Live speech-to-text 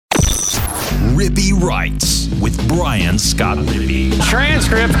Rippy Writes with Brian Scott Rippey.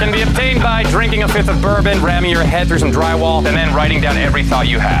 Transcripts can be obtained by drinking a fifth of bourbon, ramming your head through some drywall, and then writing down every thought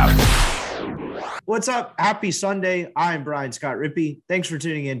you have. What's up? Happy Sunday. I'm Brian Scott Rippey. Thanks for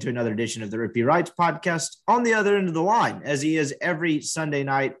tuning in to another edition of the Rippy Writes podcast. On the other end of the line, as he is every Sunday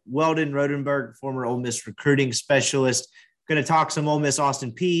night, Weldon Rodenberg, former Ole Miss recruiting specialist, going to talk some Ole Miss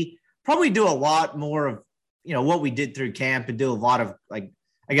Austin Peay. Probably do a lot more of, what we did through camp and do a lot of,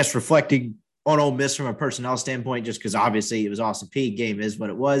 reflecting on Ole Miss from a personnel standpoint, just because obviously it was Austin Peay. Game is what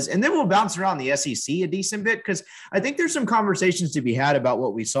it was. And then we'll bounce around the SEC a decent bit because I think there's some conversations to be had about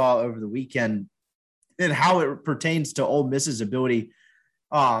what we saw over the weekend and how it pertains to Ole Miss's ability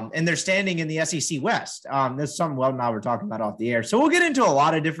and their standing in the SEC West. That's something Weldon and I were talking about off the air. So we'll get into a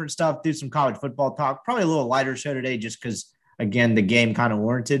lot of different stuff, do some college football talk, probably a little lighter show today just because, again, the game kind of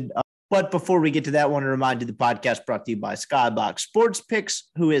warranted. But before we get to that, I want to remind you the podcast brought to you by Skybox Sports Picks.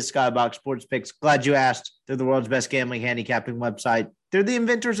 Who is Skybox Sports Picks? Glad you asked. They're the world's best gambling handicapping website. They're the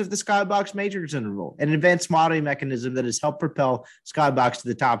inventors of the Skybox Majors Interval, an advanced modeling mechanism that has helped propel Skybox to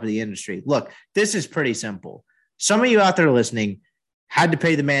the top of the industry. Look, this is pretty simple. Some of you out there listening had to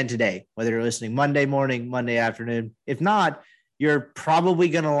pay the man today, whether you're listening Monday morning, Monday afternoon. If not, you're probably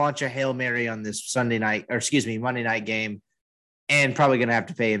going to launch a Hail Mary on this Monday night game, and probably going to have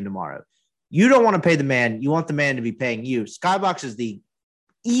to pay him tomorrow. You don't want to pay the man. You want the man to be paying you. Skybox is the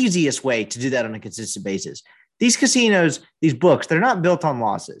easiest way to do that on a consistent basis. These casinos, these books, they're not built on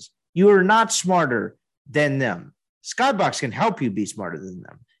losses. You are not smarter than them. Skybox can help you be smarter than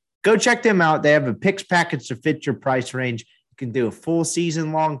them. Go check them out. They have a picks package to fit your price range. You can do a full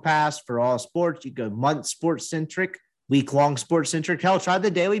season long pass for all sports. You go month sports centric, week-long sports-centric. Hell, try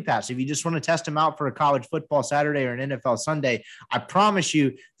the daily pass. If you just want to test them out for a college football Saturday or an NFL Sunday, I promise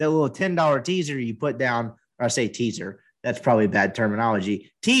you that little $10 teaser you put down, or I say teaser, that's probably bad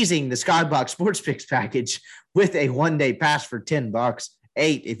terminology, teasing the Skybox Sports Picks package with a one-day pass for $10, $8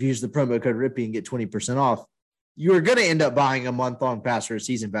 if you use the promo code RIPPY and get 20% off. You're going to end up buying a month-long pass or a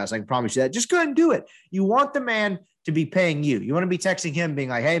season pass. I can promise you that. Just go ahead and do it. You want the man to be paying you. You want to be texting him being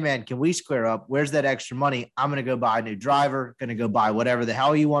like, hey, man, can we square up? Where's that extra money? I'm going to go buy a new driver, going to go buy whatever the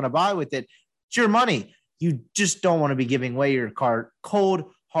hell you want to buy with it. It's your money. You just don't want to be giving away your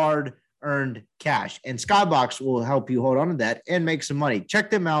cold, hard-earned cash. And Skybox will help you hold on to that and make some money. Check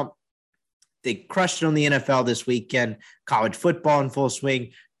them out. They crushed it on the NFL this weekend. College football in full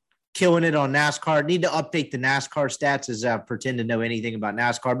swing. Killing it on NASCAR. Need to update the NASCAR stats as I pretend to know anything about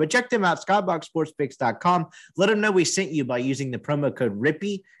NASCAR. But check them out, skyboxsportspicks.com. Let them know we sent you by using the promo code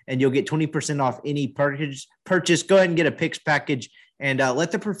RIPPY, and you'll get 20% off any purchase. Go ahead and get a picks package, and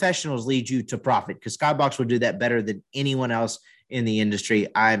let the professionals lead you to profit, because Skybox will do that better than anyone else in the industry.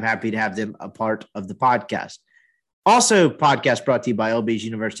 I'm happy to have them a part of the podcast. Also, podcast brought to you by LB's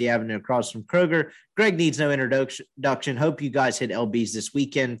University Avenue across from Kroger. Greg needs no introduction. Hope you guys hit LB's this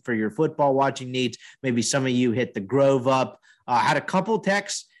weekend for your football watching needs. Maybe some of you hit the Grove up. Had a couple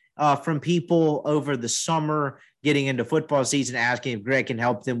texts from people over the summer getting into football season asking if Greg can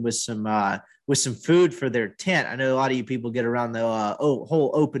help them with some food for their tent. I know a lot of you people get around the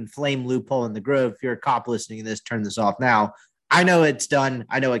whole open flame loophole in the Grove. If you're a cop listening to this, turn this off now. I know it's done.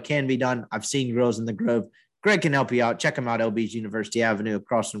 I know it can be done. I've seen grills in the Grove. Greg can help you out. Check him out, LB's University Avenue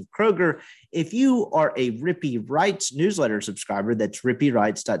across from Kroger. If you are a Rippy Writes newsletter subscriber, that's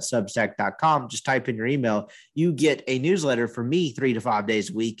rippywrites.substack.com. Just type in your email. You get a newsletter from me 3 to 5 days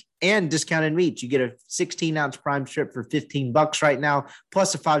a week and discounted meats. You get a 16-ounce prime strip for $15 right now,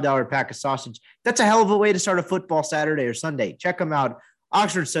 plus a $5 pack of sausage. That's a hell of a way to start a football Saturday or Sunday. Check them out.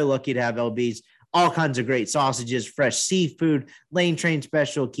 Oxford's so lucky to have LB's. All kinds of great sausages, fresh seafood, Lane Train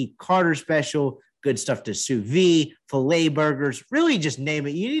special, Keith Carter special, good stuff to sous vide, filet burgers, really just name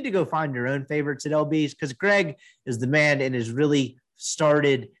it. You need to go find your own favorites at LB's, because Greg is the man and has really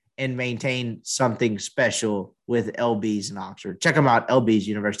started and maintained something special with LB's in Oxford. Check them out, LB's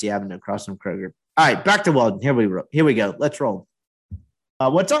University Avenue across from Kroger. All right, back to Weldon. Here we go. Let's roll.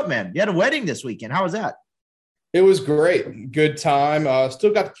 What's up, man? You had a wedding this weekend. How was that? It was great. Good time.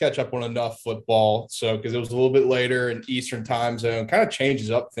 Still got to catch up on enough football. So, because it was a little bit later in Eastern time zone, kind of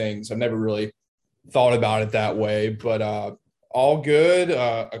changes up things. I've never really thought about it that way, but all good.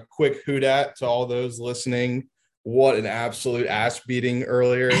 A quick hoot at to all those listening. What an absolute ass beating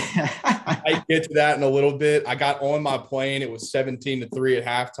earlier. I get to that in a little bit. I got on my plane. It was 17-3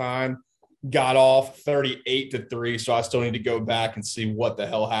 at halftime. Got off 38-3. So I still need to go back and see what the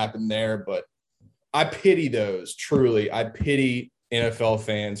hell happened there. But I pity those. Truly, I pity NFL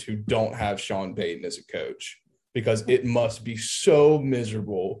fans who don't have Sean Payton as a coach, because it must be so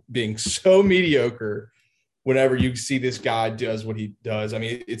miserable being so mediocre whenever you see this guy does what he does. I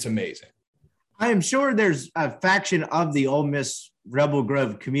mean, it's amazing. I am sure there's a faction of the Ole Miss Rebel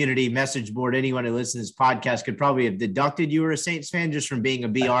Grove community message board. Anyone who listens to this podcast could probably have deducted you were a Saints fan just from being a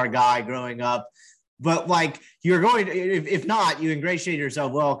BR guy growing up. But like you're going, if not, you ingratiate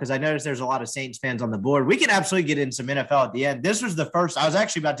yourself well, because I noticed there's a lot of Saints fans on the board. We can absolutely get in some NFL at the end. This was the first. I was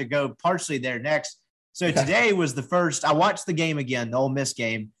actually about to go partially there next. So today was the first. I watched the game again, the Ole Miss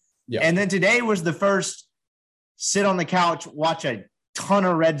game. Yeah. And then today was the first sit on the couch, watch a ton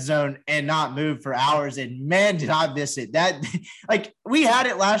of red zone and not move for hours. And man, did I miss it. That like we had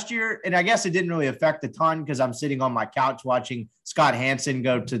it last year, and I guess it didn't really affect a ton because I'm sitting on my couch watching Scott Hansen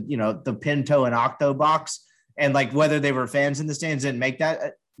go to, the Pinto and Octo box, and like whether they were fans in the stands doesn't make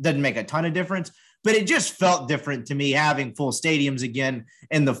a ton of difference, but it just felt different to me having full stadiums again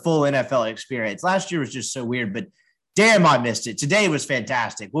and the full NFL experience. Last year was just so weird, but damn, I missed it. Today was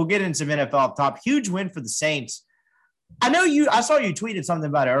fantastic. We'll get into some NFL up top. Huge win for the Saints. I saw you tweeted something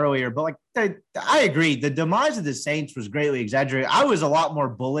about it earlier, but I agree. The demise of the Saints was greatly exaggerated. I was a lot more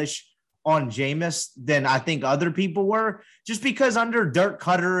bullish on Jameis than I think other people were, just because under Dirk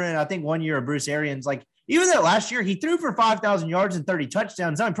Cutter and I think 1 year of Bruce Arians, like even that last year, he threw for 5,000 yards and 30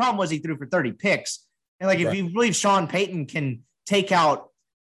 touchdowns. The only problem was he threw for 30 picks. And like, if you believe Sean Payton can take out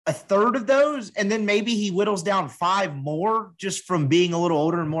a third of those, and then maybe he whittles down 5 more just from being a little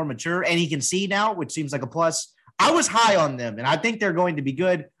older and more mature, and he can see now, which seems like a plus. I was high on them, and I think they're going to be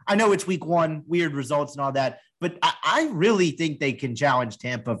good. I know it's week 1, weird results and all that, but I really think they can challenge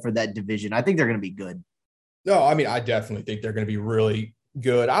Tampa for that division. I think they're going to be good. No, I mean, I definitely think they're going to be really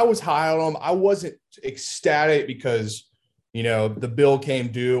good. I was high on them. I wasn't ecstatic because, the bill came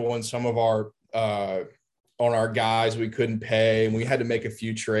due on some of our on our guys we couldn't pay, and we had to make a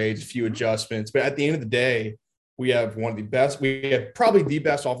few trades, a few adjustments. But at the end of the day, we have probably the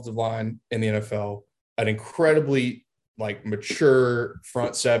best offensive line in the NFL, an incredibly mature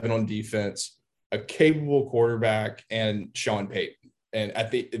front seven on defense, a capable quarterback, and Sean Payton. And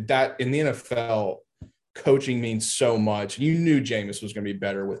in the NFL, coaching means so much. You knew Jameis was going to be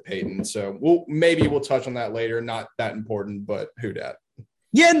better with Payton. So we'll touch on that later. Not that important, but who dat?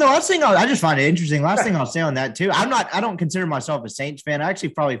 Yeah, the last thing I just find it interesting. Last thing I'll say on that too. I don't consider myself a Saints fan. I actually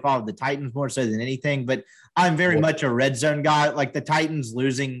probably followed the Titans more so than anything, but I'm very much a red zone guy. Like the Titans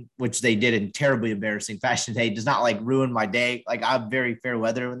losing, which they did in terribly embarrassing fashion today, does not ruin my day. Like I'm very fair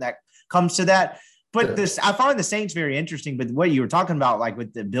weather when that comes to that. But I find the Saints very interesting. But what you were talking about,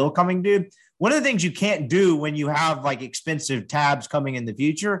 with the bill coming due, one of the things you can't do when you have expensive tabs coming in the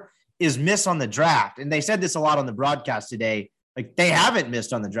future is miss on the draft. And they said this a lot on the broadcast today. They haven't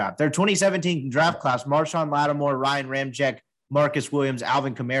missed on the draft. Their 2017 draft class, Marshawn Lattimore, Ryan Ramczyk, Marcus Williams,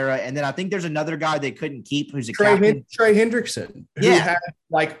 Alvin Kamara. And then I think there's another guy they couldn't keep who's a captain. Trey Hendrickson, who had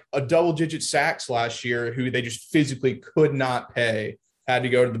a double-digit sacks last year, who they just physically could not pay, had to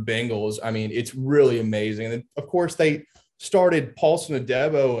go to the Bengals. I mean, it's really amazing. And then, of course, they started Paulson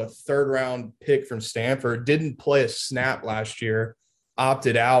Adebo, a third-round pick from Stanford, didn't play a snap last year,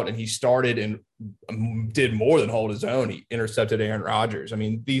 opted out, and he started and did more than hold his own. He intercepted Aaron Rodgers. I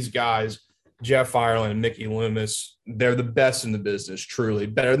mean, these guys, Jeff Ireland and Mickey Loomis, they're the best in the business, truly.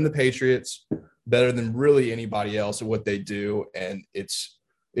 Better than the Patriots, better than really anybody else at what they do. And it's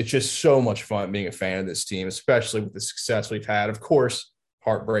just so much fun being a fan of this team, especially with the success we've had. Of course,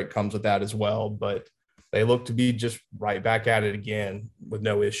 heartbreak comes with that as well, but they look to be just right back at it again with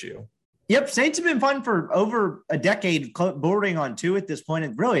no issue. Yep, Saints have been fun for over a decade, bordering on 2 at this point.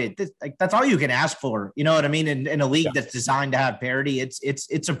 And really, that's all you can ask for. You know what I mean? In a league that's designed to have parity,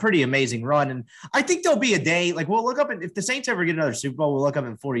 it's a pretty amazing run. And I think there'll be a day, we'll look up, if the Saints ever get another Super Bowl, we'll look up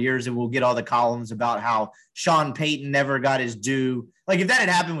in 4 years and we'll get all the columns about how Sean Payton never got his due. If that had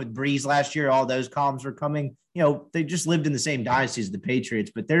happened with Breeze last year, all those columns were coming. They just lived in the same dynasty as the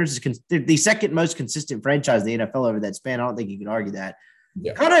Patriots, but they're the second most consistent franchise in the NFL over that span. I don't think you can argue that.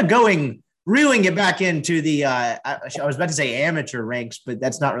 Yeah. Kind of reeling it back into the I was about to say amateur ranks, but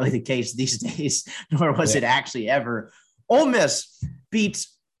that's not really the case these days, nor was it actually ever. Ole Miss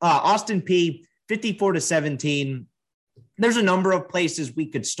beats Austin Peay 54-17. There's a number of places we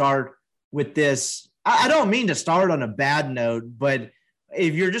could start with this. I don't mean to start on a bad note, but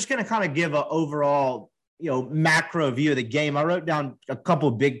if you're just going to kind of give an overall macro view of the game, I wrote down a couple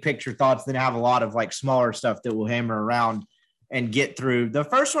of big picture thoughts, then I have a lot of smaller stuff that we'll hammer around and get through. The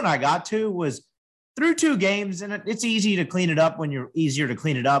first one I got to was through 2 games, and it's easy to clean it up when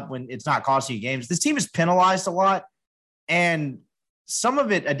it's not costing you games. This team is penalized a lot, and some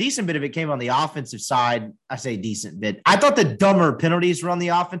of it, a decent bit of it, came on the offensive side. I say decent bit. I thought the dumber penalties were on the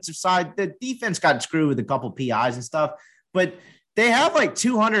offensive side. The defense got screwed with a couple PIs and stuff, but they have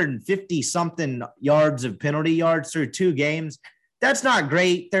 250 something yards of penalty yards through 2 games. that's not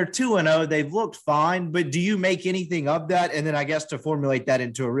great. They're 2-0. They've looked fine, but do you make anything of that? And then I guess to formulate that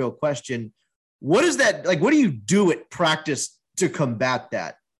into a real question, what is that like? What do you do at practice to combat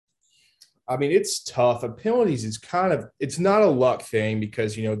that? I mean, it's tough. Penalties is it's not a luck thing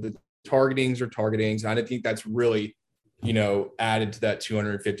because, the targetings are targetings. I don't think that's really, added to that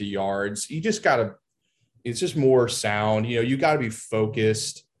 250 yards. You just got to, it's just more sound. You got to be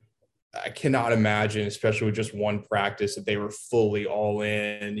focused. I cannot imagine, especially with just one practice, that they were fully all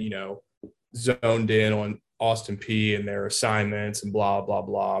in, zoned in on Austin Peay and their assignments and blah, blah,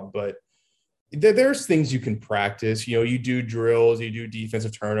 blah. But there's things you can practice. You do drills, you do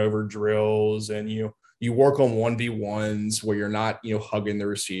defensive turnover drills, and you work on 1v1s where you're not, hugging the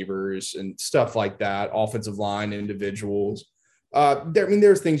receivers and stuff like that, offensive line individuals.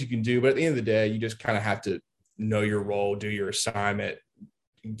 There's things you can do, but at the end of the day, you just kind of have to know your role, do your assignment,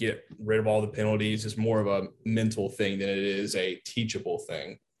 get rid of all the penalties. Is more of a mental thing than it is a teachable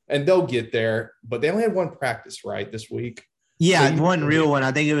thing. And they'll get there, but they only had one practice, right, this week? Yeah, so one real one.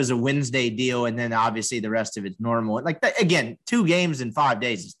 I think it was a Wednesday deal, and then obviously the rest of it's normal. Like, again, 2 games in 5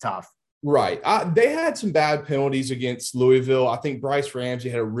 days is tough. Right. They had some bad penalties against Louisville. I think Bryce Ramsey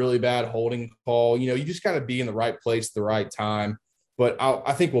had a really bad holding call. You just got to be in the right place at the right time. But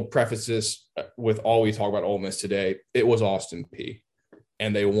I think we'll preface this with all we talk about Ole Miss today. It was Austin Peay.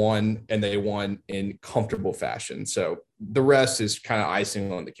 And they won in comfortable fashion. So the rest is kind of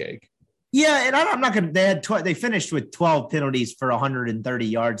icing on the cake. Yeah, and I'm not going to – they finished with 12 penalties for 130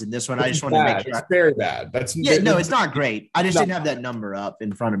 yards in this one. I just want to make sure. It's very bad. It's not great. I just didn't have that number up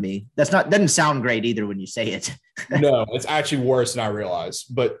in front of me. Doesn't sound great either when you say it. No, it's actually worse than I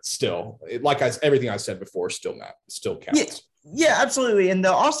realized. But still, everything I said before still counts. Yeah, absolutely. And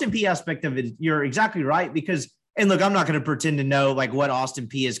the Austin Peay aspect of it, you're exactly right because – and look, I'm not going to pretend to know like what Austin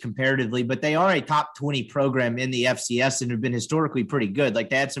Peay is comparatively, but they are a top 20 program in the FCS and have been historically pretty good. Like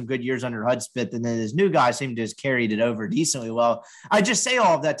they had some good years under Hudspeth, and then this new guy seemed to have carried it over decently well. I just say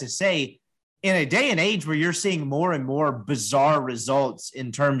all of that to say, in a day and age where you're seeing more and more bizarre results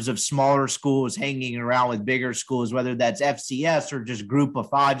in terms of smaller schools hanging around with bigger schools, whether that's FCS or just group of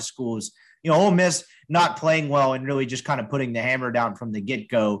 5 schools, Ole Miss not playing well and really just kind of putting the hammer down from the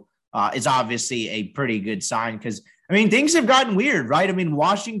get-go. Is obviously a pretty good sign because, things have gotten weird, right?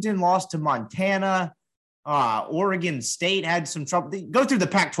 Washington lost to Montana. Oregon State had some trouble. They go through the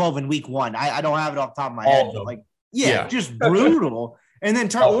Pac-12 in week 1. I don't have it off the top of my head, but just brutal. And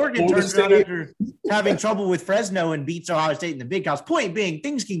then Oregon turns around after having trouble with Fresno and beats Ohio State in the Big House. Point being,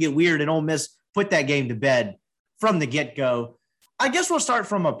 things can get weird, and Ole Miss put that game to bed from the get-go. I guess we'll start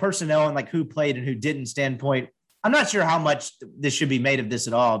from a personnel and like who played and who didn't standpoint. I'm not sure how much this should be made of this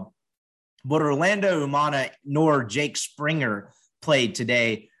at all. But Orlando Umana nor Jake Springer played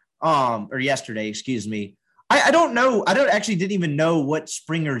today, or yesterday, excuse me. I don't know. Didn't even know what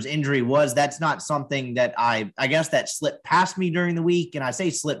Springer's injury was. That's not something that I guess that slipped past me during the week. And I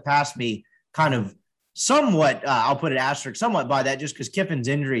say slipped past me kind of somewhat, I'll put an asterisk somewhat by that just because Kiffin's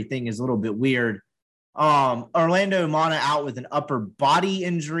injury thing is a little bit weird. Orlando Umana out with an upper body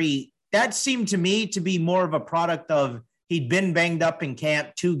injury. That seemed to me to be more of a product of he'd been banged up in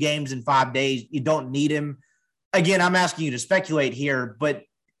camp, 2 games in 5 days. You don't need him. Again, I'm asking you to speculate here, but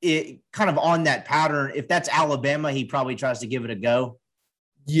it kind of on that pattern, if that's Alabama, he probably tries to give it a go.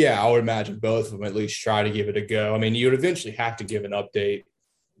 Yeah, I would imagine both of them at least try to give it a go. You would eventually have to give an update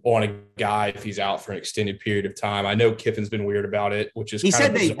on a guy if he's out for an extended period of time. I know Kiffin's been weird about it, which is he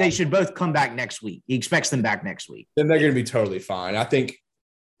said they should both come back next week. He expects them back next week. Then they're going to be totally fine. I think,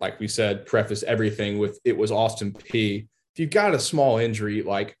 like we said, preface everything with it was Austin Peay. If you've got a small injury,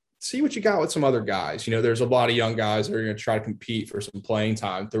 see what you got with some other guys. There's a lot of young guys that are going to try to compete for some playing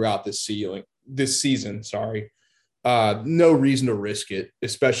time throughout this season. No reason to risk it,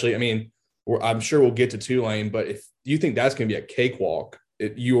 especially, I'm sure we'll get to Tulane, but if you think that's going to be a cakewalk,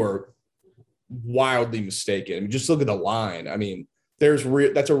 you are wildly mistaken. Just look at the line.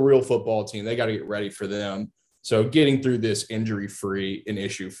 That's a real football team. They got to get ready for them. So getting through this injury-free and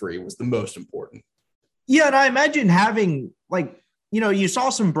issue-free was the most important. Yeah, and I imagine having, you saw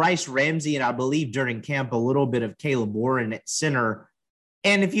some Bryce Ramsey, and I believe during camp a little bit of Caleb Warren at center.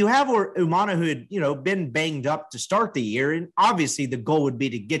 And if you have Umana who had, been banged up to start the year, and obviously the goal would be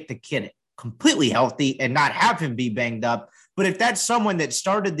to get the kid completely healthy and not have him be banged up. But if that's someone that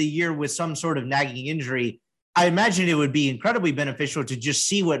started the year with some sort of nagging injury, I imagine it would be incredibly beneficial to just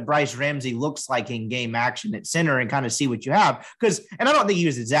see what Bryce Ramsey looks like in game action at center and kind of see what you have. And I don't think he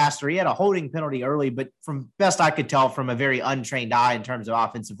was a disaster. He had a holding penalty early, but from best I could tell from a very untrained eye in terms of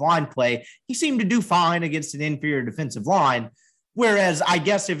offensive line play, he seemed to do fine against an inferior defensive line. Whereas I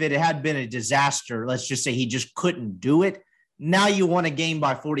guess if it had been a disaster, let's just say he just couldn't do it, now you won a game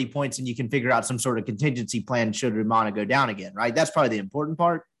by 40 points and you can figure out some sort of contingency plan should Romana go down again, right? That's probably the important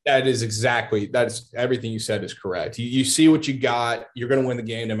part. That's everything you said is correct. You see what you got. You're going to win the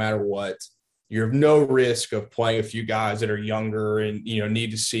game no matter what. You have no risk of playing a few guys that are younger and, need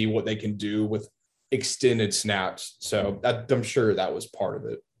to see what they can do with extended snaps. So I'm sure that was part of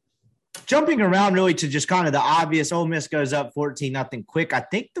it. Jumping around really to just kind of the obvious, Ole Miss goes up 14-0 quick. I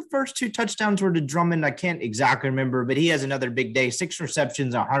think the first 2 touchdowns were to Drummond. I can't exactly remember, but he has another big day, 6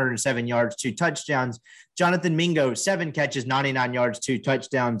 receptions, 107 yards, 2 touchdowns. Jonathan Mingo, 7 catches, 99 yards, 2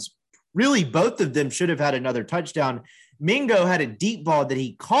 touchdowns. Really, both of them should have had another touchdown. Mingo had a deep ball that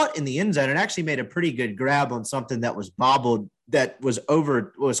he caught in the end zone and actually made a pretty good grab on something that was bobbled that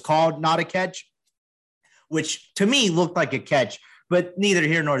was called not a catch, which to me looked like a catch, but neither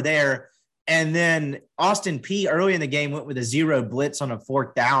here nor there. And then Austin Peay early in the game went with a 0 blitz on a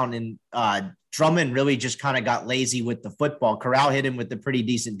 4th down, and Drummond really just kind of got lazy with the football. Corral hit him with a pretty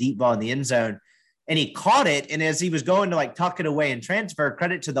decent deep ball in the end zone, and he caught it. And as he was going to tuck it away and transfer,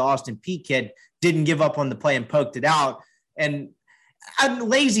 credit to the Austin Peay kid, didn't give up on the play and poked it out. And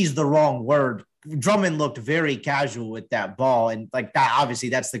lazy is the wrong word. Drummond looked very casual with that ball. And that, obviously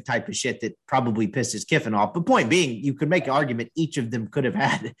that's the type of shit that probably pisses Kiffin off. But point being, you could make an argument each of them could have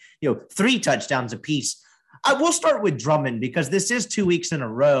had, 3 touchdowns apiece. I will start with Drummond because this is 2 weeks in a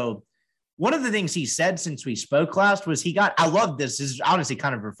row. One of the things he said since we spoke last was I love this. This is honestly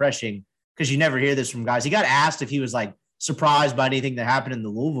kind of refreshing because you never hear this from guys. He got asked if he was surprised by anything that happened in the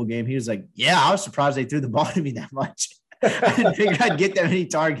Louisville game. He was like, yeah, I was surprised they threw the ball to me that much. I didn't figure I'd get that many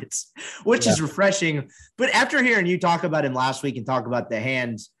targets, which is refreshing. But after hearing you talk about him last week and talk about the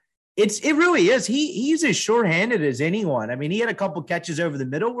hands, it really is. He's as sure-handed as anyone. I mean, he had a couple catches over the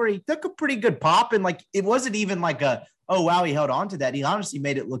middle where he took a pretty good pop, and it wasn't even oh wow, he held on to that. He honestly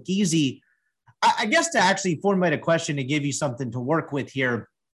made it look easy. I guess to actually formulate a question to give you something to work with here,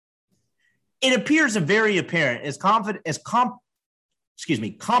 it appears very apparent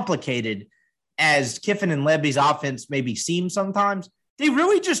complicated as Kiffin and Lebby's offense maybe seems sometimes, they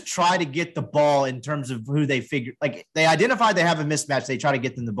really just try to get the ball in terms of who they figure. They identify they have a mismatch. They try to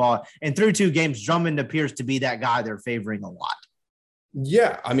get them the ball. And through 2 games, Drummond appears to be that guy they're favoring a lot.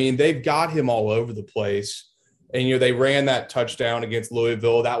 Yeah, I mean, they've got him all over the place. And, they ran that touchdown against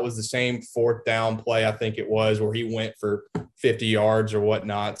Louisville. That was the same 4th down play, I think it was, where he went for 50 yards or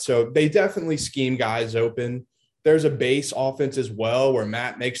whatnot. So they definitely scheme guys open. There's a base offense as well where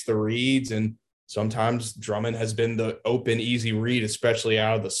Matt makes the reads, and sometimes Drummond has been the open, easy read, especially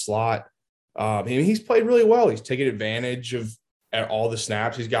out of the slot. He's played really well. He's taken advantage of all the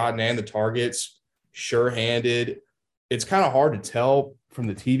snaps he's gotten and the targets, sure-handed. It's kind of hard to tell from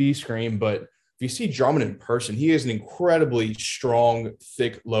the TV screen, but if you see Drummond in person, he has an incredibly strong,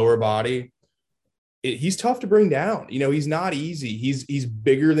 thick lower body. He's tough to bring down. He's not easy. He's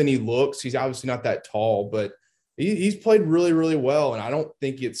bigger than he looks. He's obviously not that tall, but he's played really, really well. And I don't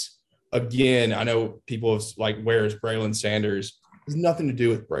think it's, again, I know people have where's Braylon Sanders? It has nothing to do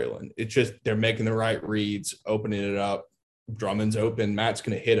with Braylon. It's just they're making the right reads, opening it up. Drummond's open. Matt's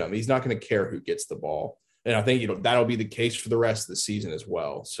going to hit him. He's not going to care who gets the ball. And I think that'll be the case for the rest of the season as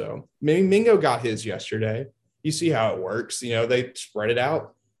well. So maybe Mingo got his yesterday. You see how it works. They spread it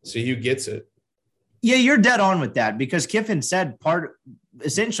out, see who gets it. Yeah, you're dead on with that because Kiffin said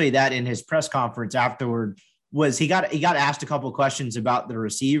essentially that in his press conference afterward was he got asked a couple of questions about the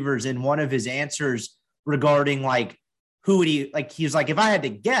receivers, and one of his answers regarding who would he was if I had to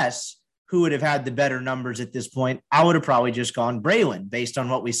guess who would have had the better numbers at this point, I would have probably just gone Braylon based on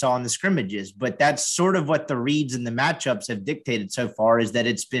what we saw in the scrimmages. But that's sort of what the reads and the matchups have dictated so far, is that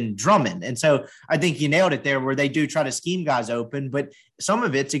it's been Drummond. And so I think you nailed it there where they do try to scheme guys open, but some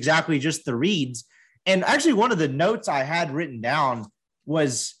of it's exactly just the reads. And actually one of the notes I had written down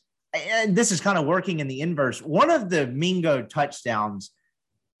was, and this is kind of working in the inverse, one of the Mingo touchdowns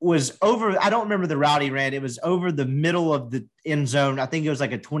was over, I don't remember the route he ran. It was over the middle of the end zone. I think it was a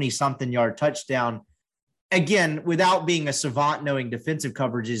 20-something yard touchdown. Again, without being a savant knowing defensive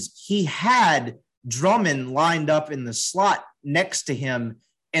coverages, he had Drummond lined up in the slot next to him,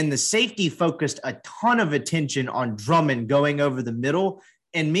 and the safety focused a ton of attention on Drummond going over the middle,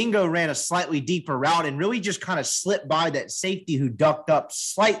 and Mingo ran a slightly deeper route and really just kind of slipped by that safety who ducked up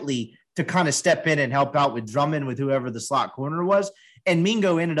slightly to kind of step in and help out with Drummond with whoever the slot corner was. And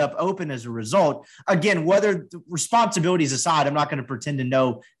Mingo ended up open as a result. Again, whether responsibilities aside, I'm not going to pretend to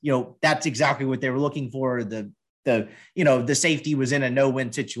know, that's exactly what they were looking for. The safety was in a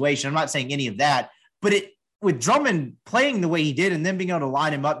no-win situation. I'm not saying any of that, but with Drummond playing the way he did and then being able to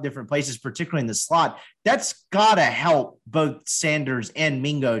line him up different places, particularly in the slot, that's got to help both Sanders and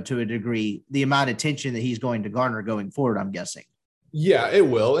Mingo to a degree, the amount of attention that he's going to garner going forward, I'm guessing. Yeah, it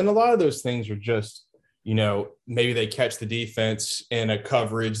will. And a lot of those things are just, maybe they catch the defense in a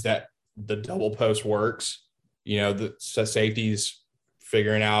coverage that the double post works. The safeties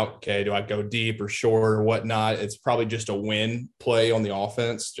figuring out, okay, do I go deep or short or whatnot? It's probably just a win play on the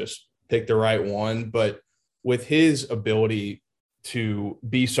offense. Just pick the right one. But with his ability to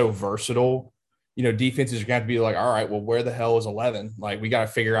be so versatile, defenses are going to have to be like, all right, well, where the hell is 11? Like, we got to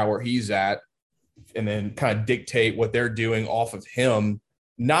figure out where he's at and then kind of dictate what they're doing off of him,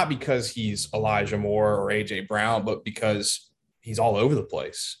 not because he's Elijah Moore or AJ Brown, but because he's all over the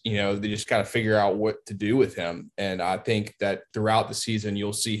place. They just got to figure out what to do with him. And I think that throughout the season,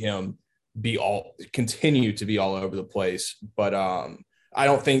 you'll see him continue to be all over the place. But I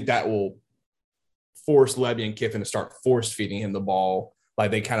don't think that will force Levy and Kiffin to start force feeding him the ball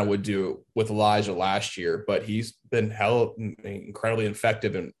like they kind of would do with Elijah last year. But he's been incredibly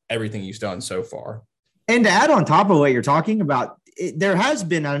effective in everything he's done so far. And to add on top of what you're talking about, there has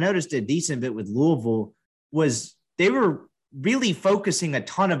been, I noticed a decent bit with Louisville, was they were really focusing a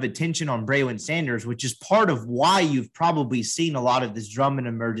ton of attention on Braylon Sanders, which is part of why you've probably seen a lot of this Drummond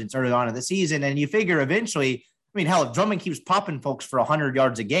emergence early on in the season. And you figure eventually, hell, if Drummond keeps popping folks for 100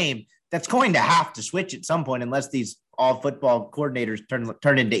 yards a game, that's going to have to switch at some point, unless these all football coordinators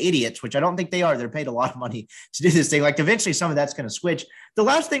turn into idiots, which I don't think they are. They're paid a lot of money to do this thing. Like, eventually some of that's going to switch. The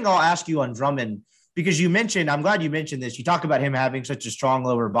last thing I'll ask you on Drummond, because I'm glad you mentioned this. You talk about him having such a strong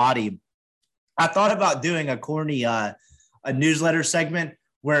lower body. I thought about doing a corny, a newsletter segment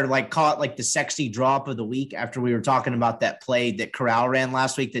where call it the sexy drop of the week, after we were talking about that play that Corral ran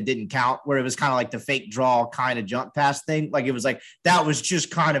last week that didn't count, where it was kind of like the fake draw kind of jump pass thing. It was that was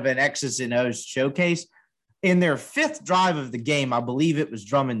just kind of an X's and O's showcase. In their fifth drive of the game, I believe it was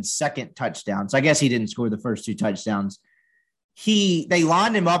Drummond's second touchdown. So I guess he didn't score the first two touchdowns. They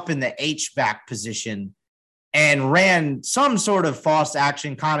lined him up in the H-back position and ran some sort of false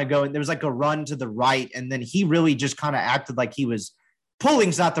action, kind of going. There was a run to the right, and then he really just kind of acted like he was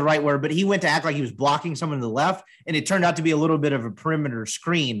pulling's not the right word, but he went to act like he was blocking someone to the left, and it turned out to be a little bit of a perimeter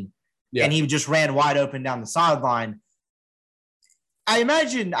screen, and he just ran wide open down the sideline. I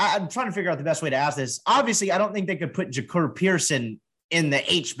imagine, I'm trying to figure out the best way to ask this. Obviously, I don't think they could put Ja'Cour Pearson in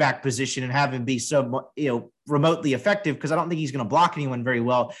the H-back position and have him be so, remotely effective, because I don't think he's going to block anyone very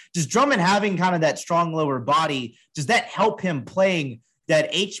well. Does Drummond having kind of that strong lower body, does that help him playing that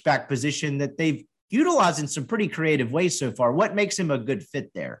H-back position that they've utilized in some pretty creative ways so far? What makes him a good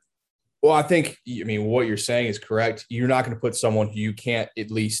fit there? Well, I think, what you're saying is correct. You're not going to put someone who you can't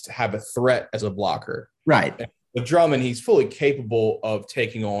at least have a threat as a blocker. Right. With Drummond, he's fully capable of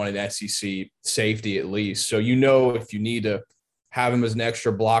taking on an SEC safety at least. So, if you need to have him as an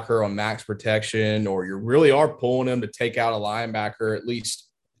extra blocker on max protection, or you really are pulling him to take out a linebacker, at least,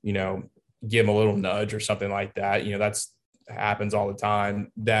 give him a little nudge or something like that. That's happens all the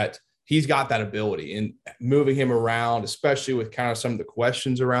time, that he's got that ability. And moving him around, especially with kind of some of the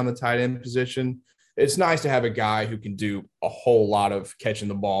questions around the tight end position, it's nice to have a guy who can do a whole lot of catching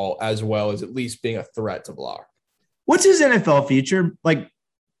the ball as well as at least being a threat to block. What's his NFL future?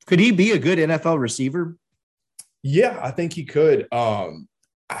 Could he be a good NFL receiver? Yeah, I think he could.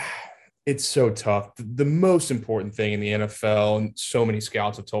 It's so tough. The most important thing in the NFL, and so many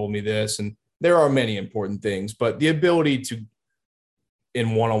scouts have told me this, and there are many important things, but the ability to,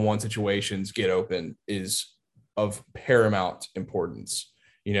 in one-on-one situations, get open is of paramount importance.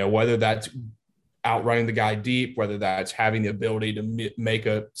 Whether that's outrunning the guy deep, whether that's having the ability to make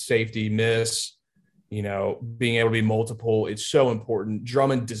a safety miss, being able to be multiple, it's so important.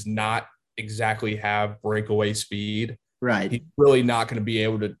 Drummond does not exactly have breakaway speed. Right. He's really not going to be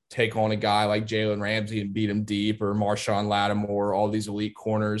able to take on a guy like Jalen Ramsey and beat him deep, or Marshawn Lattimore, all these elite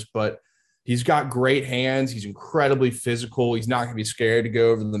corners, but he's got great hands. He's incredibly physical. He's not going to be scared to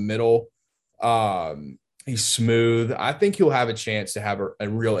go over the middle. He's smooth. I think he'll have a chance to have a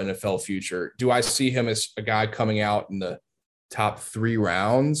real NFL future. Do I see him as a guy coming out in the top 3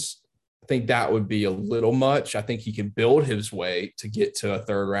 rounds? I think that would be a little much. I think he can build his way to get to a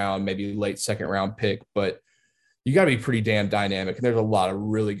 3rd round, maybe late 2nd round pick, but you got to be pretty damn dynamic. And there's a lot of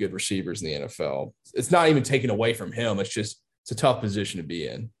really good receivers in the NFL. It's not even taken away from him. It's a tough position to be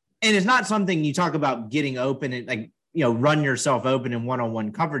in. And it's not something you talk about getting open and run yourself open in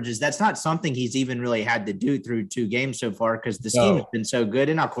one-on-one coverages. That's not something he's even really had to do through 2 games so far, because the scheme has been so good.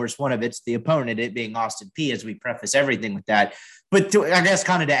 And of course, one of it's the opponent, it being Austin Peay, as we preface everything with that. But I guess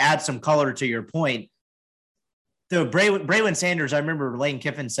kind of to add some color to your point, the Braylon Sanders, I remember Lane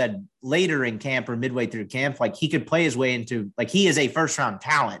Kiffin said later in camp or midway through camp, like he could play his way into, like he is a first round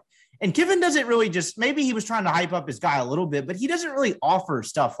talent. And Kiffin doesn't really just, maybe he was trying to hype up his guy a little bit, but he doesn't really offer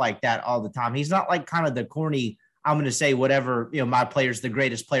stuff like that all the time. He's not like kind of the corny, I'm going to say whatever, my player's the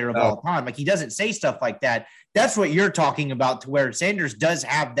greatest player of all time. Like he doesn't say stuff like that. That's what you're talking about, to where Sanders does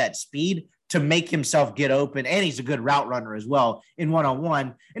have that speed to make himself get open. And he's a good route runner as well in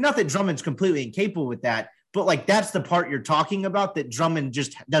one-on-one. And not that Drummond's completely incapable with that, but like that's the part you're talking about that Drummond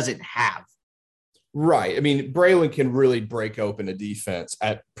just doesn't have. Right. I mean, Braylon can really break open a defense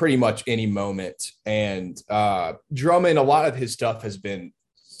at pretty much any moment. And Drummond, a lot of his stuff has been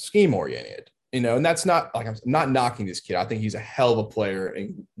scheme oriented, and that's not like, I'm not knocking this kid. I think he's a hell of a player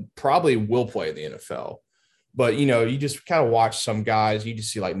and probably will play in the NFL. But, you just kind of watch some guys, you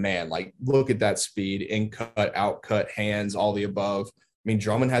just see like, man, like look at that speed, in cut, out cut, hands, all the above. I mean,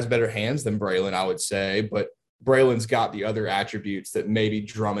 Drummond has better hands than Braylon, I would say, but Braylon's got the other attributes that maybe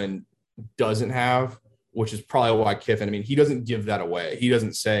Drummond doesn't have, which is probably why Kiffin, I mean, he doesn't give that away. He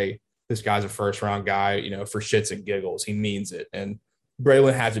doesn't say this guy's a first round guy, for shits and giggles. He means it. And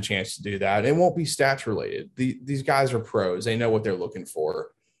Braylon has a chance to do that. It won't be stats related. These guys are pros. They know what they're looking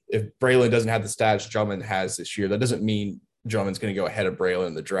for. If Braylon doesn't have the stats Drummond has this year, that doesn't mean Drummond's going to go ahead of Braylon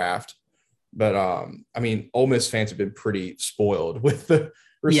in the draft. But, I mean, Ole Miss fans have been pretty spoiled with the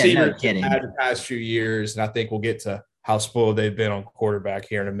receivers the past few years. And I think we'll get to how spoiled they've been on quarterback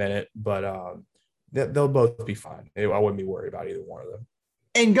here in a minute. But they'll both be fine. I wouldn't be worried about either one of them.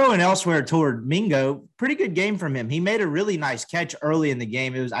 And going elsewhere toward Mingo, pretty good game from him. He made a really nice catch early in the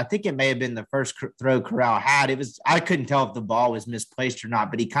game. I think it may have been the first throw Corral had. I couldn't tell if the ball was misplaced or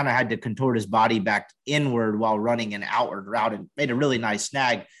not, but he kind of had to contort his body back inward while running an outward route and made a really nice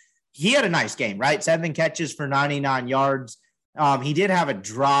snag. He had a nice game, right? 7 catches for 99 yards. He did have a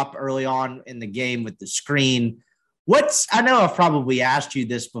drop early on in the game with the screen. I know I've probably asked you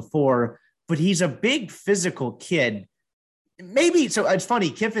this before, but he's a big physical kid. Maybe, so it's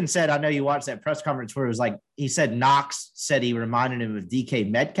funny, Kiffin said, I know you watched that press conference where it was like, he said Knox said he reminded him of DK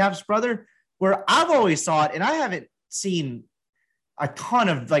Metcalf's brother, where I've always thought, and I haven't seen a ton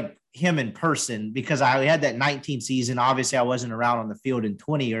of like him in person because I had that 19 season. Obviously I wasn't around on the field in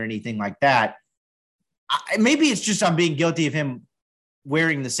 20 or anything like that. Maybe it's just I'm being guilty of him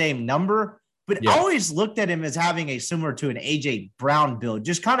wearing the same number, but I always looked at him as having a similar to an AJ Brown build.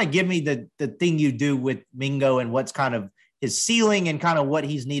 Just kind of give me the thing you do with Mingo and what's kind of his ceiling and kind of what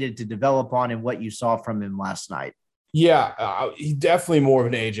he's needed to develop on and what you saw from him last night. Yeah, he's definitely more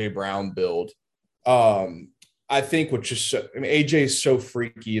of an AJ Brown build. I think AJ is so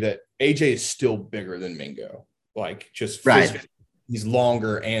freaky that AJ is still bigger than Mingo. Like just physically, he's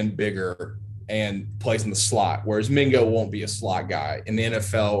longer and bigger and plays in the slot, whereas Mingo won't be a slot guy in the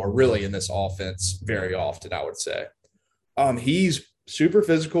NFL or really in this offense very often, I would say. He's super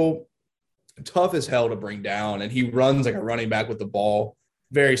physical, tough as hell to bring down, and he runs like a running back with the ball,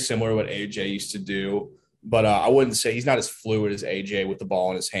 very similar to what AJ used to do. But I wouldn't say he's not as fluid as AJ with the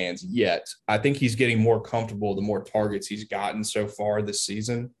ball in his hands yet. I think he's getting more comfortable the more targets he's gotten so far this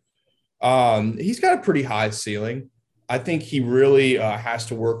season. He's got a pretty high ceiling. I think he really has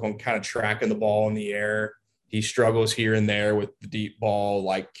to work on kind of tracking the ball in the air. He struggles here and there with the deep ball,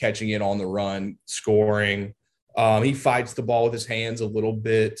 like catching it on the run, scoring. He fights the ball with his hands a little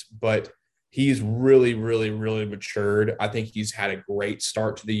bit, but he's really, really, really matured. I think he's had a great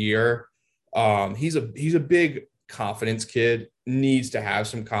start to the year. He's a big confidence kid, needs to have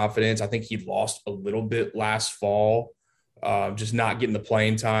some confidence. I think he lost a little bit last fall, just not getting the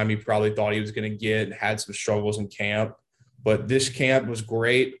playing time he probably thought he was going to get, had some struggles in camp. But this camp was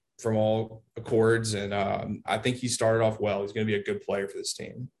great from all accords, and I think he started off well. He's going to be a good player for this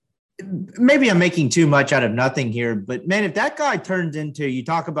team. Maybe I'm making too much out of nothing here, but man, if that guy turns into, you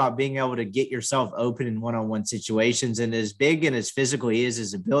talk about being able to get yourself open in one-on-one situations, and as big and as physical he is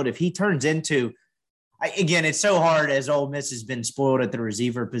as a build, if he turns into, again, it's so hard as Ole Miss has been spoiled at the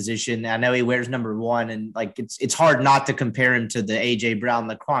receiver position. I know he wears number 1, and like it's hard not to compare him to the AJ Brown,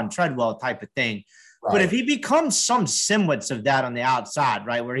 Laquan Treadwell type of thing. Right. But if he becomes some semblance of that on the outside,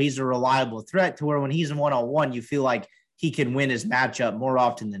 right, where he's a reliable threat to where when he's in one-on-one, you feel like he can win his matchup more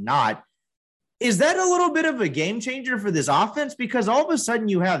often than not. Is that a little bit of a game changer for this offense? Because all of a sudden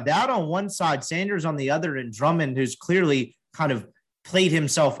you have that on one side, Sanders on the other, and Drummond, who's clearly kind of played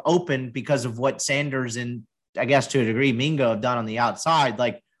himself open because of what Sanders and, I guess to a degree, Mingo have done on the outside.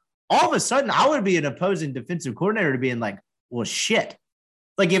 Like, all of a sudden I would be an opposing defensive coordinator to being like, well, shit.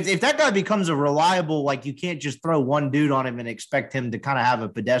 Like, if that guy becomes a reliable, like, you can't just throw one dude on him and expect him to kind of have a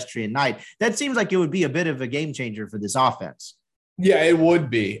pedestrian night. That seems like it would be a bit of a game changer for this offense. Yeah, it would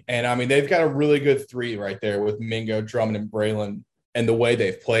be. And I mean, they've got a really good three right there with Mingo, Drummond, and Braylon, and the way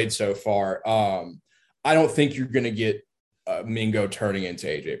they've played so far. I don't think you're going to get Mingo turning into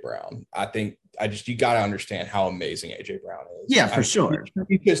AJ Brown. You got to understand how amazing AJ Brown is. Yeah, for sure.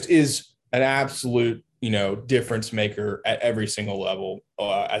 He just is an absolute, difference maker at every single level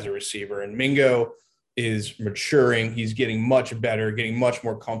as a receiver. And Mingo is maturing. He's getting much better, getting much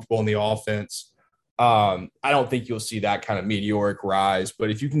more comfortable in the offense. I don't think you'll see that kind of meteoric rise, but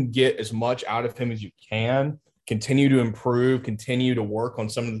if you can get as much out of him as you can, continue to improve, continue to work on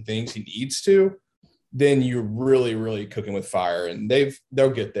some of the things he needs to, then you're really, really cooking with fire, and they'll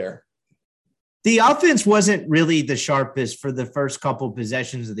get there. The offense wasn't really the sharpest for the first couple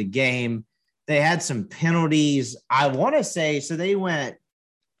possessions of the game. They had some penalties. I want to say, so they went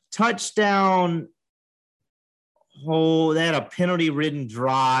touchdown. They had a penalty-ridden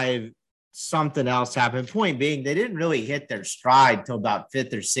drive. Something else happened. Point being, they didn't really hit their stride till about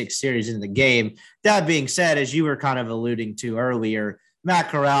fifth or sixth series in the game. That being said, as you were kind of alluding to earlier, Matt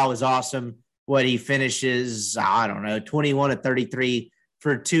Corral was awesome. What he finishes, 21 of 33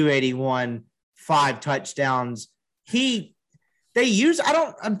 for 281, 5 touchdowns. I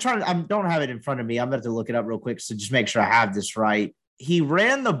don't have it in front of me. I'm going to have to look it up real quick. So just make sure I have this right. He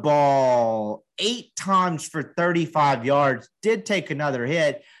ran the ball 8 times for 35 yards, did take another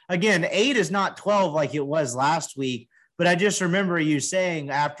hit. Again, 8 is not 12 like it was last week, but I just remember you saying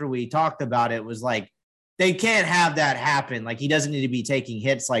after we talked about it was like, they can't have that happen. Like, he doesn't need to be taking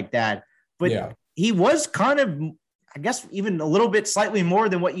hits like that. But He was kind of, I guess, even a little bit slightly more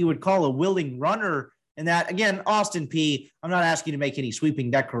than what you would call a willing runner. And that, again, Austin Peay, I'm not asking you to make any sweeping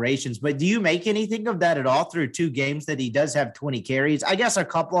declarations, but do you make anything of that at all through 2 games that he does have 20 carries? I guess a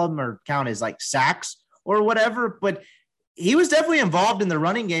couple of them are count as like sacks or whatever, but he was definitely involved in the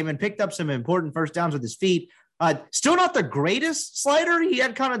running game and picked up some important first downs with his feet. Still not the greatest slider. He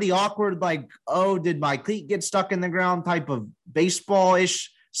had kind of the awkward, like, oh, did my cleat get stuck in the ground type of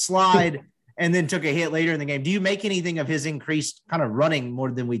baseball-ish slide, and then took a hit later in the game. Do you make anything of his increased kind of running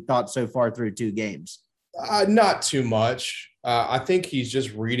more than we thought so far through 2 games? Not too much. I think he's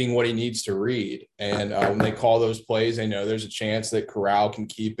just reading what he needs to read. And when they call those plays, they know there's a chance that Corral can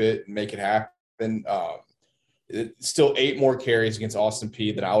keep it and make it happen. It's still 8 more carries against Austin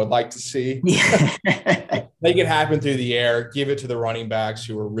Peay that I would like to see. Make it happen through the air. Give it to the running backs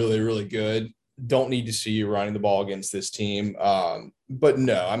who are really, really good. Don't need to see you running the ball against this team. But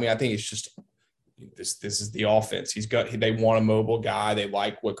no, I mean, I think it's just this is the offense. They want a mobile guy. They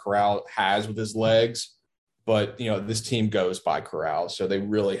like what Corral has with his legs. But, this team goes by Corral. So they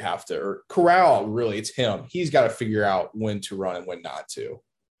really have to – or Corral, really, it's him. He's got to figure out when to run and when not to.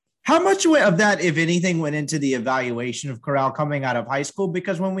 How much of that, if anything, went into the evaluation of Corral coming out of high school?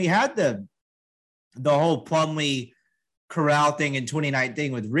 Because when we had the whole Plumlee Corral thing in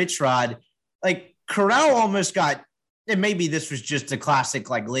 2019 with Rich Rod, like, Corral almost got – and maybe this was just a classic,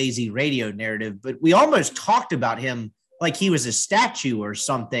 like, lazy radio narrative, but we almost talked about him like he was a statue or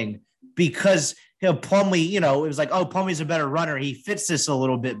something because – Plumlee, it was like, oh, Plumlee's a better runner. He fits this a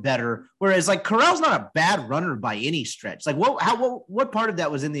little bit better. Whereas, like, Corral's not a bad runner by any stretch. Like, what part of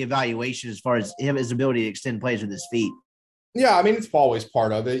that was in the evaluation as far as his ability to extend plays with his feet? Yeah, I mean, it's always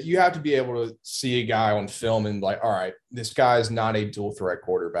part of it. You have to be able to see a guy on film and like, all right, this guy is not a dual threat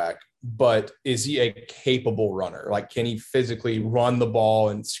quarterback, but is he a capable runner? Like, can he physically run the ball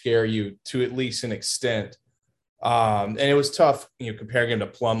and scare you to at least an extent? And it was tough, comparing him to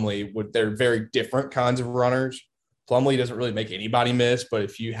Plumlee. They're very different kinds of runners. Plumlee doesn't really make anybody miss, but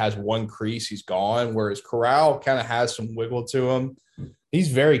if he has one crease, he's gone. Whereas Corral kind of has some wiggle to him. He's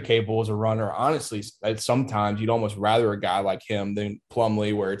very capable as a runner. Honestly, sometimes you'd almost rather a guy like him than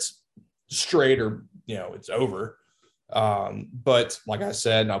Plumlee, where it's straight or, it's over. But like I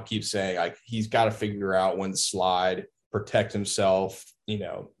said, and I'll keep saying, like, he's got to figure out when to slide, protect himself.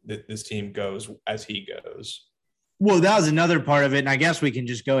 This team goes as he goes. Well, that was another part of it, and I guess we can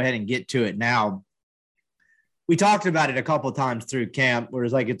just go ahead and get to it now. We talked about it a couple of times through camp, where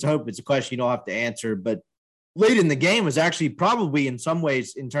it's like, it's a question you don't have to answer, but late in the game was actually probably in some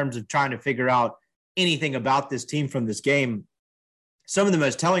ways, in terms of trying to figure out anything about this team from this game, some of the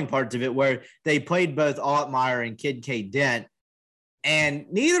most telling parts of it, where they played both Altmyer and Kid K. Dent, and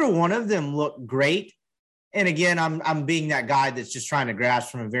neither one of them looked great. And again, I'm being that guy that's just trying to grasp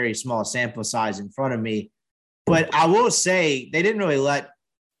from a very small sample size in front of me. But I will say they didn't really let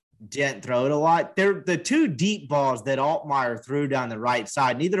Dent throw it a lot. They're the 2 deep balls that Altmyer threw down the right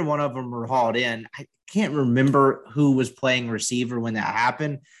side. Neither one of them were hauled in. I can't remember who was playing receiver when that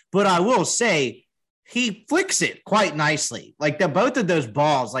happened, but I will say he flicks it quite nicely. Like both of those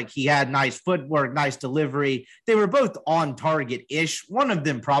balls, like he had nice footwork, nice delivery. They were both on target-ish. One of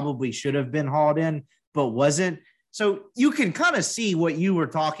them probably should have been hauled in, but wasn't. So you can kind of see what you were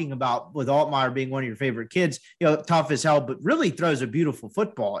talking about with Altmaier being one of your favorite kids, tough as hell, but really throws a beautiful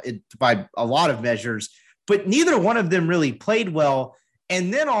football by a lot of measures. But neither one of them really played well.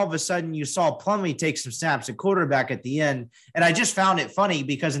 And then all of a sudden you saw Plumlee take some snaps at quarterback at the end. And I just found it funny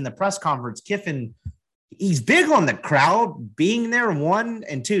because in the press conference, Kiffin, he's big on the crowd being there, one,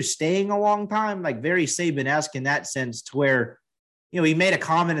 and two, staying a long time, like very Saban-esque in that sense, to where, he made a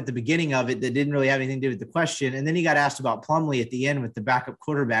comment at the beginning of it that didn't really have anything to do with the question. And then he got asked about Plumlee at the end with the backup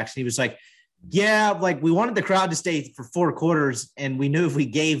quarterbacks. And he was like, yeah, like we wanted the crowd to stay for 4 quarters. And we knew if we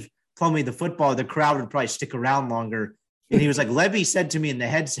gave Plumlee the football, the crowd would probably stick around longer. And he was like, Levy said to me in the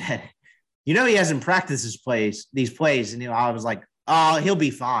headset, he hasn't practiced these plays. And, I was like, oh, he'll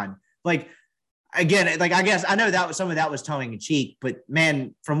be fine. Like, again, like, I guess I know that some of that was tongue in cheek, but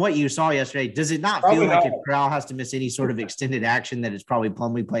man, from what you saw yesterday, does it not feel like if Corral has to miss any sort of extended action that it's probably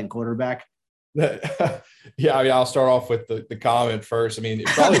Plumlee playing quarterback? Yeah, I'll start off with the comment first. It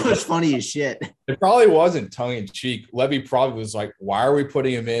probably was funny as shit. It probably wasn't tongue in cheek. Levy probably was like, "Why are we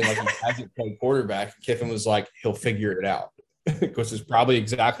putting him in like he hasn't played quarterback?" Kiffin was like, "He'll figure it out," because it's probably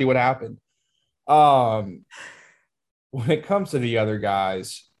exactly what happened. When it comes to the other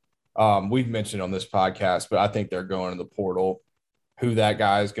guys, we've mentioned on this podcast, but I think they're going to the portal. Who that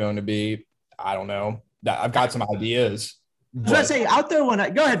guy is going to be, I don't know. I've got some ideas. I was going to say, out there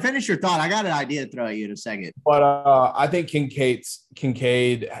go ahead, finish your thought. I got an idea to throw at you in a second. But I think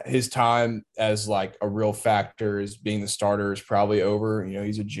Kincaid, his time as like a real factor as being the starter is probably over.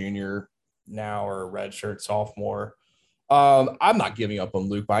 He's a junior now or a redshirt sophomore. I'm not giving up on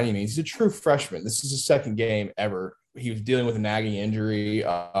Luke by any means. He's a true freshman. This is his second game ever. He was dealing with a nagging injury.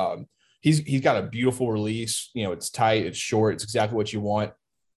 He's got a beautiful release. It's tight, it's short, it's exactly what you want.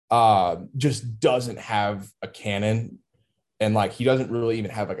 Just doesn't have a cannon. And like, he doesn't really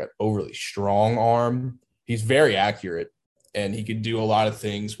even have like an overly strong arm. He's very accurate and he can do a lot of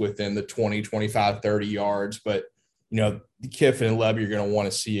things within the 20, 25, 30 yards. But, Kiffin and Levy are going to want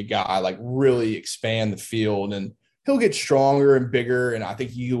to see a guy like really expand the field, and he'll get stronger and bigger. And I think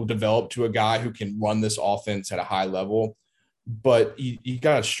he'll develop to a guy who can run this offense at a high level. But you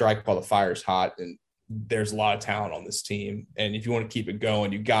got to strike while the fire's hot. And there's a lot of talent on this team. And if you want to keep it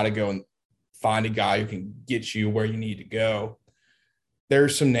going, you got to go and find a guy who can get you where you need to go.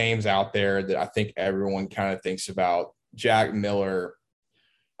 There's some names out there that I think everyone kind of thinks about. Jack Miller,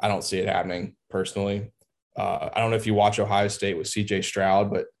 I don't see it happening personally. I don't know if you watch Ohio State with CJ Stroud,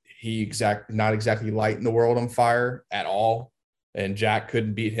 but not exactly lighting the world on fire at all. And Jack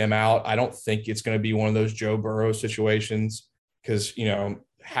couldn't beat him out. I don't think it's going to be one of those Joe Burrow situations because,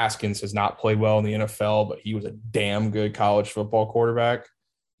 Haskins has not played well in the NFL, but he was a damn good college football quarterback.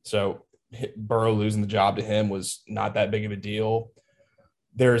 So Burrow losing the job to him was not that big of a deal.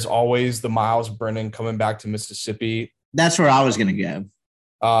 There's always the Miles Brennan coming back to Mississippi. That's where I was going to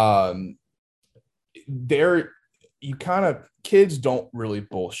go. Kids don't really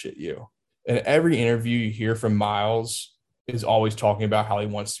bullshit you. And every interview you hear from Miles is always talking about how he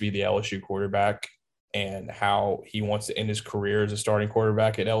wants to be the LSU quarterback and how he wants to end his career as a starting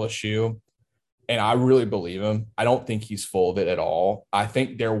quarterback at LSU. And I really believe him. I don't think he's full of it at all. I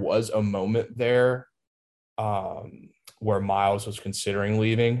think there was a moment there where Miles was considering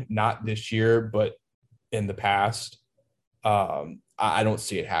leaving, not this year, but in the past. I don't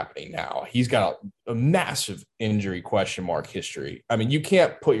see it happening now. He's got a massive injury question mark history. You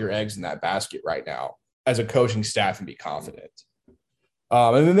can't put your eggs in that basket right now as a coaching staff and be confident.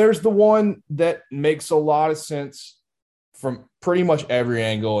 And then there's the one that makes a lot of sense from pretty much every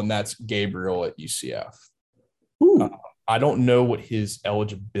angle, and that's Gabriel at UCF. I don't know what his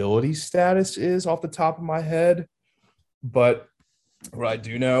eligibility status is off the top of my head, but what I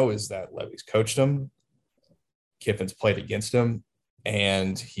do know is that Levy's coached him, Kiffin's played against him,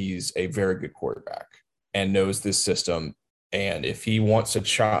 and he's a very good quarterback and knows this system. And if he wants a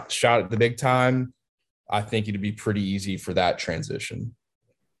shot at the big time, I think it'd be pretty easy for that transition.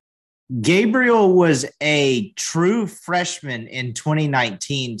 Gabriel was a true freshman in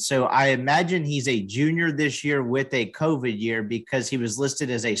 2019, so I imagine he's a junior this year with a COVID year because he was listed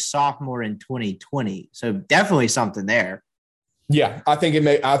as a sophomore in 2020. So definitely something there. Yeah, I think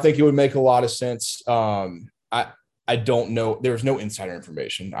it would make a lot of sense. I don't know. There's no insider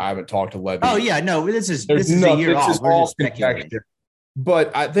information. I haven't talked to Levy. Oh yeah, no, this is a year off. We're just speculating.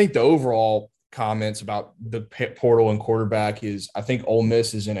 But I think the overall comments about the portal and quarterback is I think Ole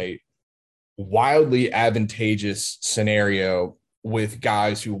Miss is in a wildly advantageous scenario with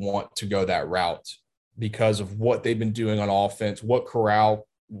guys who want to go that route. because of what they've been doing on offense, what Corral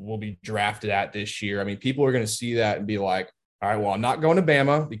will be drafted at this year. I mean, people are going to see that and be like, all right, well, I'm not going to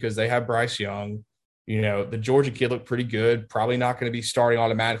Bama because they have Bryce Young. You know, the Georgia kid looked pretty good, probably not going to be starting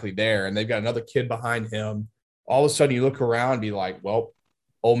automatically there. And they've got another kid behind him. All of a sudden you look around and be like, well,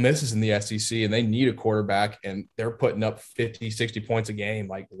 Ole Miss is in the SEC and they need a quarterback and they're putting up 50, 60 points a game.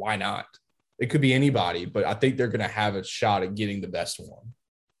 Like, why not? It could be anybody, but I think they're going to have a shot at getting the best one.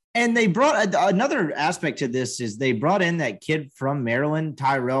 And they brought another aspect to this is they brought in that kid from Maryland,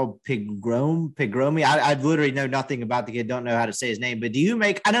 Tyrell Pigromi. I literally know nothing about the kid, don't know how to say his name. But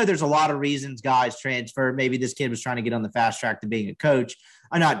I know there's a lot of reasons guys transfer. Maybe this kid was trying to get on the fast track to being a coach.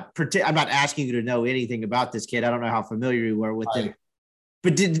 I'm not asking you to know anything about this kid. I don't know how familiar you were with him.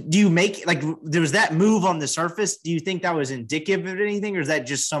 But do you make, like, there was that move on the surface? Do you think that was indicative of anything, or is that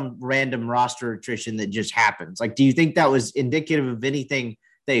just some random roster attrition that just happens? Like, do you think that was indicative of anything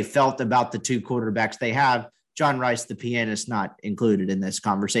they felt about the two quarterbacks they have? John Rice, the pianist, not included in this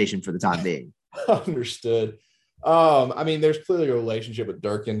conversation for the time being. Understood. I mean, there's clearly a relationship with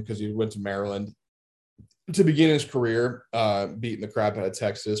Durkin because he went to Maryland to begin his career, beating the crap out of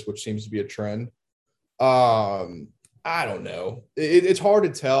Texas, which seems to be a trend. I don't know. It's hard to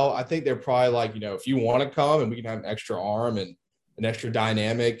tell. I think they're probably like, you know, if you want to come and we can have an extra arm and an extra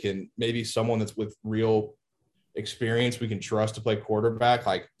dynamic and maybe someone that's with real experience we can trust to play quarterback,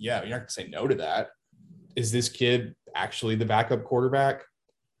 like, yeah, you're not going to say no to that. Is this kid actually the backup quarterback?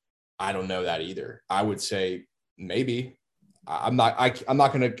 I don't know that either. I would say maybe. I'm not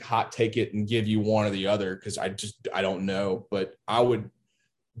going to hot take it and give you one or the other because I don't know. But I would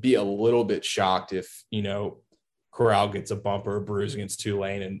be a little bit shocked if, you know, Corral gets a bumper or bruise against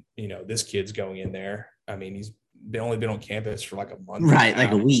Tulane and, you know, this kid's going in there. I mean, he's only been on campus for like a month. Right,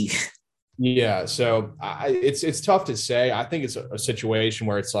 like a week. Yeah, so it's tough to say. I think it's a situation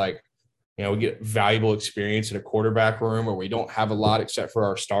where it's like, you know, we get valuable experience in a quarterback room where we don't have a lot except for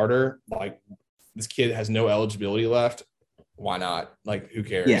our starter. Like, this kid has no eligibility left. Why not? Like, who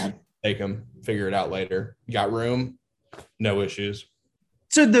cares? Yeah. Take him, figure it out later. You got room, no issues.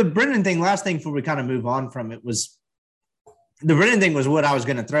 So the Brennan thing, last thing before we kind of move on from it, was the Brennan thing was what I was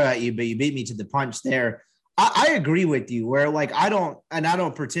going to throw at you, but you beat me to the punch there. I agree with you where, like, I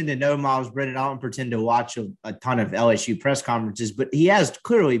don't pretend to know Miles Brennan. I don't pretend to watch a ton of LSU press conferences, but he has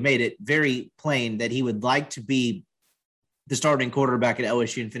clearly made it very plain that he would like to be the starting quarterback at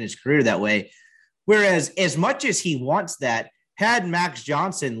LSU and finish his career that way. Whereas as much as he wants that, had Max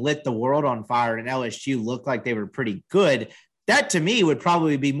Johnson lit the world on fire and LSU looked like they were pretty good, that to me would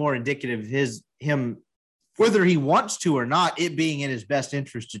probably be more indicative of him, whether he wants to or not, it being in his best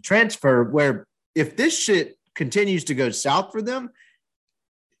interest to transfer. Where if this shit continues to go south for them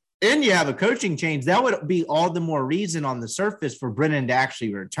and you have a coaching change, that would be all the more reason on the surface for Brennan to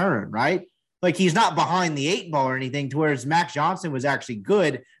actually return, right? Like, he's not behind the eight ball or anything, to whereas Max Johnson was actually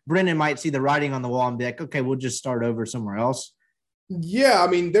good. Brennan might see the writing on the wall and be like, okay, we'll just start over somewhere else. Yeah, I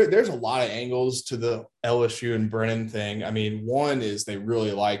mean, there's a lot of angles to the LSU and Brennan thing. I mean, one is they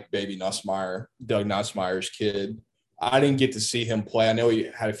really like baby Nussmeier, Doug Nussmeier's kid. I didn't get to see him play. I know he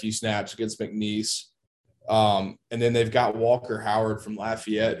had a few snaps against McNeese. And then they've got Walker Howard from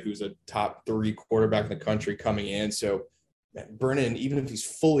Lafayette, who's a top 3 quarterback in the country coming in. So Brennan, even if he's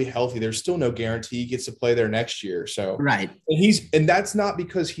fully healthy, there's still no guarantee he gets to play there next year. So right. And that's not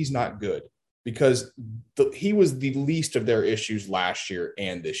because he's not good, because he was the least of their issues last year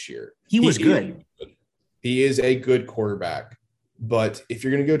and this year. He was good. He is a good quarterback. But if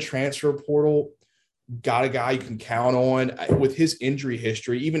you're going to go transfer portal, got a guy you can count on with his injury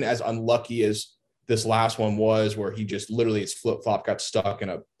history, even as unlucky as this last one was, where he just literally his flip-flop got stuck in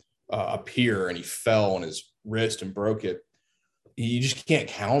a pier and he fell on his wrist and broke it. You just can't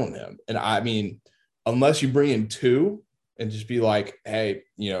count on him. And I mean, unless you bring in 2 and just be like, hey,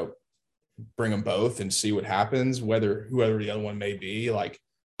 you know, bring them both and see what happens, whoever the other one may be. Like,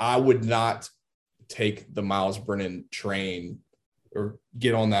 I would not take the Miles Brennan train or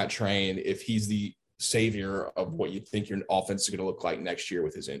get on that train if he's the savior of what you think your offense is going to look like next year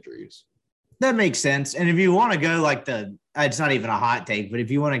with his injuries. That makes sense. And if you want to go like it's not even a hot take, but if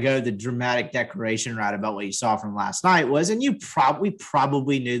you want to go the dramatic declaration route about what you saw from last night was, and you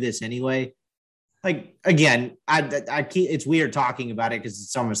probably knew this anyway. Like, again, it's weird talking about it because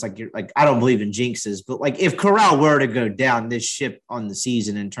it's almost like you're like, I don't believe in jinxes, but like if Corral were to go down, this ship on the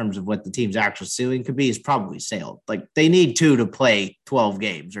season in terms of what the team's actual ceiling could be is probably sailed. Like, they need 2 to play 12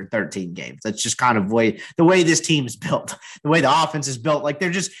 games or 13 games. That's just kind of the way this team's built, the way the offense is built. Like,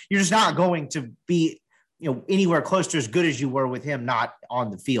 you're just not going to be, you know, anywhere close to as good as you were with him not on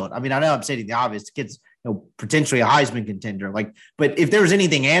the field. I mean, I know I'm stating the obvious. The kid's potentially a Heisman contender. But if there was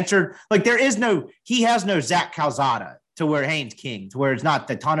anything answered, he has no Zach Calzada to where Haynes King, to where it's not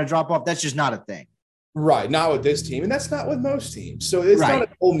the ton of drop off. That's just not a thing. Right. Not with this team. And that's not with most teams. So it's not an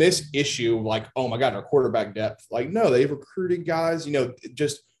Ole Miss issue like, oh my God, our quarterback depth. No, they've recruited guys,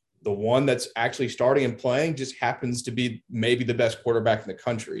 just the one that's actually starting and playing just happens to be maybe the best quarterback in the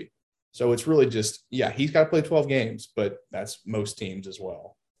country. So it's really just, he's got to play 12 games, but that's most teams as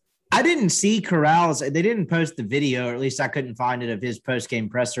well. I didn't see Corral's. They didn't post the video, or at least I couldn't find it, of his post-game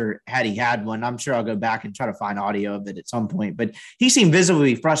presser had he had one. I'm sure I'll go back and try to find audio of it at some point. But he seemed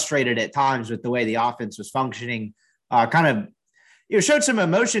visibly frustrated at times with the way the offense was functioning. Showed some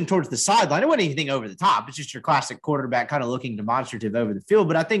emotion towards the sideline. It wasn't anything over the top. It's just your classic quarterback kind of looking demonstrative over the field.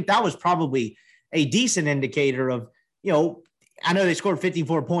 But I think that was probably a decent indicator of, I know they scored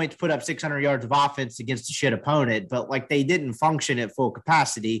 54 points, put up 600 yards of offense against a shit opponent, but they didn't function at full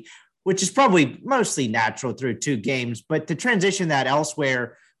capacity, which is probably mostly natural through 2 games. But to transition that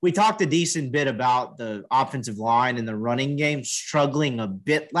elsewhere, we talked a decent bit about the offensive line and the running game struggling a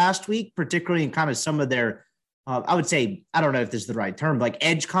bit last week, particularly in kind of some of their, I would say, I don't know if this is the right term,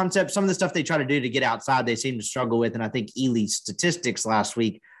 edge concepts. Some of the stuff they try to do to get outside, they seem to struggle with. And I think Ely's statistics last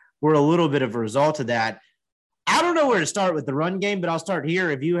week were a little bit of a result of that. I don't know where to start with the run game, but I'll start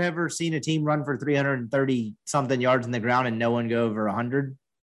here. Have you ever seen a team run for 330 something yards in the ground and no one go over 100?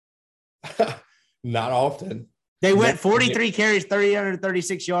 Not often. They went 43 carries,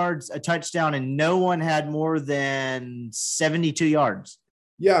 336 yards, a touchdown, and no one had more than 72 yards.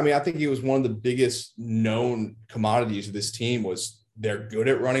 Yeah, I think it was one of the biggest known commodities of this team was they're good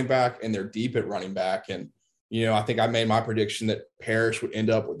at running back and they're deep at running back. And, I think I made my prediction that Parrish would end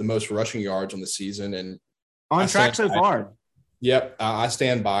up with the most rushing yards on the season. And on track so far. Yep, I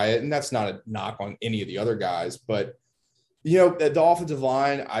stand by it. And that's not a knock on any of the other guys. But, the offensive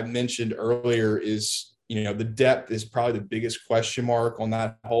line I mentioned earlier is, the depth is probably the biggest question mark on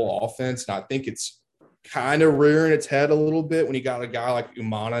that whole offense. And I think it's kind of rearing its head a little bit when you got a guy like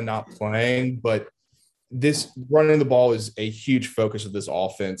Umana not playing. But this running the ball is a huge focus of this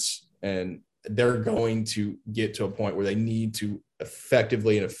offense. And they're going to get to a point where they need to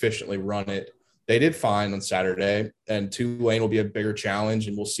effectively and efficiently run it. They did fine on Saturday, and Tulane will be a bigger challenge,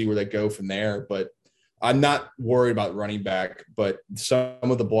 and we'll see where they go from there. But I'm not worried about running back, but some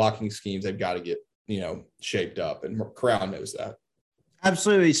of the blocking schemes they've got to get, shaped up, and Corral knows that.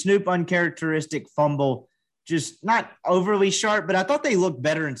 Absolutely. Snoop, uncharacteristic fumble, just not overly sharp, but I thought they looked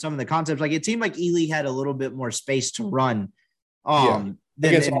better in some of the concepts. It seemed like Ely had a little bit more space to run than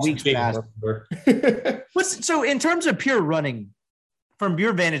in weeks past. So in terms of pure running, from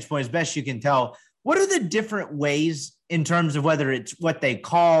your vantage point, as best you can tell, what are the different ways in terms of whether it's what they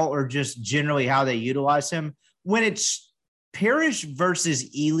call or just generally how they utilize him? When it's Parrish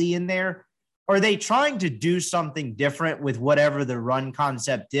versus Ely in there, are they trying to do something different with whatever the run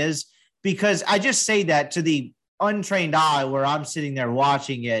concept is? Because I just say that to the untrained eye where I'm sitting there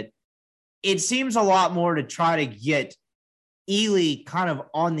watching it, it seems a lot more to try to get Ely kind of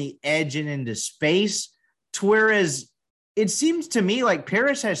on the edge and into space, to whereas it seems to me like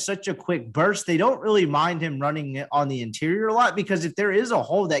Parrish has such a quick burst. They don't really mind him running on the interior a lot, because if there is a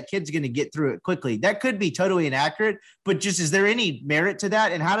hole, that kid's going to get through it quickly. That could be totally inaccurate, but just, is there any merit to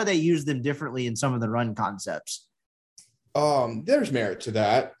that? And how do they use them differently in some of the run concepts? There's merit to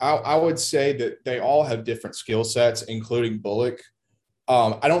that. I would say that they all have different skill sets, including Bullock.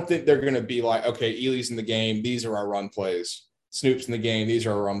 I don't think they're going to be like, okay, Ely's in the game, these are our run plays. Snoop's in the game, these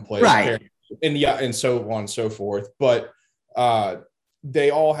are our run plays. Right. And so on and so forth. But they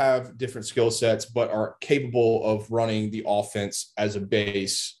all have different skill sets, but are capable of running the offense as a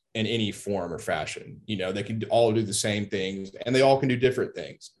base in any form or fashion. They can all do the same things, and they all can do different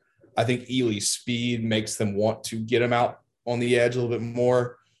things. I think Ely's speed makes them want to get him out on the edge a little bit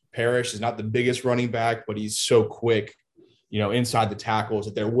more. Parrish is not the biggest running back, but he's so quick, inside the tackles,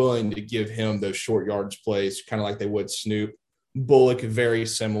 that they're willing to give him those short yardage plays, kind of like they would Snoop. Bullock, very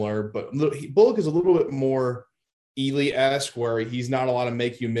similar, but Bullock is a little bit more Ely-esque, where he's not a lot of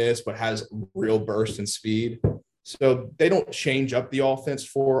make you miss, but has real burst and speed. So they don't change up the offense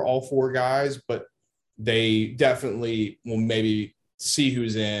for all 4 guys, but they definitely will maybe see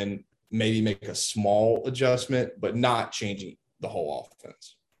who's in, maybe make a small adjustment, but not changing the whole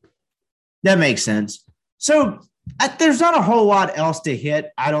offense. That makes sense. So there's not a whole lot else to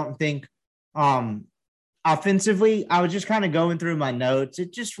hit, I don't think. Offensively, I was just kind of going through my notes.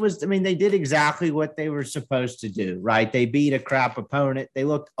 It just was, they did exactly what they were supposed to do, right? They beat a crap opponent. They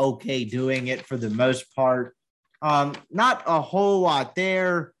looked okay doing it for the most part. Not a whole lot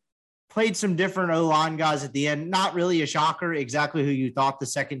there. played some different O-line guys at the end. Not really a shocker. Exactly who you thought the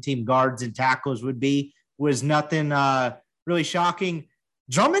second team guards and tackles would be was nothing really shocking.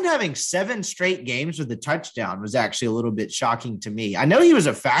 Drummond having 7 straight games with a touchdown was actually a little bit shocking to me. I know he was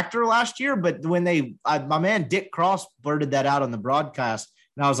a factor last year, but when my man Dick Cross blurted that out on the broadcast,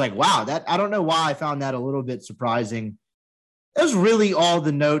 and I was like, wow, I don't know why I found that a little bit surprising. That was really all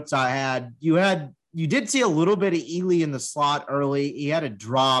the notes I had. You did see a little bit of Ely in the slot early. He had a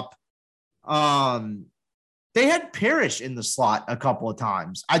drop. They had Parrish in the slot a couple of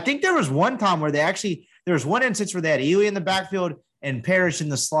times. I think there was one time where there was one instance where they had Ely in the backfield and Parrish in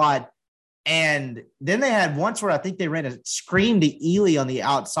the slot. And then they had once where I think they ran a screen to Ely on the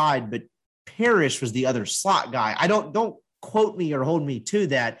outside, but Parrish was the other slot guy. Don't quote me or hold me to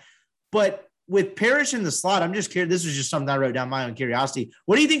that, but with Parrish in the slot, I'm just curious. This was just something I wrote down my own curiosity.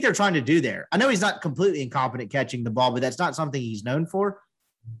 What do you think they're trying to do there? I know he's not completely incompetent catching the ball, but that's not something he's known for.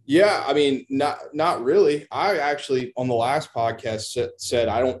 Yeah, I mean, not really. I actually on the last podcast said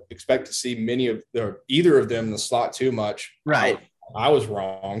I don't expect to see either of them in the slot too much. Right. I was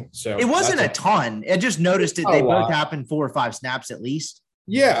wrong. So it wasn't a ton. I just noticed it. They both happened 4 or 5 snaps at least.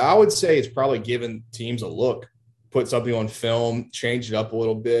 Yeah, I would say it's probably giving teams a look. Put something on film, change it up a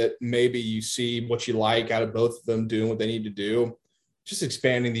little bit. Maybe you see what you like out of both of them doing what they need to do. Just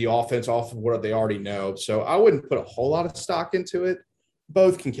expanding the offense off of what they already know. So I wouldn't put a whole lot of stock into it.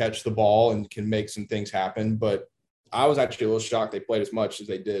 Both can catch the ball and can make some things happen. But I was actually a little shocked they played as much as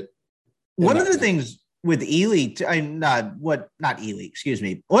they did. One of the things with Ely, One of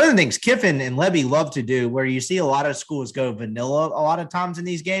the things Kiffin and Levy love to do, where you see a lot of schools go vanilla a lot of times in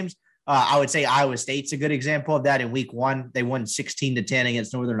these games. I would say Iowa State's a good example of that. In week 1, they won 16-10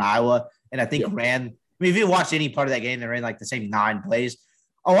 against Northern Iowa. And I think if you watched any part of that game, they ran like the same 9 plays.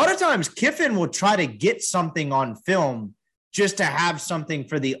 A lot of times Kiffin will try to get something on film just to have something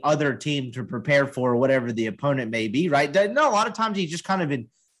for the other team to prepare for, whatever the opponent may be, right? No, a lot of times he just kind of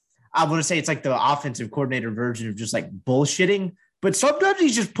I want to say it's like the offensive coordinator version of just like bullshitting. But sometimes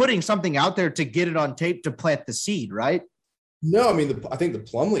he's just putting something out there to get it on tape to plant the seed, right? No, I mean, I think the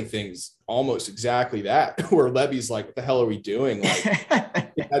Plumlee thing's almost exactly that, where Levy's like, what the hell are we doing? Like,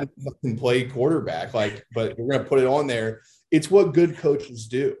 he hadn't fucking played quarterback, but we're going to put it on there. It's what good coaches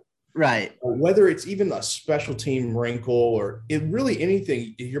do. Right. Whether it's even a special team wrinkle or really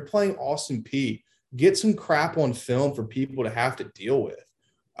anything, if you're playing Austin Peay, get some crap on film for people to have to deal with.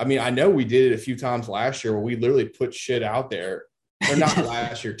 I mean, I know we did it a few times last year where we literally put shit out there. Or not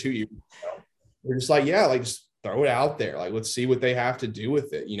last year, 2 years ago. We're just like, just throw it out there. Like, let's see what they have to do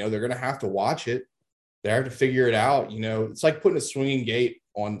with it. They're going to have to watch it. They have to figure it out. It's like putting a swinging gate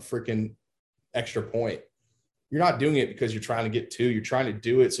on freaking extra point. You're not doing it because you're trying to get 2. You're trying to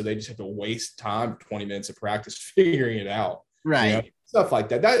do it so they just have to waste time, 20 minutes of practice figuring it out. Right. Stuff like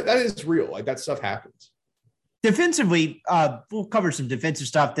that. That is real. Like, that stuff happens. Defensively, we'll cover some defensive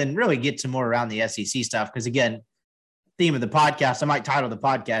stuff, then really get some more around the SEC stuff. Because again, theme of the podcast, I might title the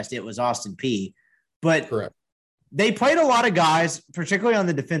podcast, it was Austin Peay. But correct. They played a lot of guys, particularly on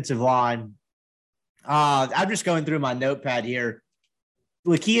the defensive line. I'm just going through my notepad here.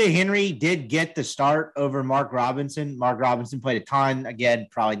 Lakia Henry did get the start over Mark Robinson. Mark Robinson played a ton. Again,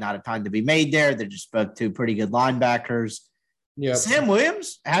 probably not a ton to be made there. They're just both 2 pretty good linebackers. Yep. Sam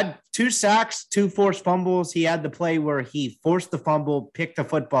Williams had 2 sacks, 2 forced fumbles. He had the play where he forced the fumble, picked the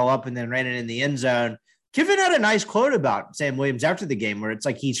football up, and then ran it in the end zone. Kiffin had a nice quote about Sam Williams after the game where it's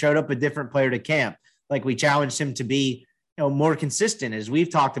like he showed up a different player to camp. Like we challenged him to be, more consistent, as we've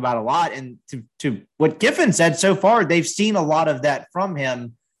talked about a lot. And to what Kiffin said so far, they've seen a lot of that from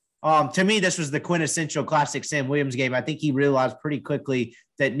him. To me, this was the quintessential classic Sam Williams game. I think he realized pretty quickly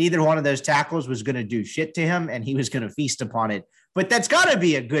that neither one of those tackles was going to do shit to him, and he was going to feast upon it. But that's got to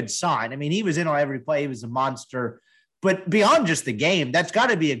be a good sign. I mean, he was in on every play. He was a monster. But beyond just the game, that's got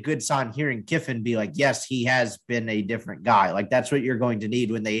to be a good sign hearing Kiffin be like, yes, he has been a different guy. Like, that's what you're going to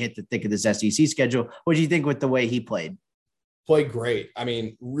need when they hit the thick of this SEC schedule. What do you think with the way he played? Played great. I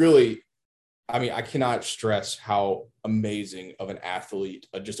mean, really, I cannot stress how amazing of an athlete,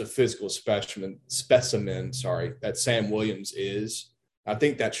 just a physical specimen, that Sam Williams is. I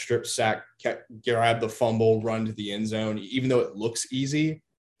think that strip sack, grab the fumble, run to the end zone, even though it looks easy,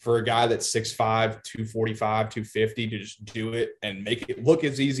 for a guy that's 6'5", 245, 250 to just do it and make it look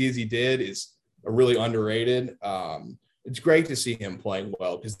as easy as he did is a really underrated. It's great to see him playing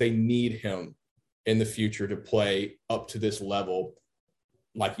well because they need him in the future to play up to this level.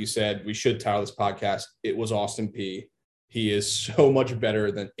 Like you said, we should title this podcast, It Was Austin Peay. He is so much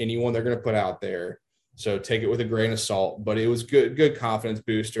better than anyone they're going to put out there. So take it with a grain of salt, but it was good confidence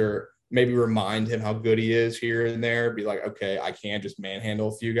booster. maybe remind him how good he is here and there, be like, okay, I can just manhandle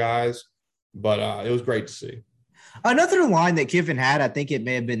a few guys. But it was great to see. Another line that Kiffin had, I think it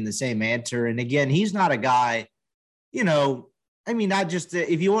may have been the same answer. And again, he's not a guy, not just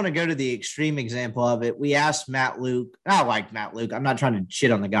if you want to go to the extreme example of it, we asked Matt Luke. I like Matt Luke. I'm not trying to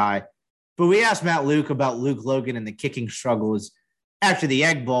shit on the guy, but we asked Matt Luke about Luke Logan and the kicking struggles after the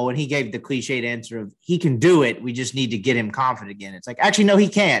Egg Bowl, and he gave the cliched answer of he can do it. We just need to get him confident again. It's like, actually, no, he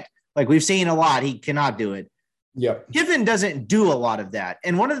can't. Like we've seen a lot. He cannot do it. Yep. Kiffin doesn't do a lot of that.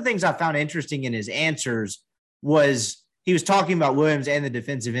 And one of the things I found interesting in his answers was he was talking about Williams and the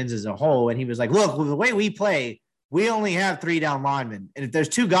defensive ends as a whole. And he was like, look, the way we play, we only have 3 down linemen. And if there's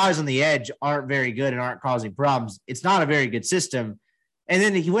 2 guys on the edge aren't very good and aren't causing problems, it's not a very good system. And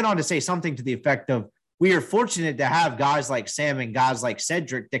then he went on to say something to the effect of, we are fortunate to have guys like Sam and guys like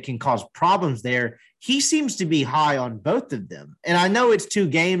Cedric that can cause problems there. He seems to be high on both of them. And I know it's 2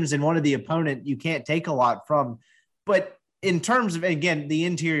 games and one of the opponent you can't take a lot from. But in terms of, again, the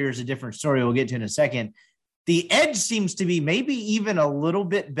interior is a different story we'll get to in a second. The edge seems to be maybe even a little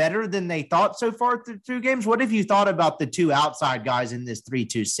bit better than they thought so far through 2 games. What have you thought about the 2 outside guys in this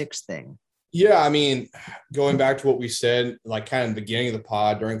 3-2-6 thing? Yeah, I mean, going back to what we said, like kind of the beginning of the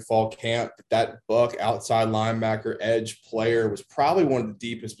pod during fall camp, that Buck outside linebacker edge player was probably one of the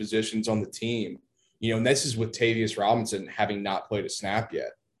deepest positions on the team. And this is with Tavius Robinson having not played a snap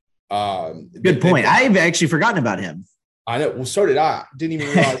yet. Good point. I've actually forgotten about him. I know. Well, so did I. Didn't even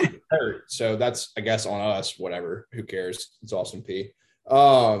realize he was hurt. So that's, I guess, on us. Whatever. Who cares? It's Austin P.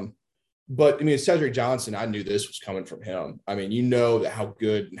 But, Cedric Johnson, I knew this was coming from him. How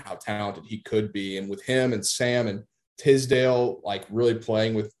good and how talented he could be. And with him and Sam and Tisdale, like really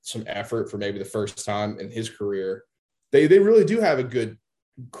playing with some effort for maybe the first time in his career, they really do have a good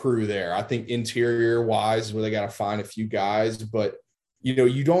crew there. I think interior-wise is where they got to find a few guys. But,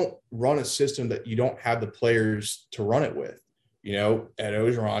 you don't run a system that you don't have the players to run it with. Ed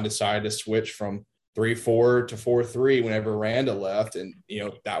Ogeron decided to switch from 3-4 to 4-3 whenever Randa left. And,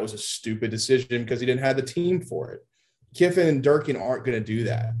 that was a stupid decision because he didn't have the team for it. Kiffin and Durkin aren't going to do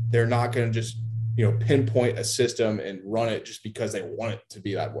that. They're not going to just, pinpoint a system and run it just because they want it to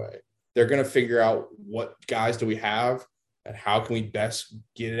be that way. They're going to figure out what guys do we have and how can we best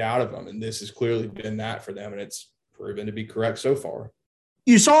get it out of them. And this has clearly been that for them. And it's proven to be correct so far.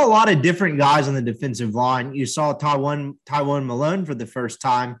 You saw a lot of different guys on the defensive line. You saw Tywone Malone for the first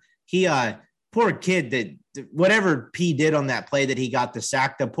time. He, poor kid that whatever P did on that play that he got the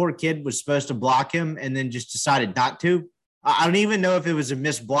sack, the poor kid was supposed to block him and then just decided not to. I don't even know if it was a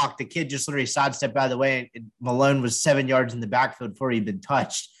missed block. The kid just literally sidestepped out of the way and Malone was 7 yards in the backfield before he'd been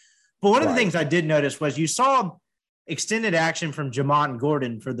touched. But one of the things I did notice was you saw extended action from Jamont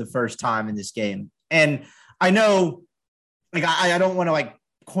Gordon for the first time in this game. And I know, I don't want to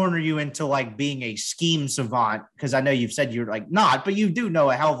corner you into being a scheme savant because I know you've said you're not, but you do know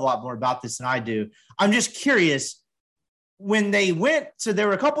a hell of a lot more about this than I do. I'm just curious when they went. So there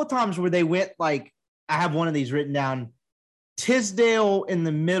were a couple of times where they went I have one of these written down, Tisdale in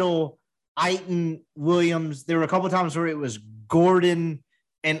the middle, Eiton, Williams. There were a couple of times where it was Gordon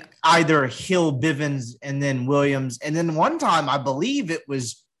and either Hill, Bivens, and then Williams. And then one time I believe it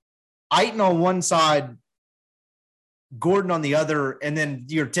was Eiton on one side, Gordon on the other, and then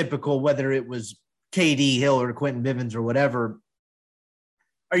your typical, whether it was KD, Hill, or Quentin Bivens or whatever.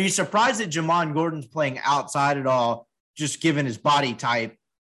 Are you surprised that Jamon Gordon's playing outside at all, just given his body type?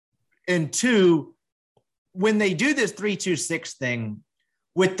 And 2, when they do this 3-2-6 thing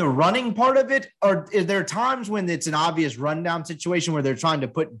with the running part of it, or is there times when it's an obvious rundown situation where they're trying to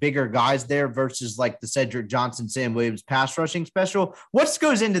put bigger guys there versus the Cedric Johnson, Sam Williams pass rushing special? What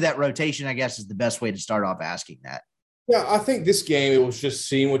goes into that rotation, I guess, is the best way to start off asking that. Yeah, I think this game, it was just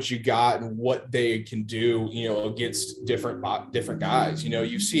seeing what you got and what they can do, against different guys.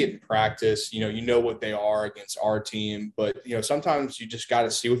 You see it in practice, you know what they are against our team, but, sometimes you just got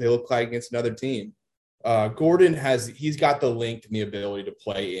to see what they look like against another team. Gordon he's got the length and the ability to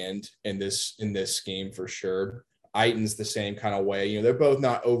play in this scheme for sure. Eiton's the same kind of way. They're both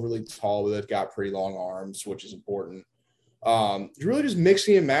not overly tall, but they've got pretty long arms, which is important. Really just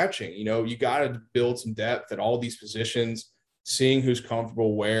mixing and matching. You got to build some depth at all these positions. Seeing who's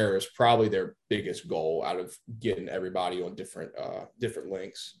comfortable where is probably their biggest goal out of getting everybody on different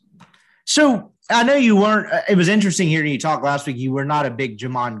lengths. So I know you weren't. It was interesting hearing you talk last week. You were not a big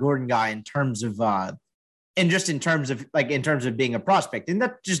Jamon Gordon guy in terms of, in terms of being a prospect, and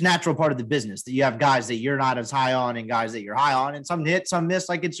that's just natural part of the business that you have guys that you're not as high on and guys that you're high on, and some hit, some miss.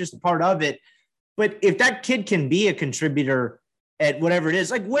 It's just a part of it. But if that kid can be a contributor at whatever it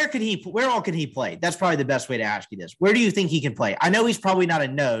is, where all can he play? That's probably the best way to ask you this. Where do you think he can play? I know he's probably not a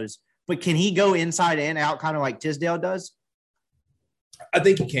nose, but can he go inside and out kind of like Tisdale does? I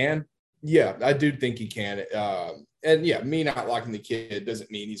think he can. Yeah, I do think he can. And yeah, me not liking the kid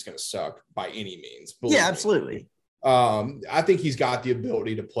doesn't mean he's going to suck by any means. Yeah, absolutely. I think he's got the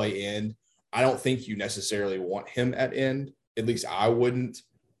ability to play end. I don't think you necessarily want him at end. At least I wouldn't.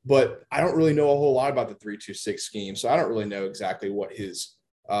 But I don't really know a whole lot about the 3-2-6 scheme, so I don't really know exactly what his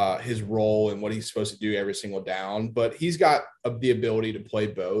role and what he's supposed to do every single down. But he's got the ability to play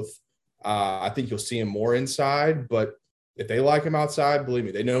both. I think you'll see him more inside, but if they like him outside, believe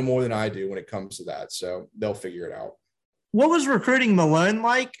me, they know more than I do when it comes to that. So they'll figure it out. What was recruiting Malone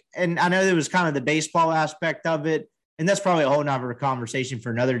like? And I know there was kind of the baseball aspect of it, and that's probably a whole nother conversation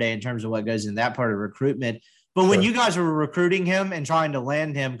for another day in terms of what goes in that part of recruitment. But when you guys were recruiting him and trying to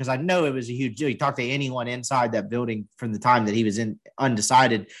land him, because I know it was a huge deal. You talked to anyone inside that building from the time that he was in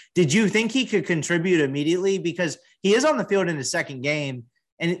undecided. Did you think he could contribute immediately? Because he is on the field in his second game,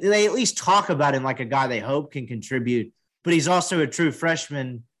 and they at least talk about him like a guy they hope can contribute. But he's also a true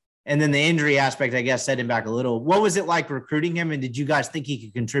freshman. And then the injury aspect, I guess, set him back a little. What was it like recruiting him? And did you guys think he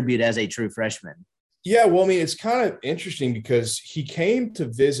could contribute as a true freshman? Yeah, well, I mean, it's kind of interesting because he came to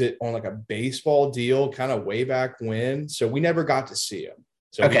visit on like a baseball deal kind of way back when. So we never got to see him.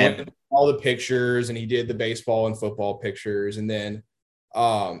 So he did all the pictures and he did the baseball and football pictures. And then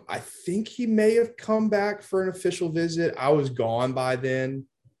I think he may have come back for an official visit. I was gone by then.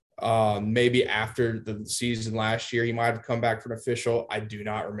 Maybe after the season last year, he might have come back for an official. I do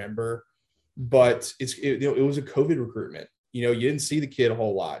not remember. But it was a COVID recruitment. You know, you didn't see the kid a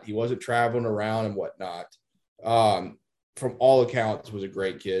whole lot. He wasn't traveling around and whatnot. From all accounts, was a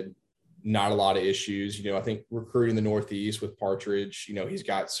great kid. Not a lot of issues. You know, I think recruiting the Northeast with Partridge, you know, he's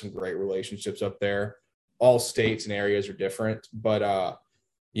got some great relationships up there. All states and areas are different. But,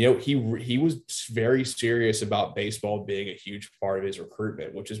 you know, he was very serious about baseball being a huge part of his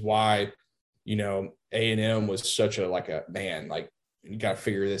recruitment, which is why, you know, A&M was such a man, like, you got to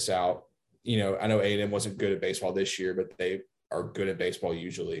figure this out. You know, I know A&M wasn't good at baseball this year, but they are good at baseball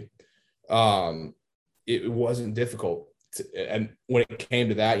usually. It wasn't difficult. And when it came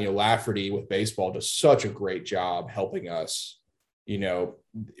to that, you know, Lafferty with baseball does such a great job helping us, you know,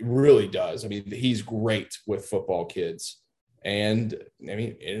 it really does. I mean, he's great with football kids. And, I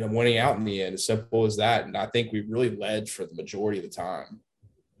mean, ended up winning out in the end, as simple as that. And I think we really led for the majority of the time.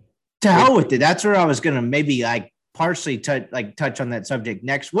 To hell with it. That's where I was going to maybe partially touch on that subject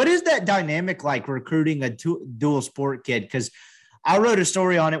next. What is that dynamic like recruiting a dual sport kid? Because I wrote a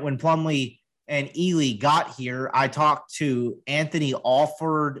story on it when Plumlee and Ely got here. I talked to Anthony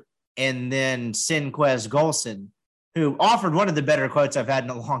Alford and then Sinquez Golson, who offered one of the better quotes I've had in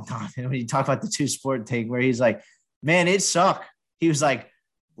a long time. And when you talk about the two sport thing, where he's like, man, it sucked. He was like,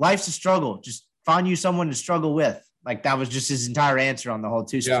 life's a struggle. Just find you someone to struggle with. Like, that was just his entire answer on the whole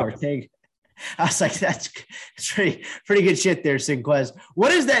two sport thing. I was like, that's pretty good shit there, Sinquez.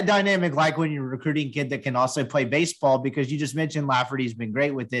 What is that dynamic like when you're recruiting a kid that can also play baseball? Because you just mentioned Lafferty's been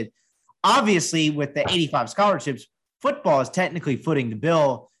great with it. Obviously, with the 85 scholarships, football is technically footing the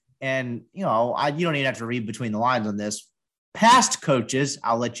bill. And, you know, you don't even have to read between the lines on this. Past coaches,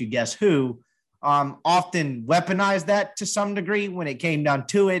 I'll let you guess who, often weaponize that to some degree when it came down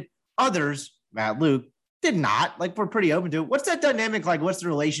to it. Others, Matt Luke, did not. Like, we're pretty open to it. What's that dynamic like? What's the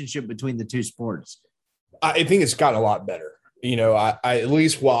relationship between the two sports? I think it's gotten a lot better. You know, I at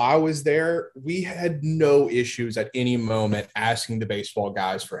least while I was there, we had no issues at any moment asking the baseball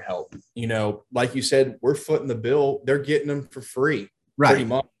guys for help. You know, like you said, we're footing the bill. They're getting them for free, pretty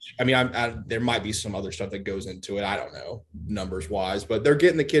much. I mean, there might be some other stuff that goes into it. I don't know, numbers wise, but they're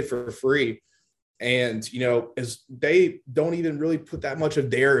getting the kid for free. And, you know, as they don't even really put that much of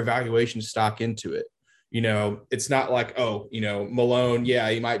their evaluation stock into it. You know, it's not like, oh, you know, Malone, yeah,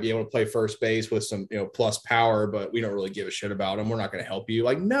 he might be able to play first base with some, you know, plus power, but we don't really give a shit about him. We're not going to help you.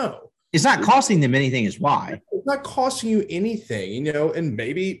 Like, no. It's not costing them anything is why. It's not costing you anything, you know, and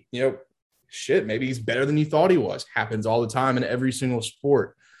maybe, you know, shit, maybe he's better than you thought he was. Happens all the time in every single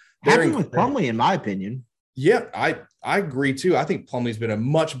sport. Happened with Plumlee, in my opinion. Yeah, I agree, too. I think Plumlee's been a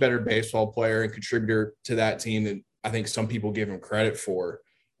much better baseball player and contributor to that team than I think some people give him credit for.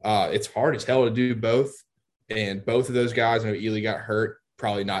 It's hard as hell to do both. And both of those guys, I know Ely got hurt,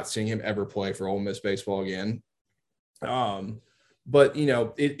 probably not seeing him ever play for Ole Miss baseball again. But, you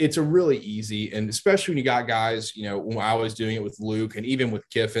know, it's a really easy, and especially when you got guys, you know, when I was doing it with Luke and even with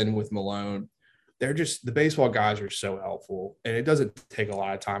Kiffin, with Malone, they're just, the baseball guys are so helpful. And it doesn't take a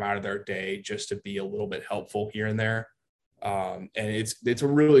lot of time out of their day just to be a little bit helpful here and there. And it's a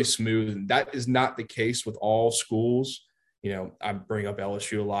really smooth, and that is not the case with all schools. You know, I bring up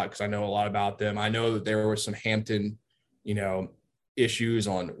LSU a lot because I know a lot about them. I know that there were some Hampton, you know, issues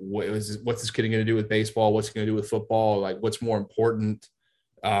on what's this kid going to do with baseball, what's going to do with football, like what's more important.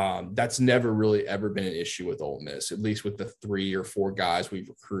 That's never really ever been an issue with Ole Miss, at least with the 3 or 4 guys we've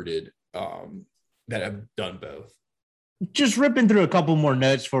recruited that have done both. Just ripping through a couple more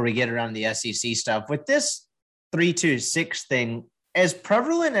notes before we get around the SEC stuff. With this 3-2-6 thing, as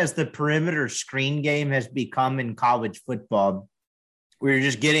prevalent as the perimeter screen game has become in college football, we're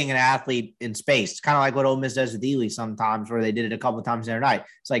just getting an athlete in space. It's kind of like what Ole Miss does with Ely sometimes, where they did it a couple of times the other night.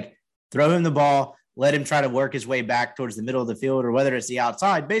 It's like throw him the ball, let him try to work his way back towards the middle of the field, or whether it's the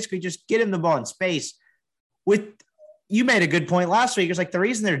outside, basically just get him the ball in space. You made a good point last week. It's like the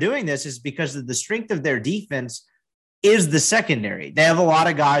reason they're doing this is because of the strength of their defense is the secondary. They have a lot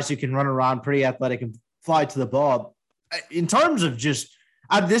of guys who can run around, pretty athletic, and fly to the ball. In terms of just,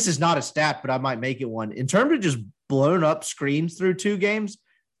 this is not a stat, but I might make it one. In terms of just blown up screens through 2 games,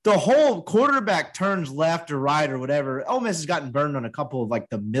 the whole quarterback turns left or right or whatever. Ole Miss has gotten burned on a couple of like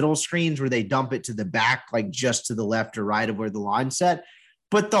the middle screens where they dump it to the back, like just to the left or right of where the line's set.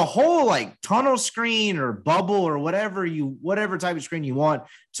 But the whole like tunnel screen or bubble or whatever type of screen you want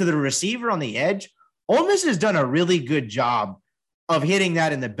to the receiver on the edge, Ole Miss has done a really good job of hitting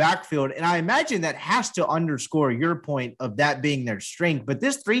that in the backfield. And I imagine that has to underscore your point of that being their strength. But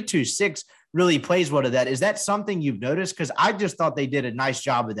this 3-2-6 really plays well to that. Is that something you've noticed? Because I just thought they did a nice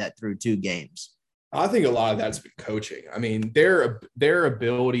job of that through 2 games. I think a lot of that's been coaching. I mean, their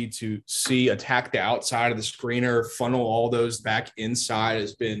ability to attack the outside of the screener, funnel all those back inside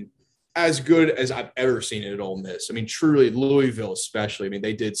has been as good as I've ever seen it at Ole Miss. I mean, truly, Louisville especially. I mean,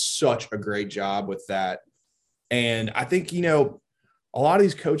 they did such a great job with that. And I think, a lot of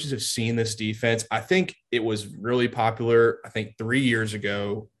these coaches have seen this defense. I think it was really popular. I think 3 years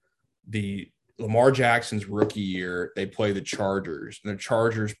ago, the Lamar Jackson's rookie year, they played the Chargers, and the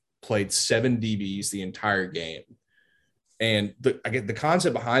Chargers played 7 DBs the entire game. And the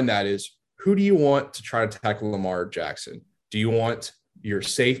concept behind that is, who do you want to try to tackle Lamar Jackson? Do you want your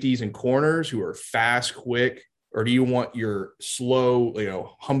safeties and corners who are fast, quick, or do you want your slow,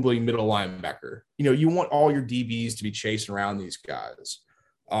 humbling middle linebacker? You want all your DBs to be chasing around these guys,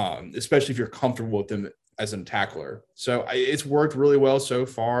 especially if you're comfortable with them as a tackler. So it's worked really well so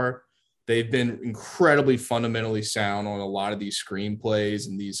far. They've been incredibly fundamentally sound on a lot of these screen plays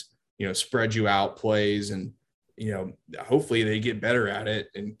and these, spread you out plays. And, hopefully they get better at it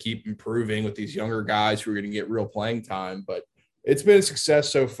and keep improving with these younger guys who are going to get real playing time. But it's been a success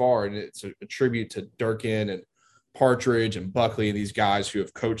so far, and it's a tribute to Durkin and Partridge and Buckley and these guys who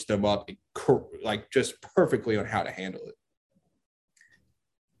have coached them up like just perfectly on how to handle it.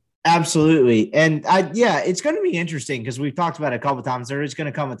 Absolutely. And it's going to be interesting because we've talked about it a couple of times. There is going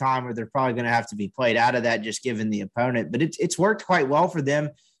to come a time where they're probably going to have to be played out of that just given the opponent, but it's worked quite well for them.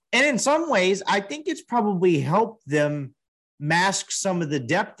 And in some ways, I think it's probably helped them mask some of the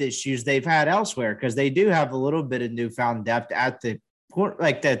depth issues they've had elsewhere, because they do have a little bit of newfound depth at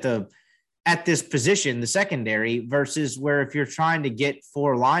this position, the secondary, versus where if you're trying to get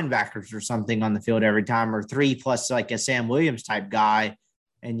 4 linebackers or something on the field every time, or 3 plus like a Sam Williams type guy,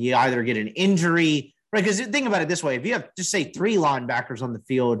 and you either get an injury, right? Because think about it this way. If you have just say 3 linebackers on the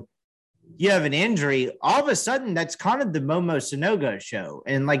field, you have an injury, all of a sudden that's kind of the Momo Sanogo show.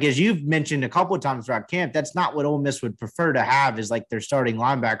 And like, as you've mentioned a couple of times throughout camp, that's not what Ole Miss would prefer to have, is like their starting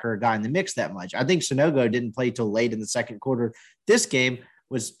linebacker, a guy in the mix that much. I think Sanogo didn't play till late in the second quarter. This game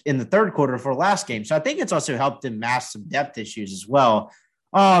was in the third quarter for last game. So I think it's also helped them mask some depth issues as well.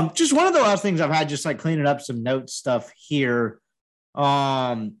 Just one of the last things I've had, just like cleaning up some notes stuff here.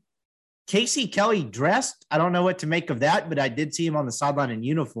 Casey Kelly dressed. I don't know what to make of that, but I did see him on the sideline in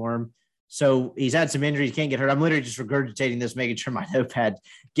uniform. So he's had some injuries, can't get hurt. I'm literally just regurgitating this, making sure my notepad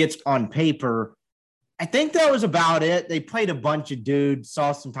gets on paper. I think that was about it. They played a bunch of dudes,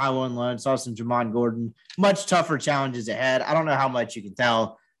 saw some Tywone Lund, saw some Jamon Gordon, much tougher challenges ahead. I don't know how much you can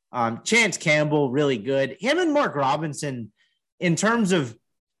tell. Chance Campbell, really good. Him and Mark Robinson, in terms of,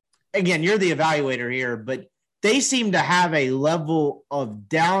 again, you're the evaluator here, but they seem to have a level of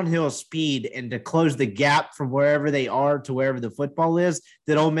downhill speed and to close the gap from wherever they are to wherever the football is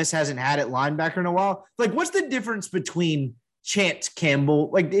that Ole Miss hasn't had at linebacker in a while. Like, what's the difference between Chance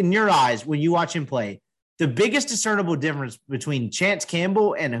Campbell, like in your eyes, when you watch him play, the biggest discernible difference between Chance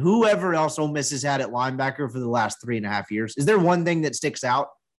Campbell and whoever else Ole Miss has had at linebacker for the last 3.5 years? Is there one thing that sticks out?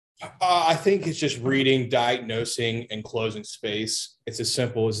 I think it's just reading, diagnosing, and closing space. It's as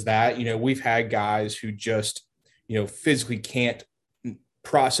simple as that. We've had guys who just, physically can't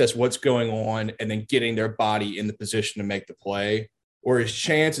process what's going on and then getting their body in the position to make the play. Whereas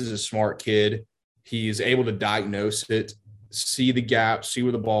Chance is a smart kid. He is able to diagnose it, see the gap, see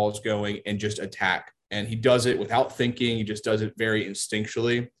where the ball is going, and just attack and he does it without thinking. He just does it very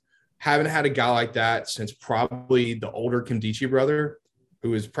instinctually. Haven't had a guy like that since probably the older Nkemdiche brother,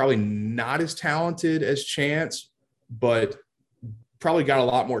 who is probably not as talented as Chance, but probably got a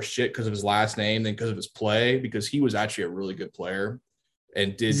lot more shit because of his last name than because of his play, because he was actually a really good player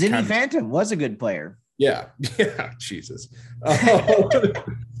and did. Zinni Phantom was a good player. Yeah. Jesus.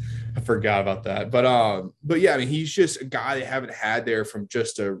 I forgot about that. But yeah, I mean, he's just a guy they haven't had there from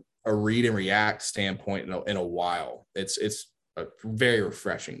just a read and react standpoint in a while. It's very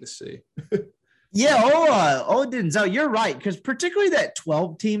refreshing to see. Yeah, Denzel, you're right, because particularly that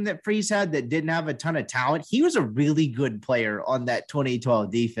 12 team that Freeze had that didn't have a ton of talent, he was a really good player on that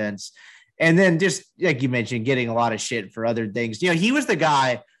 2012 defense. And then just like you mentioned, getting a lot of shit for other things. You know, he was the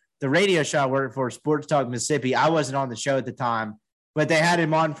guy, the radio show I worked for, Sports Talk Mississippi. I wasn't on the show at the time, but they had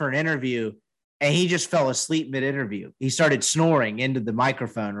him on for an interview, and he just fell asleep mid-interview. He started snoring into the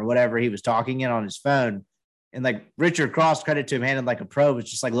microphone or whatever he was talking in on his phone. And like Richard Cross, credit to him, handed like a pro,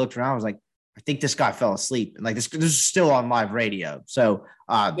 was just like looked around, was like, I think this guy fell asleep. And like this is still on live radio. So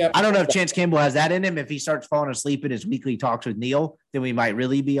I don't know if Chance Campbell has that in him. If he starts falling asleep in his weekly talks with Neil, then we might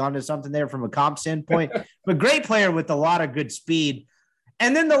really be onto something there from a comp standpoint. But great player with a lot of good speed.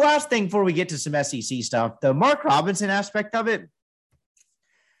 And then the last thing before we get to some SEC stuff, the Mark Robinson aspect of it,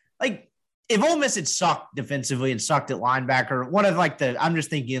 like if Ole Miss had sucked defensively and sucked at linebacker, one of like I'm just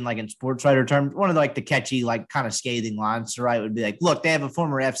thinking like in sports writer terms, one of like the catchy, like kind of scathing lines to write would be like, look, they have a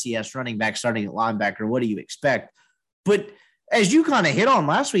former FCS running back starting at linebacker. What do you expect? But as you kind of hit on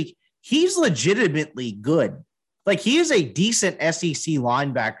last week, he's legitimately good. Like he is a decent SEC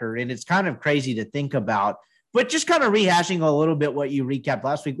linebacker, and it's kind of crazy to think about. But just kind of rehashing a little bit what you recapped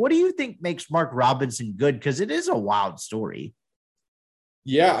last week, what do you think makes Mark Robinson good? Because it is a wild story.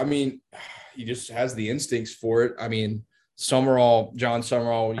 Yeah, I mean, he just has the instincts for it. I mean, John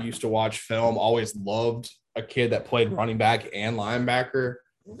Summerall, when he used to watch film, always loved a kid that played running back and linebacker,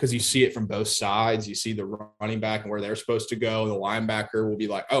 because you see it from both sides. You see the running back and where they're supposed to go. The linebacker will be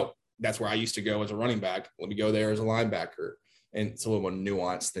like, oh, that's where I used to go as a running back. Let me go there as a linebacker. And it's a little more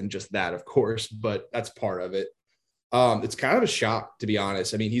nuanced than just that, of course, but that's part of it. It's kind of a shock, to be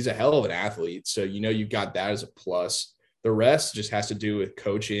honest. I mean, he's a hell of an athlete, so you've got that as a plus. The rest just has to do with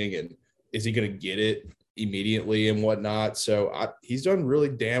coaching and is he going to get it immediately and whatnot. So he's done really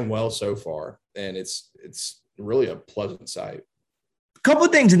damn well so far, and it's really a pleasant sight. A couple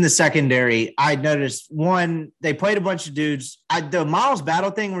of things in the secondary I noticed. One, they played a bunch of dudes. The Miles Battle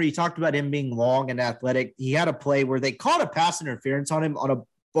thing where you talked about him being long and athletic, he had a play where they caught a pass interference on him on a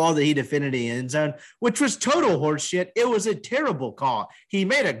ball that he defended in the end zone, which was total horseshit. It was a terrible call. He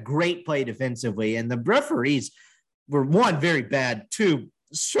made a great play defensively, and the referees were, one, very bad. Two,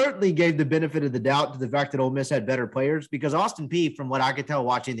 certainly gave the benefit of the doubt to the fact that Ole Miss had better players, because Austin Peay, from what I could tell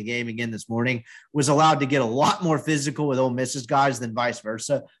watching the game again this morning, was allowed to get a lot more physical with Ole Miss's guys than vice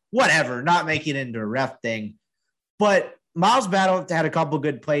versa. Whatever, not making it into a ref thing. But Miles Battle had a couple of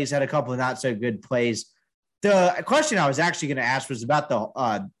good plays, had a couple of not so good plays. The question I was actually going to ask was about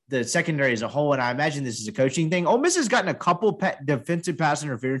the secondary as a whole, and I imagine this is a coaching thing. Ole Miss has gotten a couple defensive pass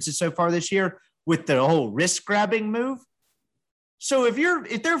interferences so far this year with the whole wrist grabbing move. So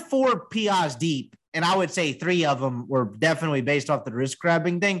if they're 4 PIs deep, and I would say 3 of them were definitely based off the wrist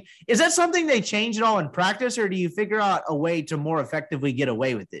grabbing thing, is that something they change at all in practice, or do you figure out a way to more effectively get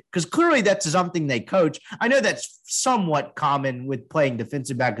away with it? Because clearly that's something they coach. I know that's somewhat common with playing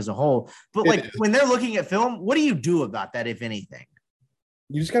defensive back as a whole, but like when they're looking at film, what do you do about that, if anything?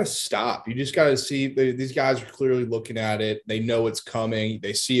 You just got to stop. You just got to see these guys are clearly looking at it. They know it's coming.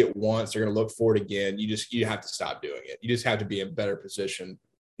 They see it once. They're going to look for it again. You have to stop doing it. You just have to be in better position,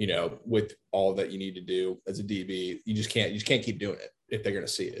 with all that you need to do as a DB. You can't keep doing it if they're going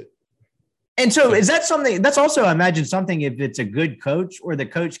to see it. And so is that something that's also, I imagine, something if it's a good coach or the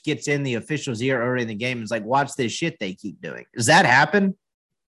coach gets in the official's ear early in the game and is like, watch this shit they keep doing. Does that happen?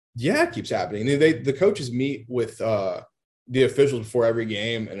 Yeah, it keeps happening. The coaches meet with the officials before every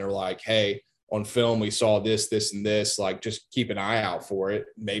game, and they're like, hey, on film, we saw this, this, and this, like, just keep an eye out for it.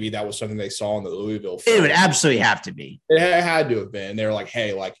 Maybe that was something they saw in the Louisville film. It would absolutely have to be. It had to have been. They're like,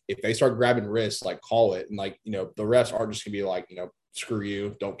 hey, like, if they start grabbing wrists, like, call it. And like, the refs aren't just gonna be like, screw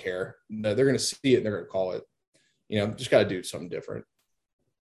you, don't care. No, they're gonna see it and they're gonna call it. Just got to do something different.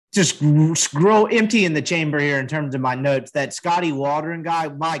 Just scroll empty in the chamber here in terms of my notes. That Scotty Waldron guy,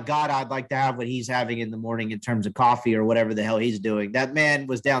 my God, I'd like to have what he's having in the morning in terms of coffee or whatever the hell he's doing. That man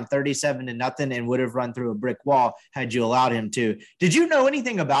was down 37-0 and would have run through a brick wall had you allowed him to. Did you know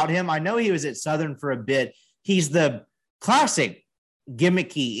anything about him? I know he was at Southern for a bit. He's the classic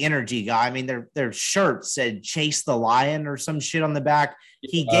gimmicky energy guy. I mean, their shirt said "Chase the Lion" or some shit on the back.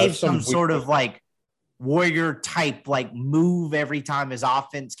 He gave some sort of like warrior type, like move every time his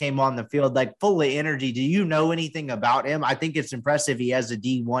offense came on the field, like full of energy. Do you know anything about him? I think it's impressive. He has a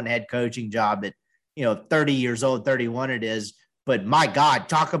D1 head coaching job at, 30 years old, 31 it is. But my God,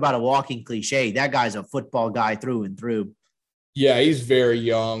 talk about a walking cliche. That guy's a football guy through and through. Yeah, he's very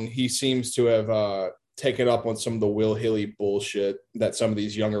young. He seems to have taken up on some of the Will Hilly bullshit that some of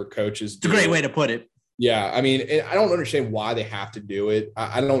these younger coaches do. It's a great way to put it. Yeah, I mean, I don't understand why they have to do it.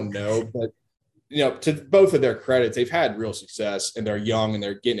 I don't know, but to both of their credits, they've had real success and they're young and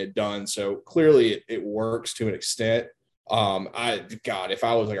they're getting it done. So clearly it works to an extent. If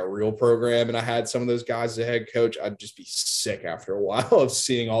I was like a real program and I had some of those guys as a head coach, I'd just be sick after a while of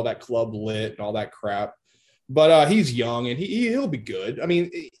seeing all that club lit and all that crap. But he's young and he'll be good. I mean,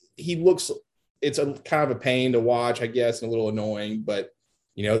 it's a kind of a pain to watch, I guess, and a little annoying, but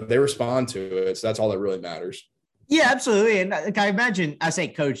they respond to it. So that's all that really matters. Yeah, absolutely. And I imagine, I say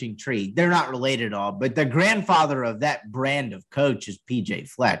coaching tree, they're not related at all, but the grandfather of that brand of coach is PJ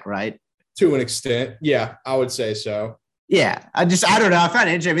Fleck, right? To an extent. Yeah, I would say so. Yeah. I don't know. I found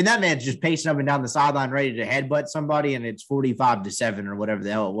it interesting. I mean, that man's just pacing up and down the sideline ready to headbutt somebody, and it's 45-7 or whatever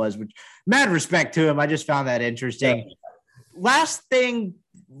the hell it was, which mad respect to him. I just found that interesting. Yeah.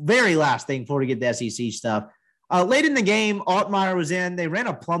 Very last thing before we get the SEC stuff. Late in the game, Altmaier was in. They ran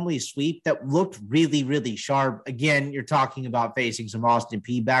a Plumlee sweep that looked really, really sharp. Again, you're talking about facing some Austin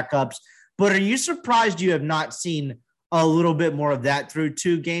Peay backups. But are you surprised you have not seen a little bit more of that through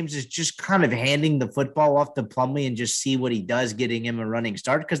 2 games? Is just kind of handing the football off to Plumlee and just see what he does, getting him a running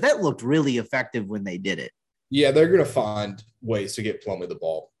start? Because that looked really effective when they did it. Yeah, they're going to find ways to get Plumlee the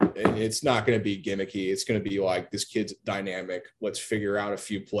ball. It's not going to be gimmicky. It's going to be like, this kid's dynamic. Let's figure out a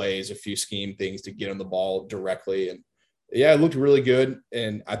few plays, a few scheme things to get him the ball directly. And yeah, it looked really good.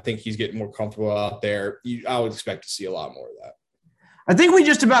 And I think he's getting more comfortable out there. I would expect to see a lot more of that. I think we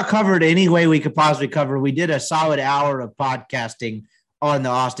just about covered any way we could possibly cover. We did a solid hour of podcasting on the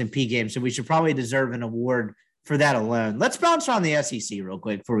Austin Peay game, so we should probably deserve an award for that alone. Let's bounce on the SEC real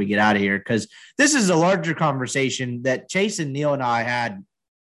quick before we get out of here, because this is a larger conversation that Chase and Neil and I had,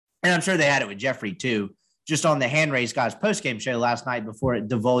 and I'm sure they had it with Jeffrey too, just on the Hand Raised Guys postgame show last night before it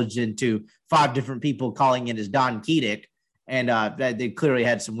divulged into 5 different people calling it as Don Keedick, and they clearly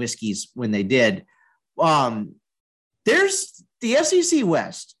had some whiskeys when they did. There's the SEC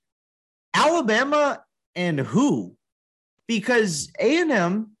West, Alabama, and who? Because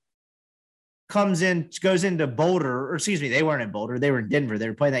A&M goes into Boulder, or excuse me, they weren't in Boulder. They were in Denver. They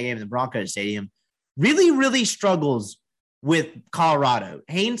were playing that game in the Broncos Stadium. Really, really struggles with Colorado.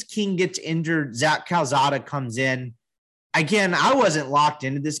 Haynes King gets injured. Zach Calzada comes in. Again, I wasn't locked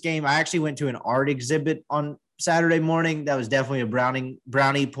into this game. I actually went to an art exhibit on Saturday morning. That was definitely a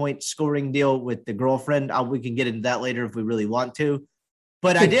brownie point scoring deal with the girlfriend. We can get into that later if we really want to.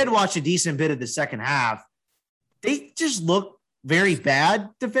 But I did watch a decent bit of the second half. They just look very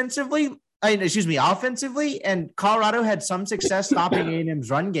bad defensively. Offensively, and Colorado had some success stopping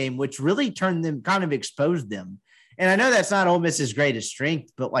A&M's run game, which really exposed them. And I know that's not Ole Miss's greatest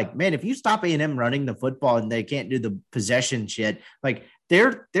strength, but like, man, if you stop A&M running the football and they can't do the possession shit, like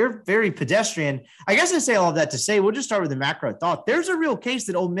they're very pedestrian. I guess I say all of that to say, we'll just start with the macro thought. There's a real case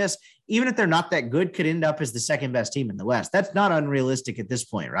that Ole Miss, even if they're not that good, could end up as the second best team in the West. That's not unrealistic at this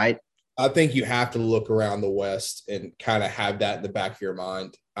point, right? I think you have to look around the West and kind of have that in the back of your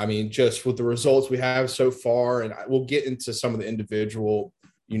mind. I mean, just with the results we have so far, and we'll get into some of the individual,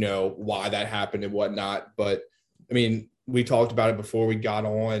 why that happened and whatnot. But I mean, we talked about it before we got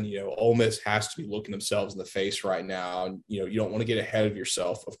on, Ole Miss has to be looking themselves in the face right now. And, you don't want to get ahead of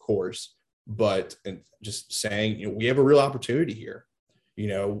yourself, of course, but and just saying, we have a real opportunity here.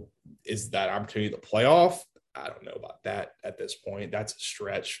 Is that opportunity the playoff? I don't know about that at this point. That's a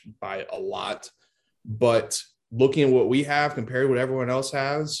stretch by a lot. But looking at what we have compared to what everyone else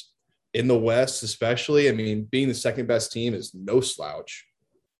has in the West, especially, I mean, being the second best team is no slouch.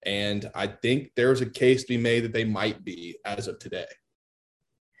 And I think there's a case to be made that they might be as of today.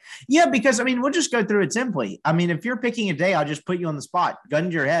 Yeah, because, I mean, we'll just go through it simply. I mean, if you're picking a day, I'll just put you on the spot. Gun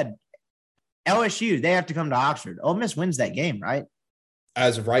to your head. LSU, they have to come to Oxford. Ole Miss wins that game, right?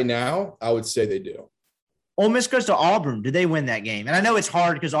 As of right now, I would say they do. Ole Miss goes to Auburn. Do they win that game? And I know it's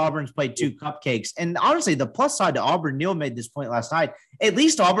hard because Auburn's played 2 cupcakes. And honestly, the plus side to Auburn, Neil made this point last night, at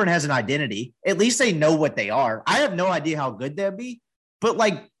least Auburn has an identity. At least they know what they are. I have no idea how good they'll be. But,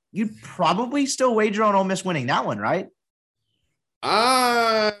 like, you'd probably still wager on Ole Miss winning that one, right?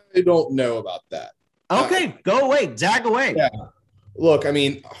 I don't know about that. Okay, go away. Zag away. Yeah. Look, I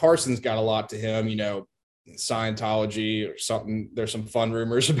mean, Harson's got a lot to him, Scientology or something. There's some fun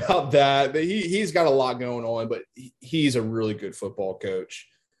rumors about that. But he's got a lot going on, but he's a really good football coach.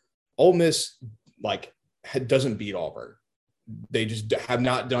 Ole Miss like doesn't beat Auburn. They just have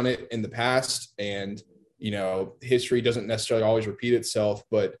not done it in the past. And, history doesn't necessarily always repeat itself,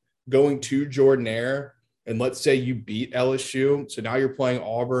 but going to Jordan-Hare, and let's say you beat LSU. So now you're playing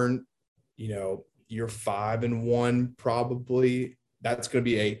Auburn, you're 5-1 probably. That's going to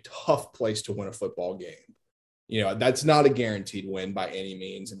be a tough place to win a football game. That's not a guaranteed win by any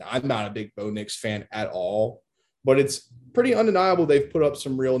means. And I'm not a big Bo Nix fan at all, but it's pretty undeniable they've put up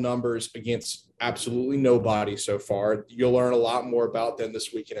some real numbers against absolutely nobody so far. You'll learn a lot more about them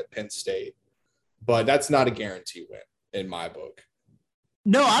this weekend at Penn State, but that's not a guarantee win in my book.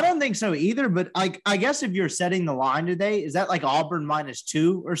 No, I don't think so either. But I guess if you're setting the line today, is that like Auburn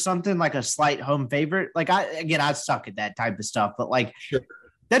 -2 or something, like a slight home favorite? Like I suck at that type of stuff, but sure.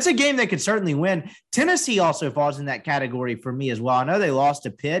 That's a game they could certainly win. Tennessee also falls in that category for me as well. I know they lost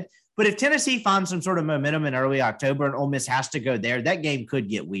to Pitt, but if Tennessee finds some sort of momentum in early October and Ole Miss has to go there, that game could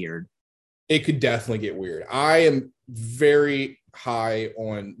get weird. It could definitely get weird. I am very high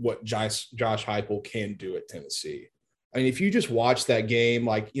on what Josh Heupel can do at Tennessee. I mean, if you just watch that game,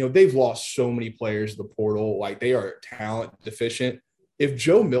 they've lost so many players to the portal. They are talent deficient. If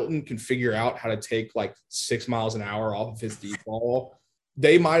Joe Milton can figure out how to take 6 miles an hour off of his deep ball,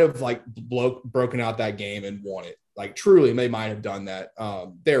 they might have broken out that game and won it. Truly, they might have done that.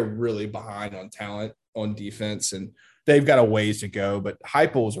 They're really behind on talent on defense, and they've got a ways to go. But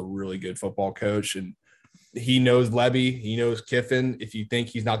Heupel is a really good football coach, and he knows Levy. He knows Kiffin. If you think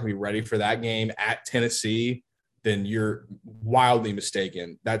he's not going to be ready for that game at Tennessee, then you're wildly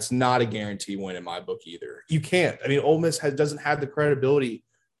mistaken. That's not a guarantee win in my book either. You can't. I mean, Ole Miss doesn't have the credibility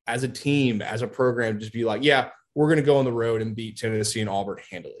as a team, as a program, just be we're going to go on the road and beat Tennessee and Auburn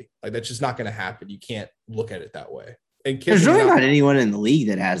handily. That's just not going to happen. You can't look at it that way. And there's really not anyone in the league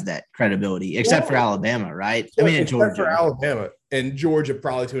that has that credibility except for Alabama, right? Yeah, in Georgia. For Alabama and Georgia,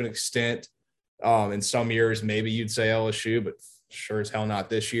 probably to an extent. In some years, maybe you'd say LSU, but sure as hell not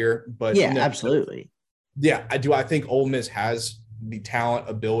this year. But yeah, absolutely. Yeah, I think Ole Miss has the talent,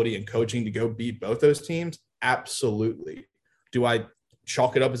 ability, and coaching to go beat both those teams? Absolutely. Do I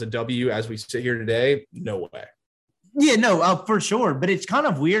chalk it up as a W as we sit here today? No way. Yeah, no, for sure. But it's kind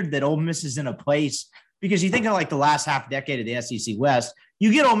of weird that Ole Miss is in a place because you think of the last half decade of the SEC West,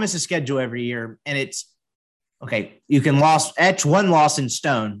 you get Ole Miss's schedule every year, and it's okay. You can etch one loss in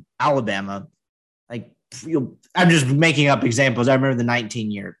stone, Alabama. I'm just making up examples. I remember the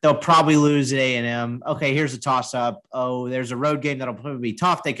 19 year. They'll probably lose at A&M. Okay, here's a toss-up. Oh, there's a road game that'll probably be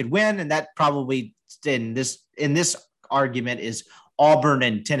tough. They could win, and that probably in this argument is Auburn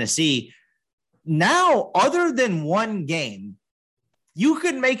and Tennessee. Now, other than one game, you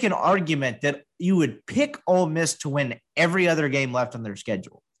could make an argument that you would pick Ole Miss to win every other game left on their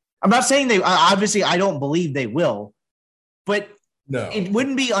schedule. I'm not saying obviously I don't believe they will, but no, it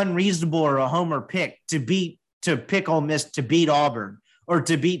wouldn't be unreasonable or a homer pick to pick Ole Miss to beat Auburn or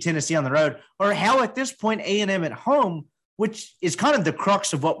to beat Tennessee on the road, or hell, at this point, A&M at home, which is kind of the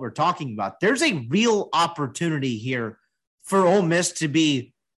crux of what we're talking about. There's a real opportunity here for Ole Miss to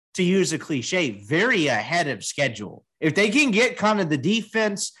be, to use a cliche, very ahead of schedule. If they can get kind of the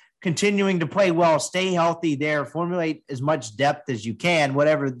defense continuing to play well, stay healthy there, formulate as much depth as you can,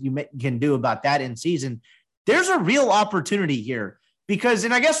 whatever you can do about that in season, there's a real opportunity here. Because,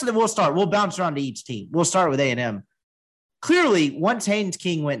 and I guess we'll bounce around to each team. We'll start with A&M. Clearly, once Haynes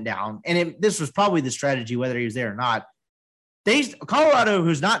King went down, and this was probably the strategy, whether he was there or not, Colorado,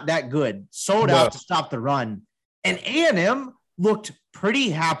 who's not that good, sold out to stop the run. And A&M looked pretty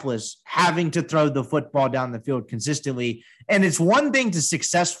hapless having to throw the football down the field consistently. And it's one thing to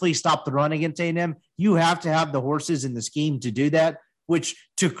successfully stop the run against A&M. You have to have the horses in the scheme to do that, which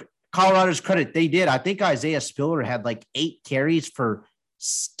to Colorado's credit, they did. I think Isaiah Spiller had 8 carries for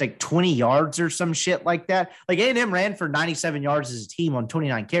 20 yards or some shit like that. A&M ran for 97 yards as a team on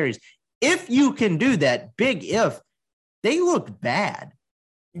 29 carries. If you can do that, big if, they look bad.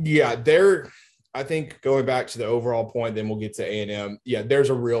 Yeah, I think going back to the overall point, then we'll get to A&M. Yeah, there's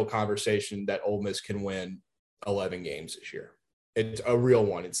a real conversation that Ole Miss can win 11 games this year. It's a real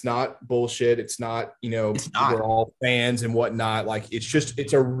one. It's not bullshit. It's not, we're all fans and whatnot.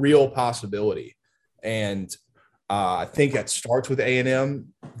 It's a real possibility. And I think that starts with A&M.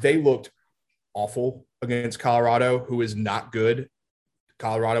 They looked awful against Colorado, who is not good.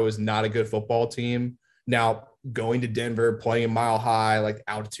 Colorado is not a good football team. Now, going to Denver, playing a Mile High,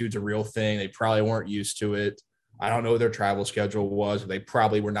 altitude's a real thing. They probably weren't used to it. I don't know what their travel schedule was, but they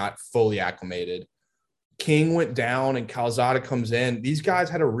probably were not fully acclimated. King went down and Calzada comes in. These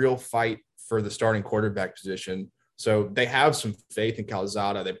guys had a real fight for the starting quarterback position. So they have some faith in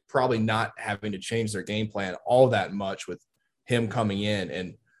Calzada. They're probably not having to change their game plan all that much with him coming in.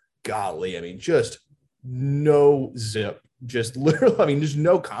 And golly, I mean, just no zip, just literally, I mean, there's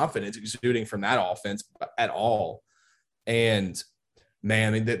no confidence exuding from that offense at all. And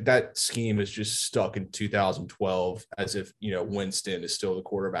man, I mean, that scheme is just stuck in 2012 as if, Winston is still the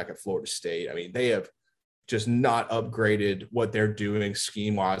quarterback at Florida State. I mean, they have just not upgraded what they're doing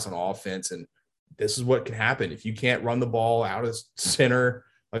scheme wise on offense. And this is what can happen. If you can't run the ball out of center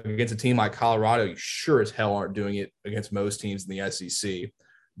against a team like Colorado, you sure as hell aren't doing it against most teams in the SEC.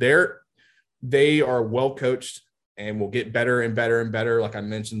 They are well coached and will get better and better and better. Like I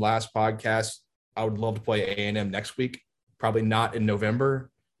mentioned last podcast, I would love to play A&M next week. Probably not in November,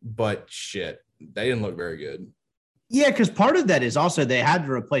 but shit, they didn't look very good. Yeah, because part of that is also they had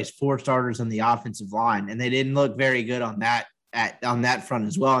to replace 4 starters on the offensive line, and they didn't look very good on that front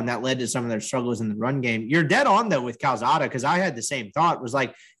as well, and that led to some of their struggles in the run game. You're dead on, though, with Calzada, because I had the same thought. Was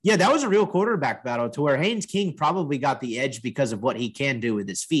like, yeah, that was a real quarterback battle to where Haynes King probably got the edge because of what he can do with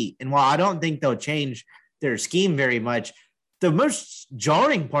his feet. And while I don't think they'll change their scheme very much, the most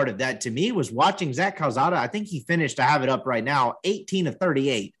jarring part of that to me was watching Zach Calzada. I think he finished, I have it up right now, 18 of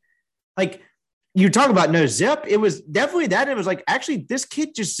 38. Like, you talk about no zip. It was definitely that. It was like, actually, this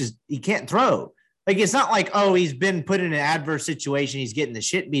kid he can't throw. Like, it's not like, oh, he's been put in an adverse situation, he's getting the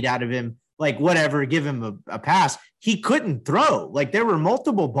shit beat out of him, like, whatever, give him a pass. He couldn't throw. Like, there were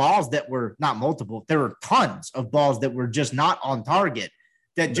multiple balls that were not multiple. There were tons of balls that were just not on target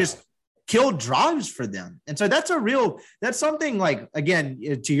that just killed drives for them. And so that's something like, again,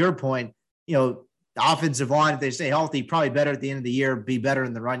 to your point, the offensive line, if they stay healthy, probably better at the end of the year, be better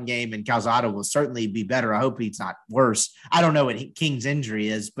in the run game, and Calzada will certainly be better. I hope he's not worse. I don't know what King's injury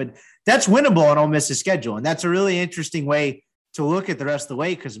is, but that's winnable on Ole Miss's schedule. And that's a really interesting way to look at the rest of the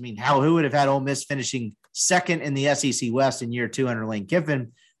way, because, I mean, who would have had Ole Miss finishing second in the SEC West in year 2 under Lane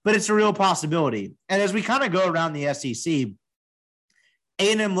Kiffin? But it's a real possibility. And as we kind of go around the SEC,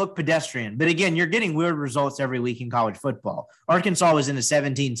 A&M looked pedestrian. But again, you're getting weird results every week in college football. Arkansas was in a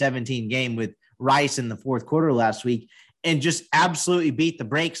 17-17 game with Rice in the fourth quarter last week and just absolutely beat the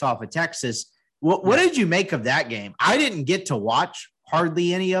brakes off of Texas. What did you make of that game? I didn't get to watch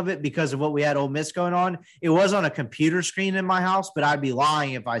hardly any of it because of what we had Ole Miss going on. It was on a computer screen in my house, but I'd be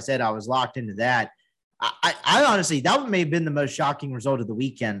lying if I said I was locked into that. I honestly, that may have been the most shocking result of the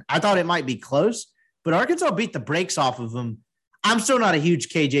weekend. I thought it might be close, but Arkansas beat the brakes off of them. I'm still not a huge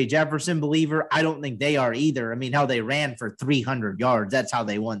KJ Jefferson believer. I don't think they are either. I mean, how they ran for 300 yards, that's how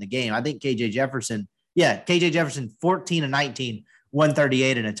they won the game. I think KJ Jefferson, 14 of 19,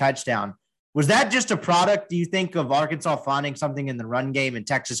 138 and a touchdown. Was that just a product, do you think, of Arkansas finding something in the run game and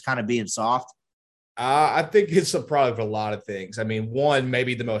Texas kind of being soft? I think it's a product of a lot of things. I mean, one,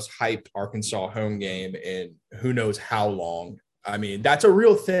 maybe the most hyped Arkansas home game in who knows how long. I mean, that's a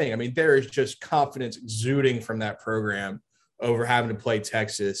real thing. I mean, there is just confidence exuding from that program over having to play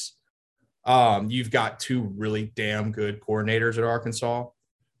Texas. You've got 2 really damn good coordinators at Arkansas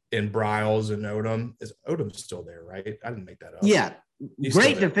in Briles and Odom. Is Odom still there, right? I didn't make that up. Yeah.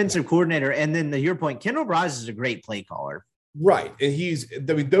 Great defensive coordinator. And then to your point, Kendall Briles is a great play caller. Right. And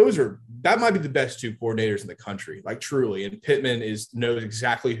that might be the best 2 coordinators in the country, like truly. And Pittman knows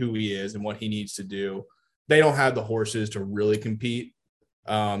exactly who he is and what he needs to do. They don't have the horses to really compete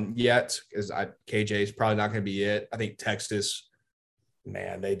yet, because KJ is probably not going to be it. I think Texas,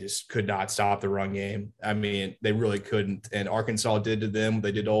 man, they just could not stop the run game. I mean, they really couldn't. And Arkansas did to them what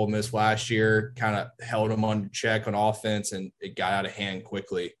they did to Ole Miss last year, kind of held them under check on offense, and it got out of hand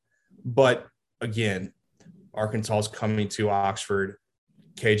quickly. But again, Arkansas is coming to Oxford.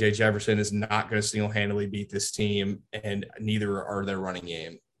 KJ Jefferson is not going to single-handedly beat this team, and neither are their running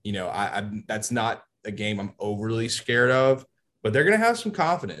game. That's not a game I'm overly scared of. But they're going to have some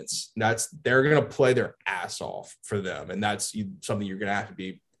confidence. They're going to play their ass off for them, and that's something you're going to have to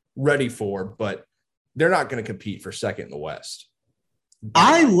be ready for. But they're not going to compete for second in the West.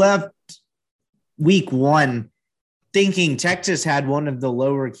 I left week 1 thinking Texas had one of the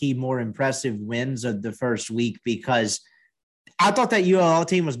lower key, more impressive wins of the first week, because I thought that ULL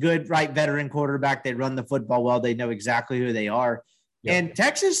team was good, right? Veteran quarterback. They run the football well. They know exactly who they are. Yep. And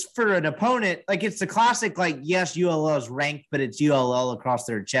Texas, for an opponent, like, it's the classic, like, yes, ULL is ranked, but it's ULL across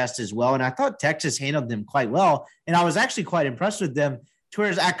their chest as well. And I thought Texas handled them quite well. And I was actually quite impressed with them, to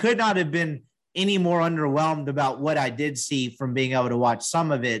whereas I could not have been any more underwhelmed about what I did see from being able to watch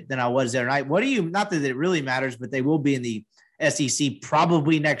some of it than I was there. And not that it really matters, but they will be in the SEC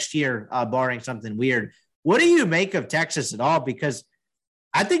probably next year, barring something weird. What do you make of Texas at all? Because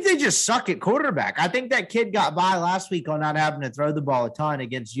I think they just suck at quarterback. I think that kid got by last week on not having to throw the ball a ton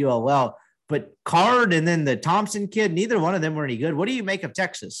against ULL. But Card and then the Thompson kid, neither one of them were any good. What do you make of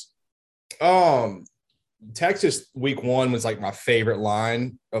Texas? Texas week 1 was like my favorite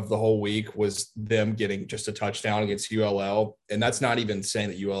line of the whole week, was them getting just a touchdown against ULL. And that's not even saying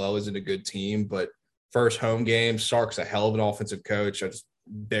that ULL isn't a good team, but first home game, Sark's a hell of an offensive coach.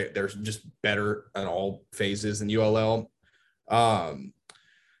 They're just better in all phases than ULL.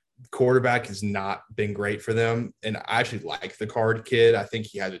 Quarterback has not been great for them. And I actually like the Card kid. I think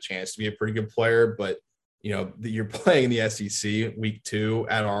he has a chance to be a pretty good player, but you're playing the SEC week 2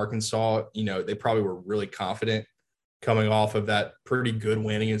 at Arkansas. They probably were really confident coming off of that pretty good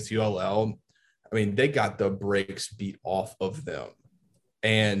win against ULL. I mean, they got the brakes beat off of them,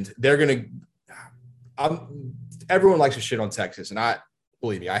 and they're going to, everyone likes to shit on Texas. And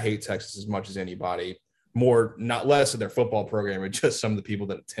believe me, I hate Texas as much as anybody, not less of their football program, but just some of the people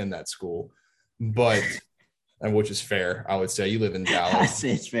that attend that school. But, and which is fair, I would say. You live in Dallas.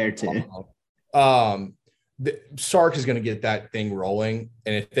 It's fair too. Sark is going to get that thing rolling,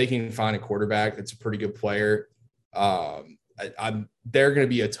 and if they can find a quarterback that's a pretty good player, they're going to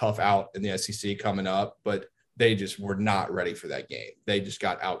be a tough out in the SEC coming up. But they just were not ready for that game. They just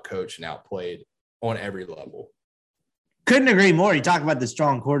got outcoached and outplayed on every level. Couldn't agree more. You talk about the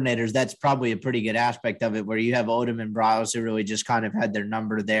strong coordinators. That's probably a pretty good aspect of it, where you have Odom and Bryles who really just kind of had their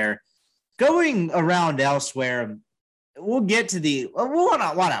number there. Going around elsewhere, we'll get to why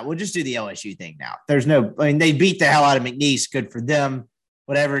not? We'll just do the LSU thing now. They beat the hell out of McNeese. Good for them.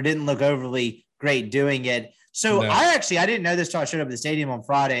 Whatever. It didn't look overly great doing it. So no. I didn't know this till I showed up at the stadium on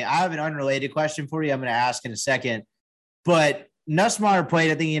Friday. I have an unrelated question for you. I'm going to ask in a second. But Nussmeier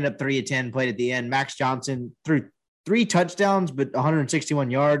played, I think he ended up 3 of 10, played at the end. Max Johnson threw 3 touchdowns, but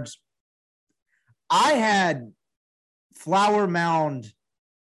 161 yards. I had Flower Mound,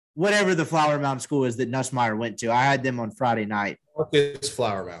 whatever the Flower Mound school is that Nussmeier went to. I had them on Friday night. Marcus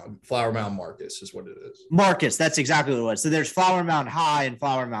Flower Mound Marcus is what it is. Marcus, that's exactly what it was. So there's Flower Mound High and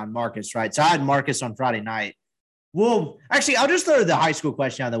Flower Mound Marcus, right? So I had Marcus on Friday night. Well, actually, I'll just throw the high school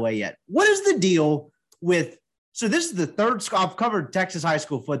question out of the way yet. What is the deal with – so this is the third – I've covered Texas high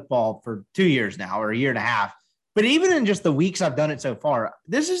school football for 2 years now, or a year and a half. But even in just the weeks I've done it so far,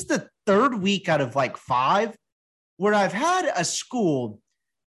 this is the third week out of like 5 where I've had a school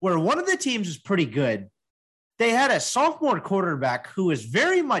where one of the teams is pretty good. They had a sophomore quarterback who is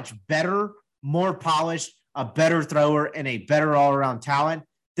very much better, more polished, a better thrower, and a better all-around talent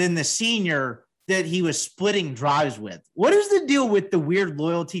than the senior that he was splitting drives with. What is the deal with the weird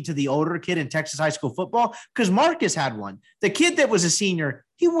loyalty to the older kid in Texas high school football? Because Marcus had one. The kid that was a senior,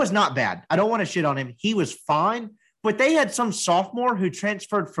 he was not bad. I don't want to shit on him. He was fine. But they had some sophomore who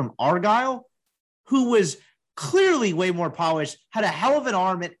transferred from Argyle who was clearly way more polished, had a hell of an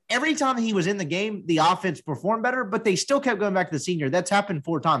arm, and every time he was in the game, the offense performed better, but they still kept going back to the senior. That's happened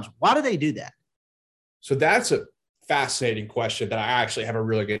 4 times. Why do they do that? So that's a fascinating question that I actually have a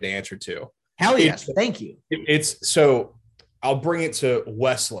really good answer to. Hell yes. Thank you. So I'll bring it to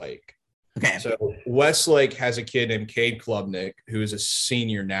Westlake. Okay. So Westlake has a kid named Cade Klubnik, who is a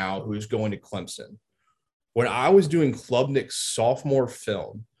senior now, who's going to Clemson. When I was doing Klubnik's sophomore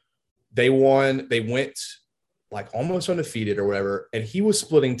film, they went like almost undefeated or whatever, and he was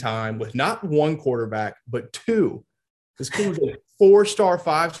splitting time with not one quarterback, but 2. This kid was a 4-star,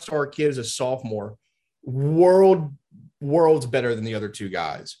 5-star kid as a sophomore, worlds better than the other 2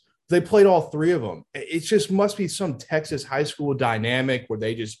 guys. They played all 3 of them. It just must be some Texas high school dynamic where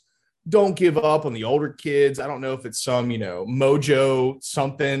they just don't give up on the older kids. I don't know if it's some, mojo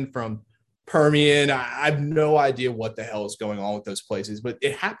something from Permian. I have no idea what the hell is going on with those places, but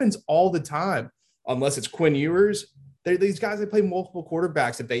it happens all the time. Unless it's Quinn Ewers, these guys, they play multiple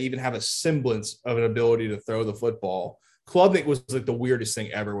quarterbacks if they even have a semblance of an ability to throw the football. Klubnik was like the weirdest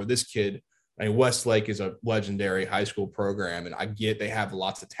thing ever with this kid. I mean, Westlake is a legendary high school program, and I get they have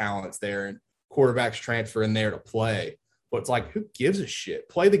lots of talents there and quarterbacks transfer in there to play. But it's like, who gives a shit?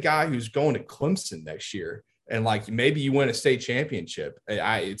 Play the guy who's going to Clemson next year, and like maybe you win a state championship.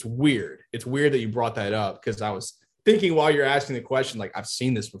 It's weird. It's weird that you brought that up because I was thinking while you're asking the question, like I've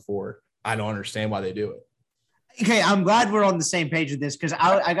seen this before. I don't understand why they do it. Okay, I'm glad we're on the same page with this because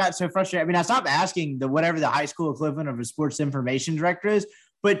I got so frustrated. I mean, I stopped asking whatever the high school equivalent of a sports information director is,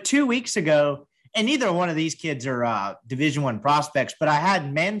 but 2 weeks ago, and neither one of these kids are Division I prospects, but I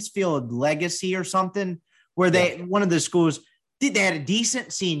had Mansfield Legacy or something where one of the schools, they had a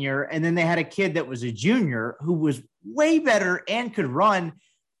decent senior, and then they had a kid that was a junior who was way better and could run.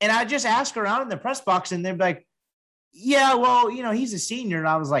 And I just asked around in the press box, and they're like, yeah, well, he's a senior. And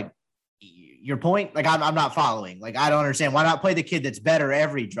I was like, your point? Like, I'm not following. Like, I don't understand. Why not play the kid that's better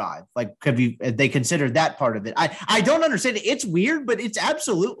every drive? Like, they considered that part of it? I don't understand it. It's weird, but it's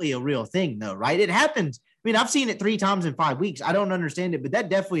absolutely a real thing, though, right? It happens. I mean, I've seen it 3 times in 5 weeks. I don't understand it, but that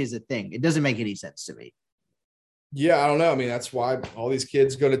definitely is a thing. It doesn't make any sense to me. Yeah, I don't know. I mean, that's why all these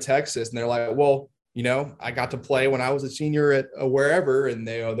kids go to Texas and they're like, well, I got to play when I was a senior at wherever, and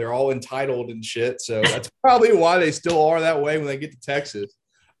they're all entitled and shit. So that's probably why they still are that way when they get to Texas.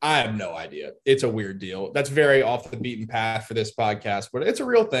 I have no idea. It's a weird deal. That's very off the beaten path for this podcast, but it's a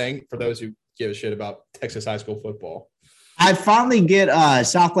real thing for those who give a shit about Texas high school football. I finally get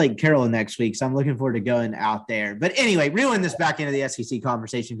South Lake Carroll next week, so I'm looking forward to going out there. But anyway, reeling this back into the SEC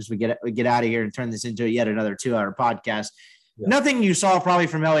conversation because we get out of here and turn this into yet another 2-hour podcast. Yeah. Nothing you saw probably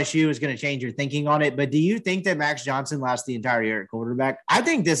from LSU is going to change your thinking on it. But do you think that Max Johnson lasts the entire year at quarterback? I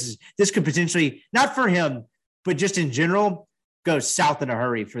think this could potentially, not for him, but just in general, go south in a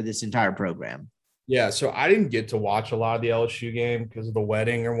hurry for this entire program. Yeah, so I didn't get to watch a lot of the LSU game because of the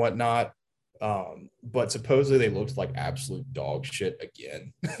wedding or whatnot. But supposedly they looked like absolute dog shit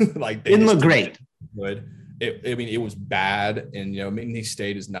again. Like they didn't look great. Good. It was bad, and Mini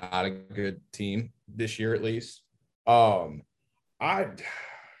State is not a good team this year, at least. I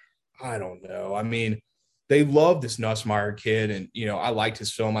don't know. I mean, they love this Nussmeier kid, and I liked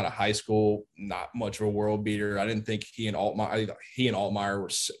his film out of high school. Not much of a world beater. I didn't think he and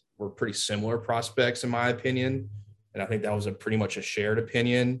Altmaier were pretty similar prospects in my opinion, and I think that was pretty much a shared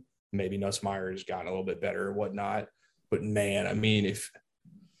opinion. Maybe Nussmeier has gotten a little bit better or whatnot. But, man, I mean, if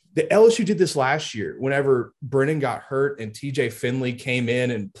the LSU did this last year, whenever Brennan got hurt and TJ Finley came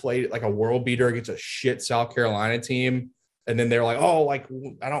in and played like a world beater against a shit South Carolina team, and then they're like, oh, like,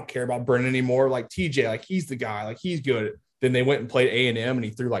 I don't care about Brennan anymore. Like, TJ, like, he's the guy. Like, he's good. Then they went and played A&M, and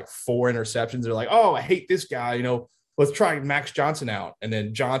he threw like 4 interceptions. They're like, oh, I hate this guy. Let's try Max Johnson out. And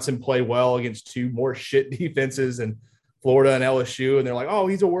then Johnson played well against 2 more shit defenses and Florida and LSU, and they're like, oh,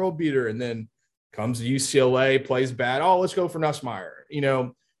 he's a world beater. And then comes to UCLA, plays bad. Oh, let's go for Nussmeier.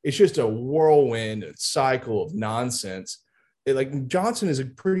 It's just a whirlwind cycle of nonsense. Johnson is a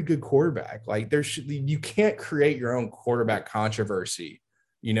pretty good quarterback. Like you can't create your own quarterback controversy,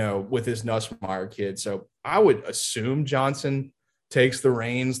 with this Nussmeier kid. So I would assume Johnson takes the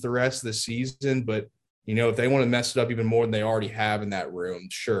reins the rest of the season. But, if they want to mess it up even more than they already have in that room,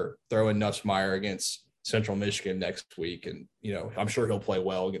 sure, throw in Nussmeier against Central Michigan next week. And, I'm sure he'll play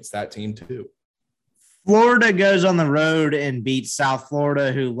well against that team too. Florida goes on the road and beats South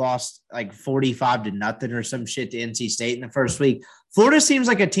Florida, who lost like 45-0 or some shit to NC State in the first week. Florida seems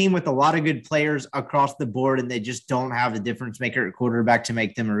like a team with a lot of good players across the board, and they just don't have the difference maker at quarterback to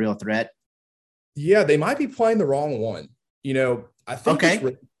make them a real threat. Yeah, they might be playing the wrong one. I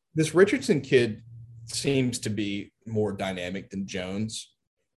think this Richardson kid seems to be more dynamic than Jones.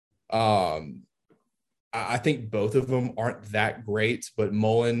 I think both of them aren't that great, but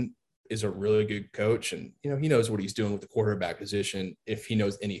Mullen is a really good coach, and he knows what he's doing with the quarterback position. If he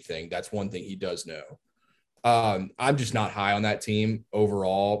knows anything, that's one thing he does know. I'm just not high on that team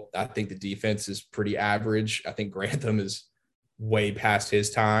overall. I think the defense is pretty average. I think Grantham is way past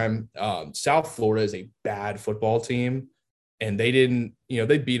his time. South Florida is a bad football team, and they didn't,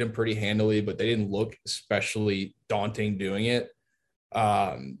 they beat them pretty handily, but they didn't look especially daunting doing it.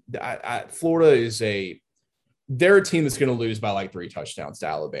 Florida they're a team that's going to lose by like 3 touchdowns to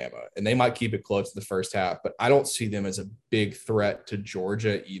Alabama, and they might keep it close to the first half, but I don't see them as a big threat to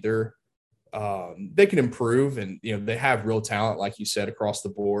Georgia either. They can improve, and, they have real talent, like you said, across the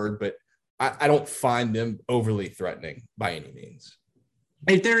board, but I don't find them overly threatening by any means.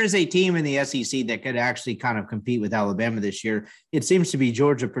 If there is a team in the SEC that could actually kind of compete with Alabama this year, it seems to be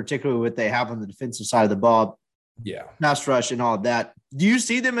Georgia, particularly what they have on the defensive side of the ball. Yeah. Pass rush and all of that. Do you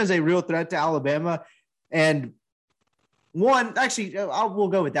see them as a real threat to Alabama? And we'll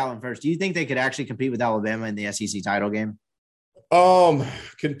go with that one first. Do you think they could actually compete with Alabama in the SEC title game?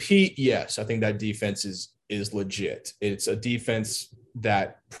 Compete, yes. I think that defense is legit. It's a defense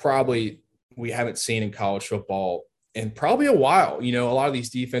that probably we haven't seen in college football in probably a while. A lot of these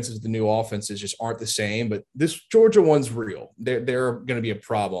defenses, the new offenses just aren't the same, but this Georgia one's real. They're going to be a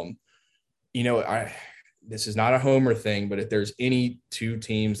problem. This is not a homer thing, but if there's any 2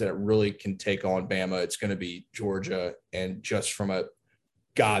 teams that really can take on Bama, it's going to be Georgia. And just from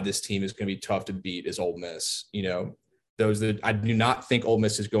this team is going to be tough to beat is Ole Miss. I do not think Ole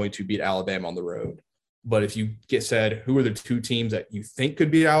Miss is going to beat Alabama on the road. But if you said, who are the 2 teams that you think could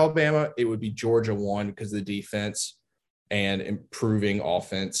beat Alabama, it would be Georgia, one, because of the defense and improving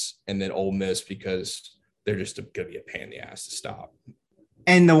offense, and then Ole Miss because they're just going to be a pain in the ass to stop.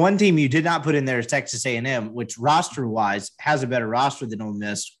 And the one team you did not put in there is Texas A&M, which roster-wise has a better roster than Ole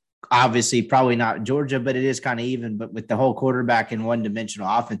Miss. Obviously, probably not Georgia, but it is kind of even. But with the whole quarterback and one-dimensional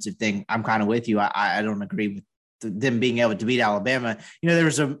offensive thing, I'm kind of with you. I don't agree with them being able to beat Alabama.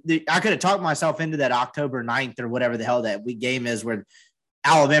 I could have talked myself into that October 9th or whatever the hell that week game is where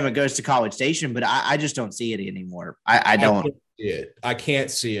Alabama goes to College Station, but I just don't see it anymore. I don't see it. I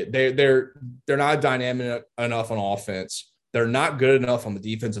can't see it. They're not dynamic enough on offense. They're not good enough on the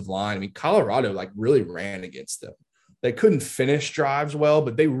defensive line. I mean, Colorado really ran against them. They couldn't finish drives well,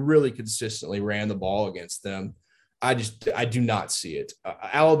 but they really consistently ran the ball against them. I do not see it.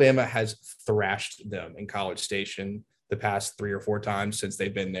 Alabama has thrashed them in College Station the past 3 or 4 times since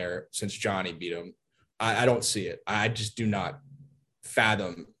they've been there, since Johnny beat them. I don't see it. I just cannot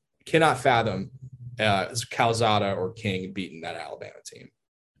fathom Calzada or King beating that Alabama team.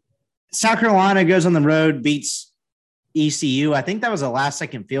 South Carolina goes on the road, beats ECU. I think that was a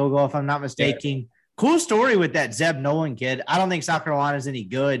last-second field goal, if I'm not mistaken. Yeah. Cool story with that Zeb Nolan kid. I don't think South Carolina's any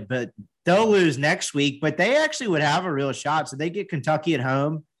good, but they'll lose next week. But they actually would have a real shot. So they get Kentucky at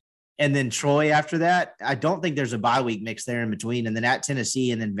home and then Troy after that. I don't think there's a bye week mix there in between. And then at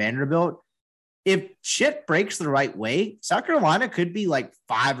Tennessee and then Vanderbilt. If shit breaks the right way, South Carolina could be 5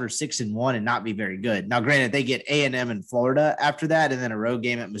 or 6-1 and not be very good. Now, granted, they get A&M and Florida after that, and then a road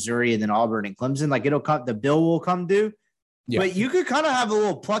game at Missouri, and then Auburn and Clemson. It'll come. The bill will come due. Yeah. But you could kind of have a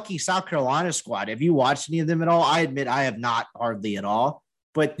little plucky South Carolina squad. Have you watched any of them at all? I admit I have not hardly at all,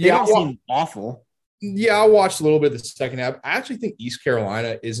 but they don't seem awful. Yeah, I watched a little bit of the second half. I actually think East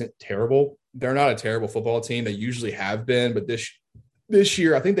Carolina isn't terrible. They're not a terrible football team. They usually have been, but this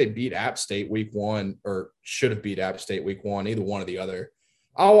year, I think they beat App State week 1, or should have beat App State week 1, either one or the other.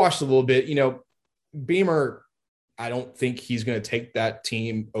 I watched a little bit. Beamer, I don't think he's going to take that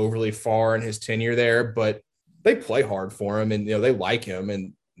team overly far in his tenure there, but they play hard for him, and they like him,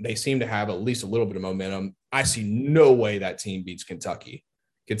 and they seem to have at least a little bit of momentum. I see no way that team beats Kentucky.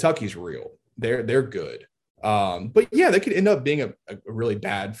 Kentucky's real. They're good. But yeah, they could end up being a really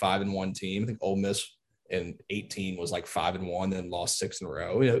bad 5-1 team. I think Ole Miss in 18 was 5-1, then lost 6 in a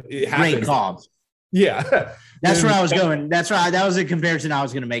row. It happens. Great call. Yeah. That's where I was going. That's right. That was a comparison I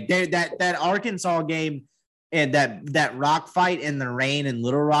was going to make. That Arkansas game and that rock fight in the rain in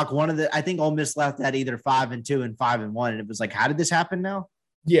Little Rock, I think Ole Miss left that either 5-2 and 5-1. And it was how did this happen now?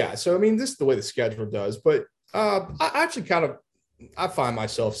 Yeah. So, this is the way the schedule does, but I actually I find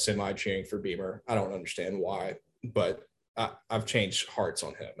myself semi-cheering for Beamer. I don't understand why, but I've changed hearts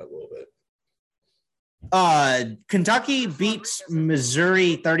on him a little bit. Kentucky beats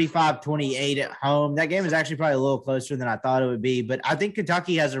Missouri 35-28 at home. That game is actually probably a little closer than I thought it would be, but I think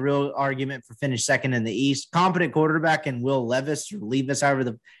Kentucky has a real argument for finish second in the East. Competent quarterback in Will Levis, or Levis,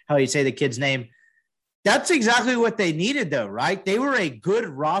 however how you say the kid's name. That's exactly what they needed, though, right? They were a good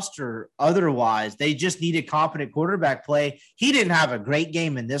roster otherwise. They just needed competent quarterback play. He didn't have a great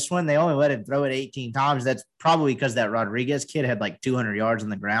game in this one. They only let him throw it 18 times. That's probably because that Rodriguez kid had 200 yards on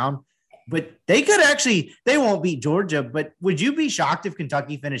the ground. But they won't beat Georgia, but would you be shocked if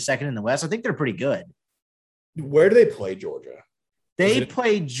Kentucky finished second in the West? I think they're pretty good. Where do they play Georgia? They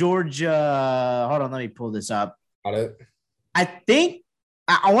play Georgia. Hold on, let me pull this up. Got it. I think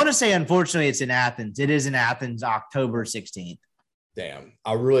I want to say, unfortunately, it's in Athens. It is in Athens, October 16th. Damn.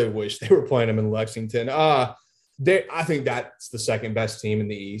 I really wish they were playing them in Lexington. I think that's the second best team in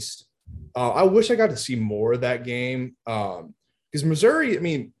the East. I wish I got to see more of that game because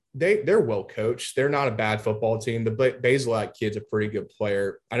Missouri, they're well coached. They're not a bad football team. The Bazelak kid's a pretty good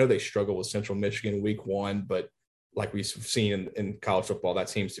player. I know they struggled with Central Michigan week 1, but like we've seen in college football, that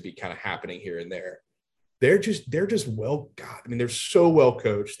seems to be kind of happening here and there. They're just well, God, they're so well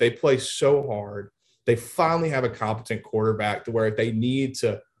coached. They play so hard. They finally have a competent quarterback to where if they need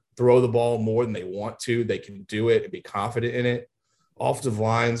to throw the ball more than they want to, they can do it and be confident in it. Offensive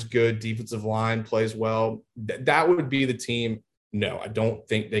line's good. Defensive line plays well. That would be the team. No, I don't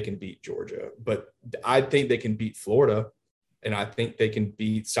think they can beat Georgia, but I think they can beat Florida, and I think they can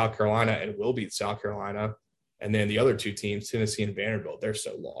beat South Carolina and will beat South Carolina. And then the other two teams, Tennessee and Vanderbilt, they're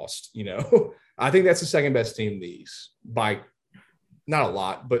so lost, I think that's the second best team in the East by not a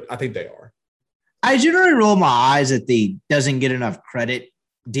lot, but I think they are. I generally roll my eyes at the doesn't get enough credit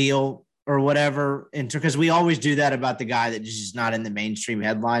deal or whatever, and because we always do that about the guy that just is not in the mainstream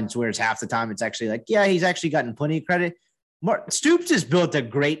headlines, whereas half the time it's actually he's actually gotten plenty of credit. Stoops has built a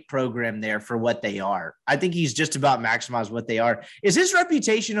great program there for what they are. I think he's just about maximized what they are. Is his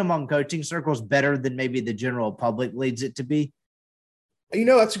reputation among coaching circles better than maybe the general public leads it to be?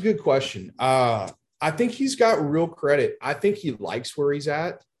 That's a good question. I think he's got real credit. I think he likes where he's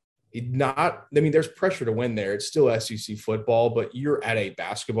at. There's pressure to win there. It's still SEC football, but you're at a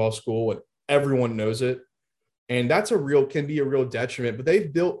basketball school and everyone knows it. And that's can be a real detriment, but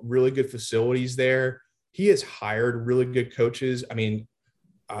they've built really good facilities there. He has hired really good coaches.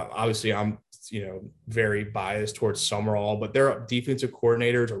 Obviously I'm, very biased towards Summerall, but their defensive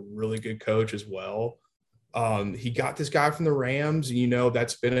coordinator is a really good coach as well. He got this guy from the Rams.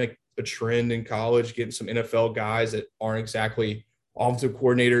 That's been a trend in college, getting some NFL guys that aren't exactly offensive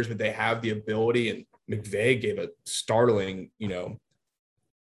coordinators, but they have the ability. And McVay gave a startling,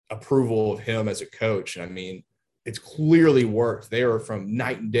 approval of him as a coach. And I mean, it's clearly worked. They are from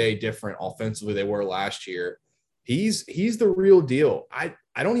night and day different offensively they were last year. He's the real deal. I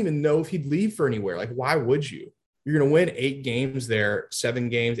don't even know if he'd leave for anywhere. Like, why would you? You're going to win 8 games there, 7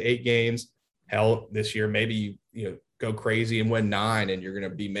 games, 8 games. Hell, this year, maybe you go crazy and win 9, and you're going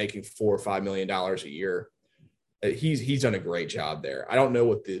to be making $4 or $5 million a year. He's done a great job there. I don't know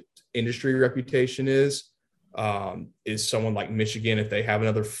what the industry reputation is. Is someone like Michigan, if they have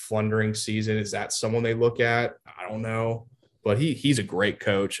another flundering season, is that someone they look at? I don't know, but he's a great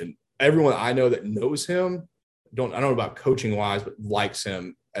coach, and everyone I know that knows him, I don't know about coaching wise, but likes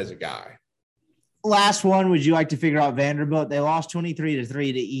him as a guy. Last one, would you like to figure out Vanderbilt? They lost 23-3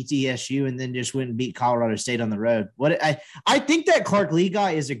 to ETSU and then just went and beat Colorado State on the road. I think that Clark Lee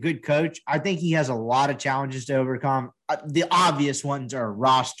guy is a good coach. I think he has a lot of challenges to overcome. The obvious ones are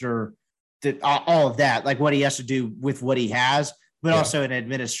roster, all of that, like what he has to do with what he has, but also an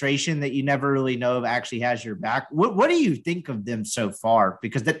administration that you never really know if actually has your back. What do you think of them so far?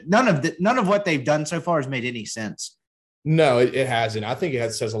 Because none of what they've done so far has made any sense. No, it hasn't. I think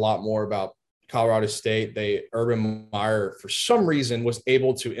it says a lot more about Colorado State. Urban Meyer, for some reason, was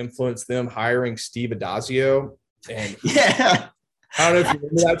able to influence them hiring Steve Adazio. And yeah, I don't know if you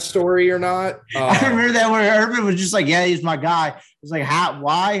remember that story or not. I remember that where Urban was just like, yeah, he's my guy. It's like,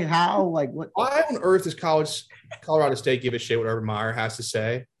 how, like what? Why on earth does Colorado State give a shit what Urban Meyer has to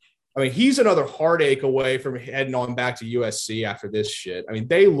say? I mean, he's another heartache away from heading on back to USC after this shit. I mean,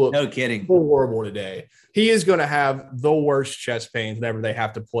 they look no kidding horrible today. He is going to have the worst chest pains whenever they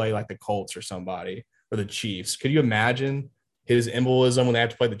have to play like the Colts or somebody or the Chiefs. Could you imagine his embolism when they have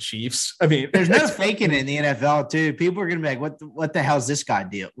to play the Chiefs? I mean, there's no faking it in the NFL too. People are going to be like, what the hell's this guy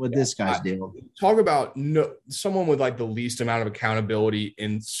deal? This guy's deal? Talk about someone with like the least amount of accountability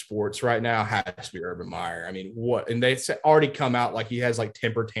in sports right now has to be Urban Meyer. I mean, what? And they already come out like he has like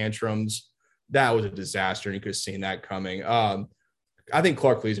temper tantrums. That was a disaster, and you could have seen that coming. I think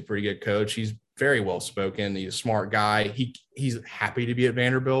Clark Lee's a pretty good coach. He's very well spoken. He's a smart guy. He's happy to be at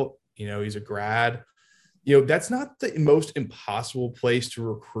Vanderbilt. He's a grad. That's not the most impossible place to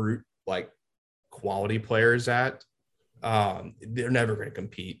recruit like quality players at. They're never going to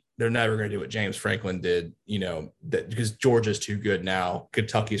compete. They're never going to do what James Franklin did, because Georgia's too good now.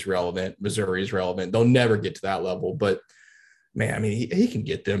 Kentucky's relevant. Missouri's relevant. They'll never get to that level. But, man, I mean, he can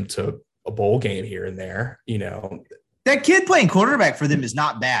get them to a bowl game here and there, That kid playing quarterback for them is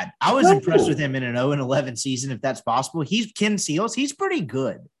not bad. I was impressed with him in an 0-11 season, if that's possible. He's Ken Seals. He's pretty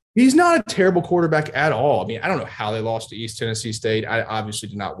good. He's not a terrible quarterback at all. I mean, I don't know how they lost to East Tennessee State. I obviously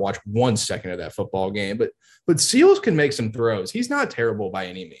did not watch 1 second of that football game, but Seals can make some throws. He's not terrible by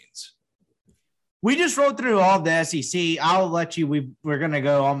any means. We just rolled through all of the SEC. I'll let you. We're going to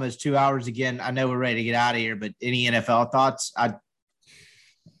go almost 2 hours again. I know we're ready to get out of here, but any NFL thoughts? I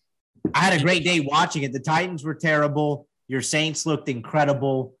had a great day watching it. The Titans were terrible. Your Saints looked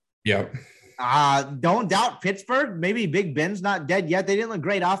incredible. Yep. Don't doubt Pittsburgh. Maybe Big Ben's not dead yet. They didn't look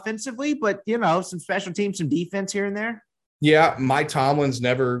great offensively, but, some special teams, some defense here and there. Yeah, Mike Tomlin's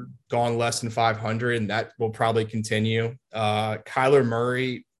never gone less than 500, and that will probably continue. Kyler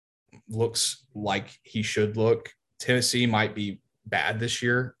Murray looks like he should look. Tennessee might be bad this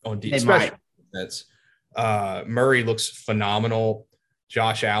year on defense. Murray looks phenomenal.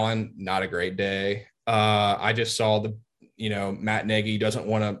 Josh Allen, not a great day. I just saw Matt Nagy doesn't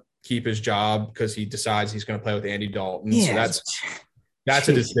want to keep his job because he decides he's going to play with Andy Dalton. Yes. So that's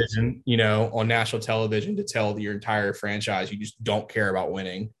a decision, on national television to tell your entire franchise you just don't care about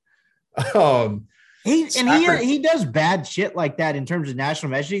winning. He does bad shit like that in terms of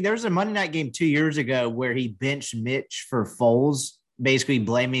national messaging. There was a Monday night game 2 years ago where he benched Mitch for Foles, basically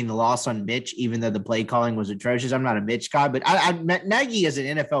blaming the loss on Mitch, even though the play calling was atrocious. I'm not a Mitch guy, but Nagy as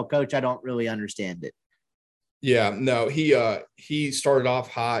an NFL coach, I don't really understand it. Yeah, no, he started off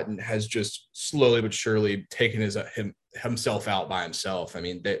hot and has just slowly but surely taken himself out by himself. I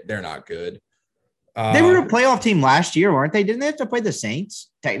mean, they're not good. They were a playoff team last year, weren't they? Didn't they have to play the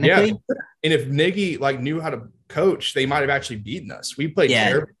Saints technically? Yeah. And if Nagy knew how to coach, they might have actually beaten us. We played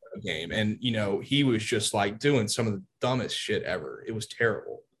terrible in the game, and he was just doing some of the dumbest shit ever. It was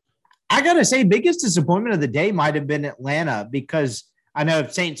terrible. I gotta say, biggest disappointment of the day might have been Atlanta, because I know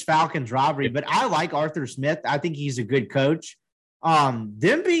Saints-Falcons rivalry, but I like Arthur Smith. I think he's a good coach.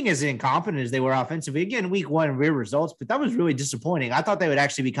 Them being as incompetent as they were offensively, again, week 1 real results, but that was really disappointing. I thought they would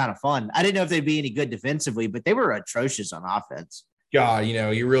actually be kind of fun. I didn't know if they'd be any good defensively, but they were atrocious on offense. God,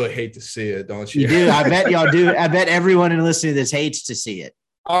 you really hate to see it, don't you? You do. I bet y'all do. I bet everyone listening to this hates to see it.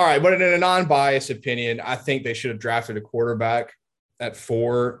 All right, but in a non-biased opinion, I think they should have drafted a quarterback at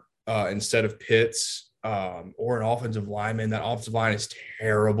 4 instead of Pitts or an offensive lineman. That offensive line is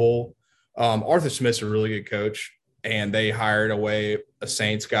terrible. Arthur Smith's a really good coach, and they hired away a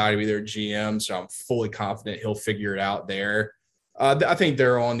Saints guy to be their GM, so I'm fully confident he'll figure it out there. I think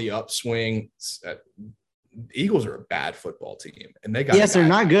they're on the upswing. Eagles are a bad football team, and they got they're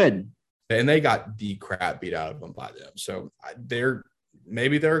not good, and they got the crap beat out of them by them. So they're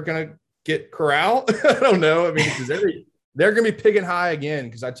gonna get corralled. I don't know. I mean, because they're gonna be picking high again.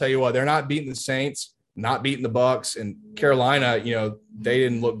 Because I tell you what, they're not beating the Saints, not beating the Bucks, and Carolina. They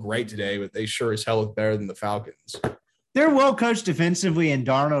didn't look great today, but they sure as hell look better than the Falcons. They're well coached defensively, and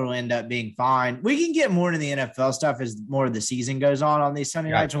Darnold will end up being fine. We can get more into the NFL stuff as more of the season goes on these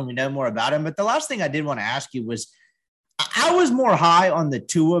Sunday nights when we know more about him. But the last thing I did want to ask you was, I was more high on the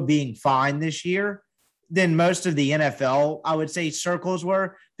Tua being fine this year than most of the NFL, I would say, circles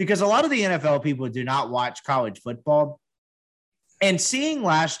were, because a lot of the NFL people do not watch college football. And seeing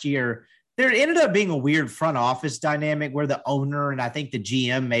last year, there ended up being a weird front office dynamic where the owner and I think the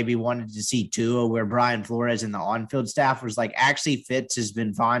GM maybe wanted to see Tua, where Brian Flores and the on-field staff was like, actually Fitz has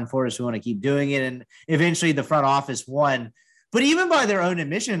been fine for us. We want to keep doing it. And eventually the front office won. But even by their own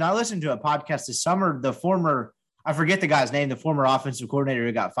admission, I listened to a podcast this summer, the former – I forget the guy's name, the former offensive coordinator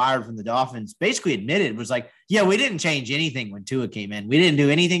who got fired from the Dolphins, basically admitted, was like, yeah, we didn't change anything when Tua came in. We didn't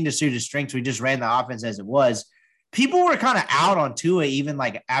do anything to suit his strengths. We just ran the offense as it was. People were kind of out on Tua even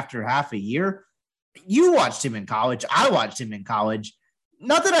like after half a year. You watched him in college. I watched him in college.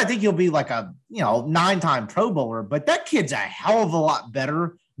 Not that I think he'll be like a 9-time Pro Bowler, but that kid's a hell of a lot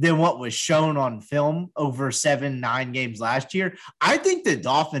better than what was shown on film over 7-9 games last year. I think the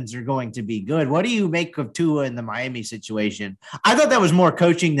Dolphins are going to be good. What do you make of Tua in the Miami situation? I thought that was more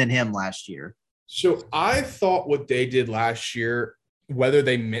coaching than him last year. So I thought what they did last year, whether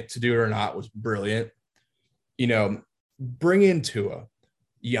they meant to do it or not, was brilliant. Bring in Tua.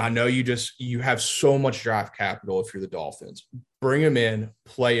 Yeah, I know you have so much draft capital if you're the Dolphins. Bring him in,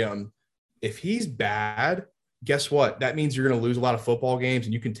 play him. If he's bad, guess what? That means you're going to lose a lot of football games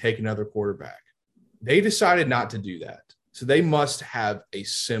and you can take another quarterback. They decided not to do that. So they must have a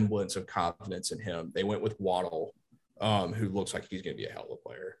semblance of confidence in him. They went with Waddle, who looks like he's going to be a hell of a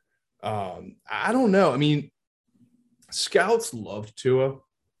player. I don't know. I mean, scouts loved Tua.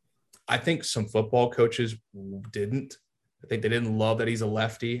 I think some football coaches didn't. I think they didn't love that he's a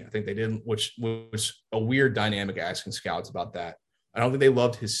lefty. I think they didn't, which was a weird dynamic asking scouts about that. I don't think they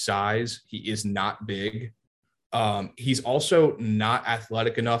loved his size. He is not big. He's also not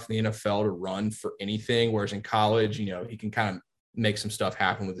athletic enough in the NFL to run for anything, whereas in college, he can kind of make some stuff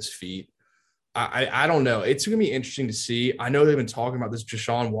happen with his feet. I don't know. It's going to be interesting to see. I know they've been talking about this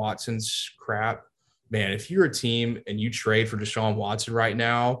Deshaun Watson's crap. Man, if you're a team and you trade for Deshaun Watson right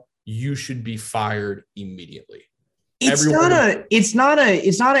now, you should be fired immediately. It's not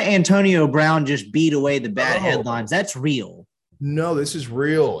an Antonio Brown just beat away the bad headlines. That's real. No, this is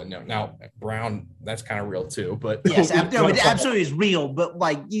real. And now Brown, that's kind of real too. But yes, it absolutely is real. But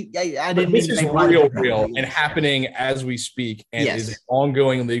like I didn't. This is real, and happening as we speak, and is an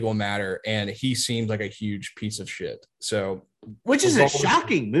ongoing legal matter. And he seems like a huge piece of shit. So, which is a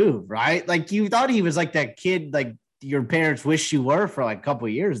shocking move, right? Like you thought he was like that kid, like your parents wish you were for like a couple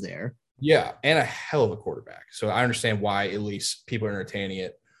of years there. Yeah, and a hell of a quarterback. So I understand why at least people are entertaining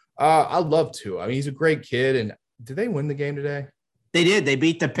it. I'd love to. I mean, he's a great kid. And did they win the game today? They did. They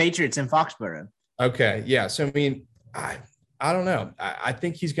beat the Patriots in Foxborough. Okay, yeah. So, I mean, I don't know. I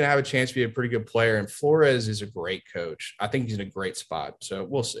think he's going to have a chance to be a pretty good player. And Flores is a great coach. I think he's in a great spot. So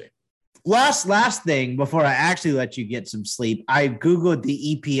we'll see. Last thing before I actually let you get some sleep, I Googled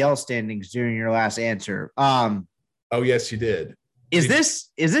the EPL standings during your last answer. Oh, yes, you did. Is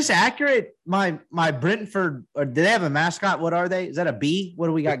this accurate? My Brentford, or do they have a mascot? What are they? Is that a bee? What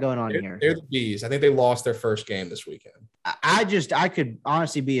do we got going on here? They're the Bees. I think they lost their first game this weekend. I could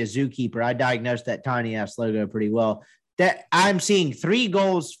honestly be a zookeeper. I diagnosed that tiny ass logo pretty well. That I'm seeing 3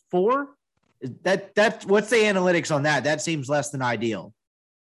 goals, 4. That's what's the analytics on that? That seems less than ideal.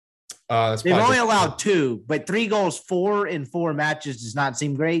 They've only allowed 2, but 3 goals, 4 in 4 matches does not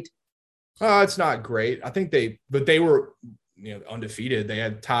seem great. It's not great. I think they were undefeated. They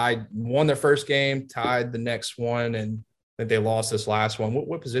had won their first game, tied the next one, and then they lost this last one.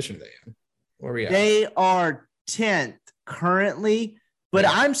 What position are they in? Where are we at? They are 10th currently, but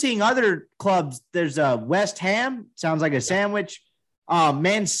I'm seeing other clubs. There's West Ham, sounds like a sandwich.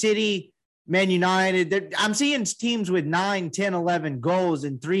 Man City, Man United. I'm seeing teams with 9, 10, 11 goals,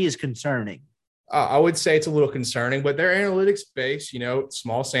 and 3 is concerning. I would say it's a little concerning, but they're analytics based,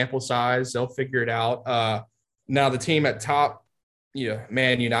 small sample size. They'll figure it out. Now the team at top,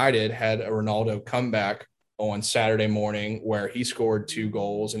 Man United had a Ronaldo comeback on Saturday morning where he scored 2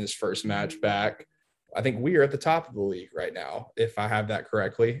 goals in his first match back. I think we are at the top of the league right now, if I have that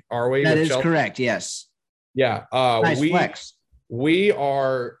correctly. Are we? That is Chelsea? Correct. Yes. Yeah. Nice flex. We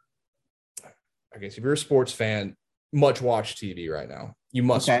are, I guess if you're a sports fan, much watch TV right now. You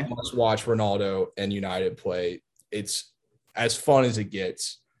must watch Ronaldo and United play. It's as fun as it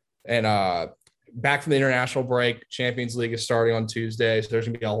gets. And back from the international break, Champions League is starting on Tuesday. So there's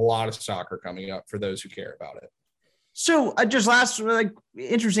going to be a lot of soccer coming up for those who care about it. So just last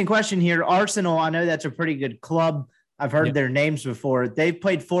interesting question here. Arsenal, I know that's a pretty good club. I've heard their names before. They've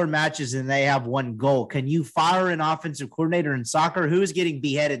played 4 matches and they have 1 goal. Can you fire an offensive coordinator in soccer? Who's getting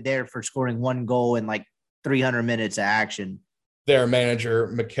beheaded there for scoring 1 goal in 300 minutes of action? Their manager,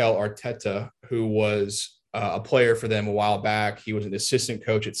 Mikel Arteta, who was a player for them a while back. He was an assistant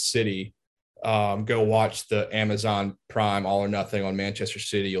coach at City. Go watch the Amazon Prime All or Nothing on Manchester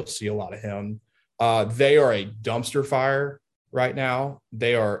City. You'll see a lot of him. They are a dumpster fire right now.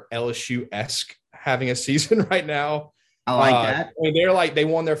 They are LSU-esque having a season right now. I like that. I mean, they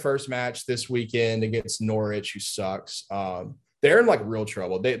won their first match this weekend against Norwich, who sucks. They're in real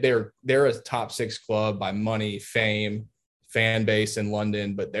trouble. They're a top 6 club by money, fame, fan base in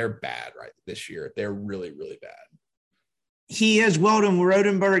London, but they're bad this year. They're really, really bad. He is Weldon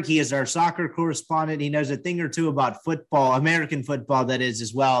Rodenberg. He is our soccer correspondent. He knows a thing or two about football, American football, that is,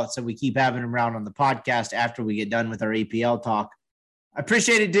 as well. So we keep having him around on the podcast after we get done with our APL talk. I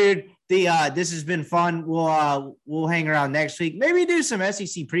appreciate it, dude. This has been fun. We'll hang around next week. Maybe do some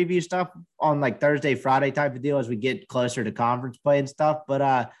SEC preview stuff on Thursday, Friday type of deal as we get closer to conference play and stuff. But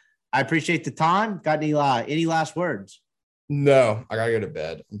I appreciate the time. Got any last words? No, I gotta go to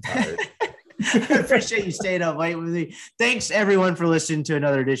bed. I'm tired. I appreciate you staying up late with me. Thanks everyone for listening to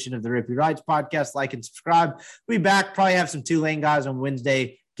another edition of the Rippy Rights podcast. Like and subscribe. We'll be back. Probably have some Tulane guys on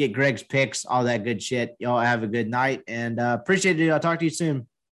Wednesday. Get Greg's picks, all that good shit. Y'all have a good night and appreciate it. I'll talk to you soon.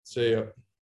 See you.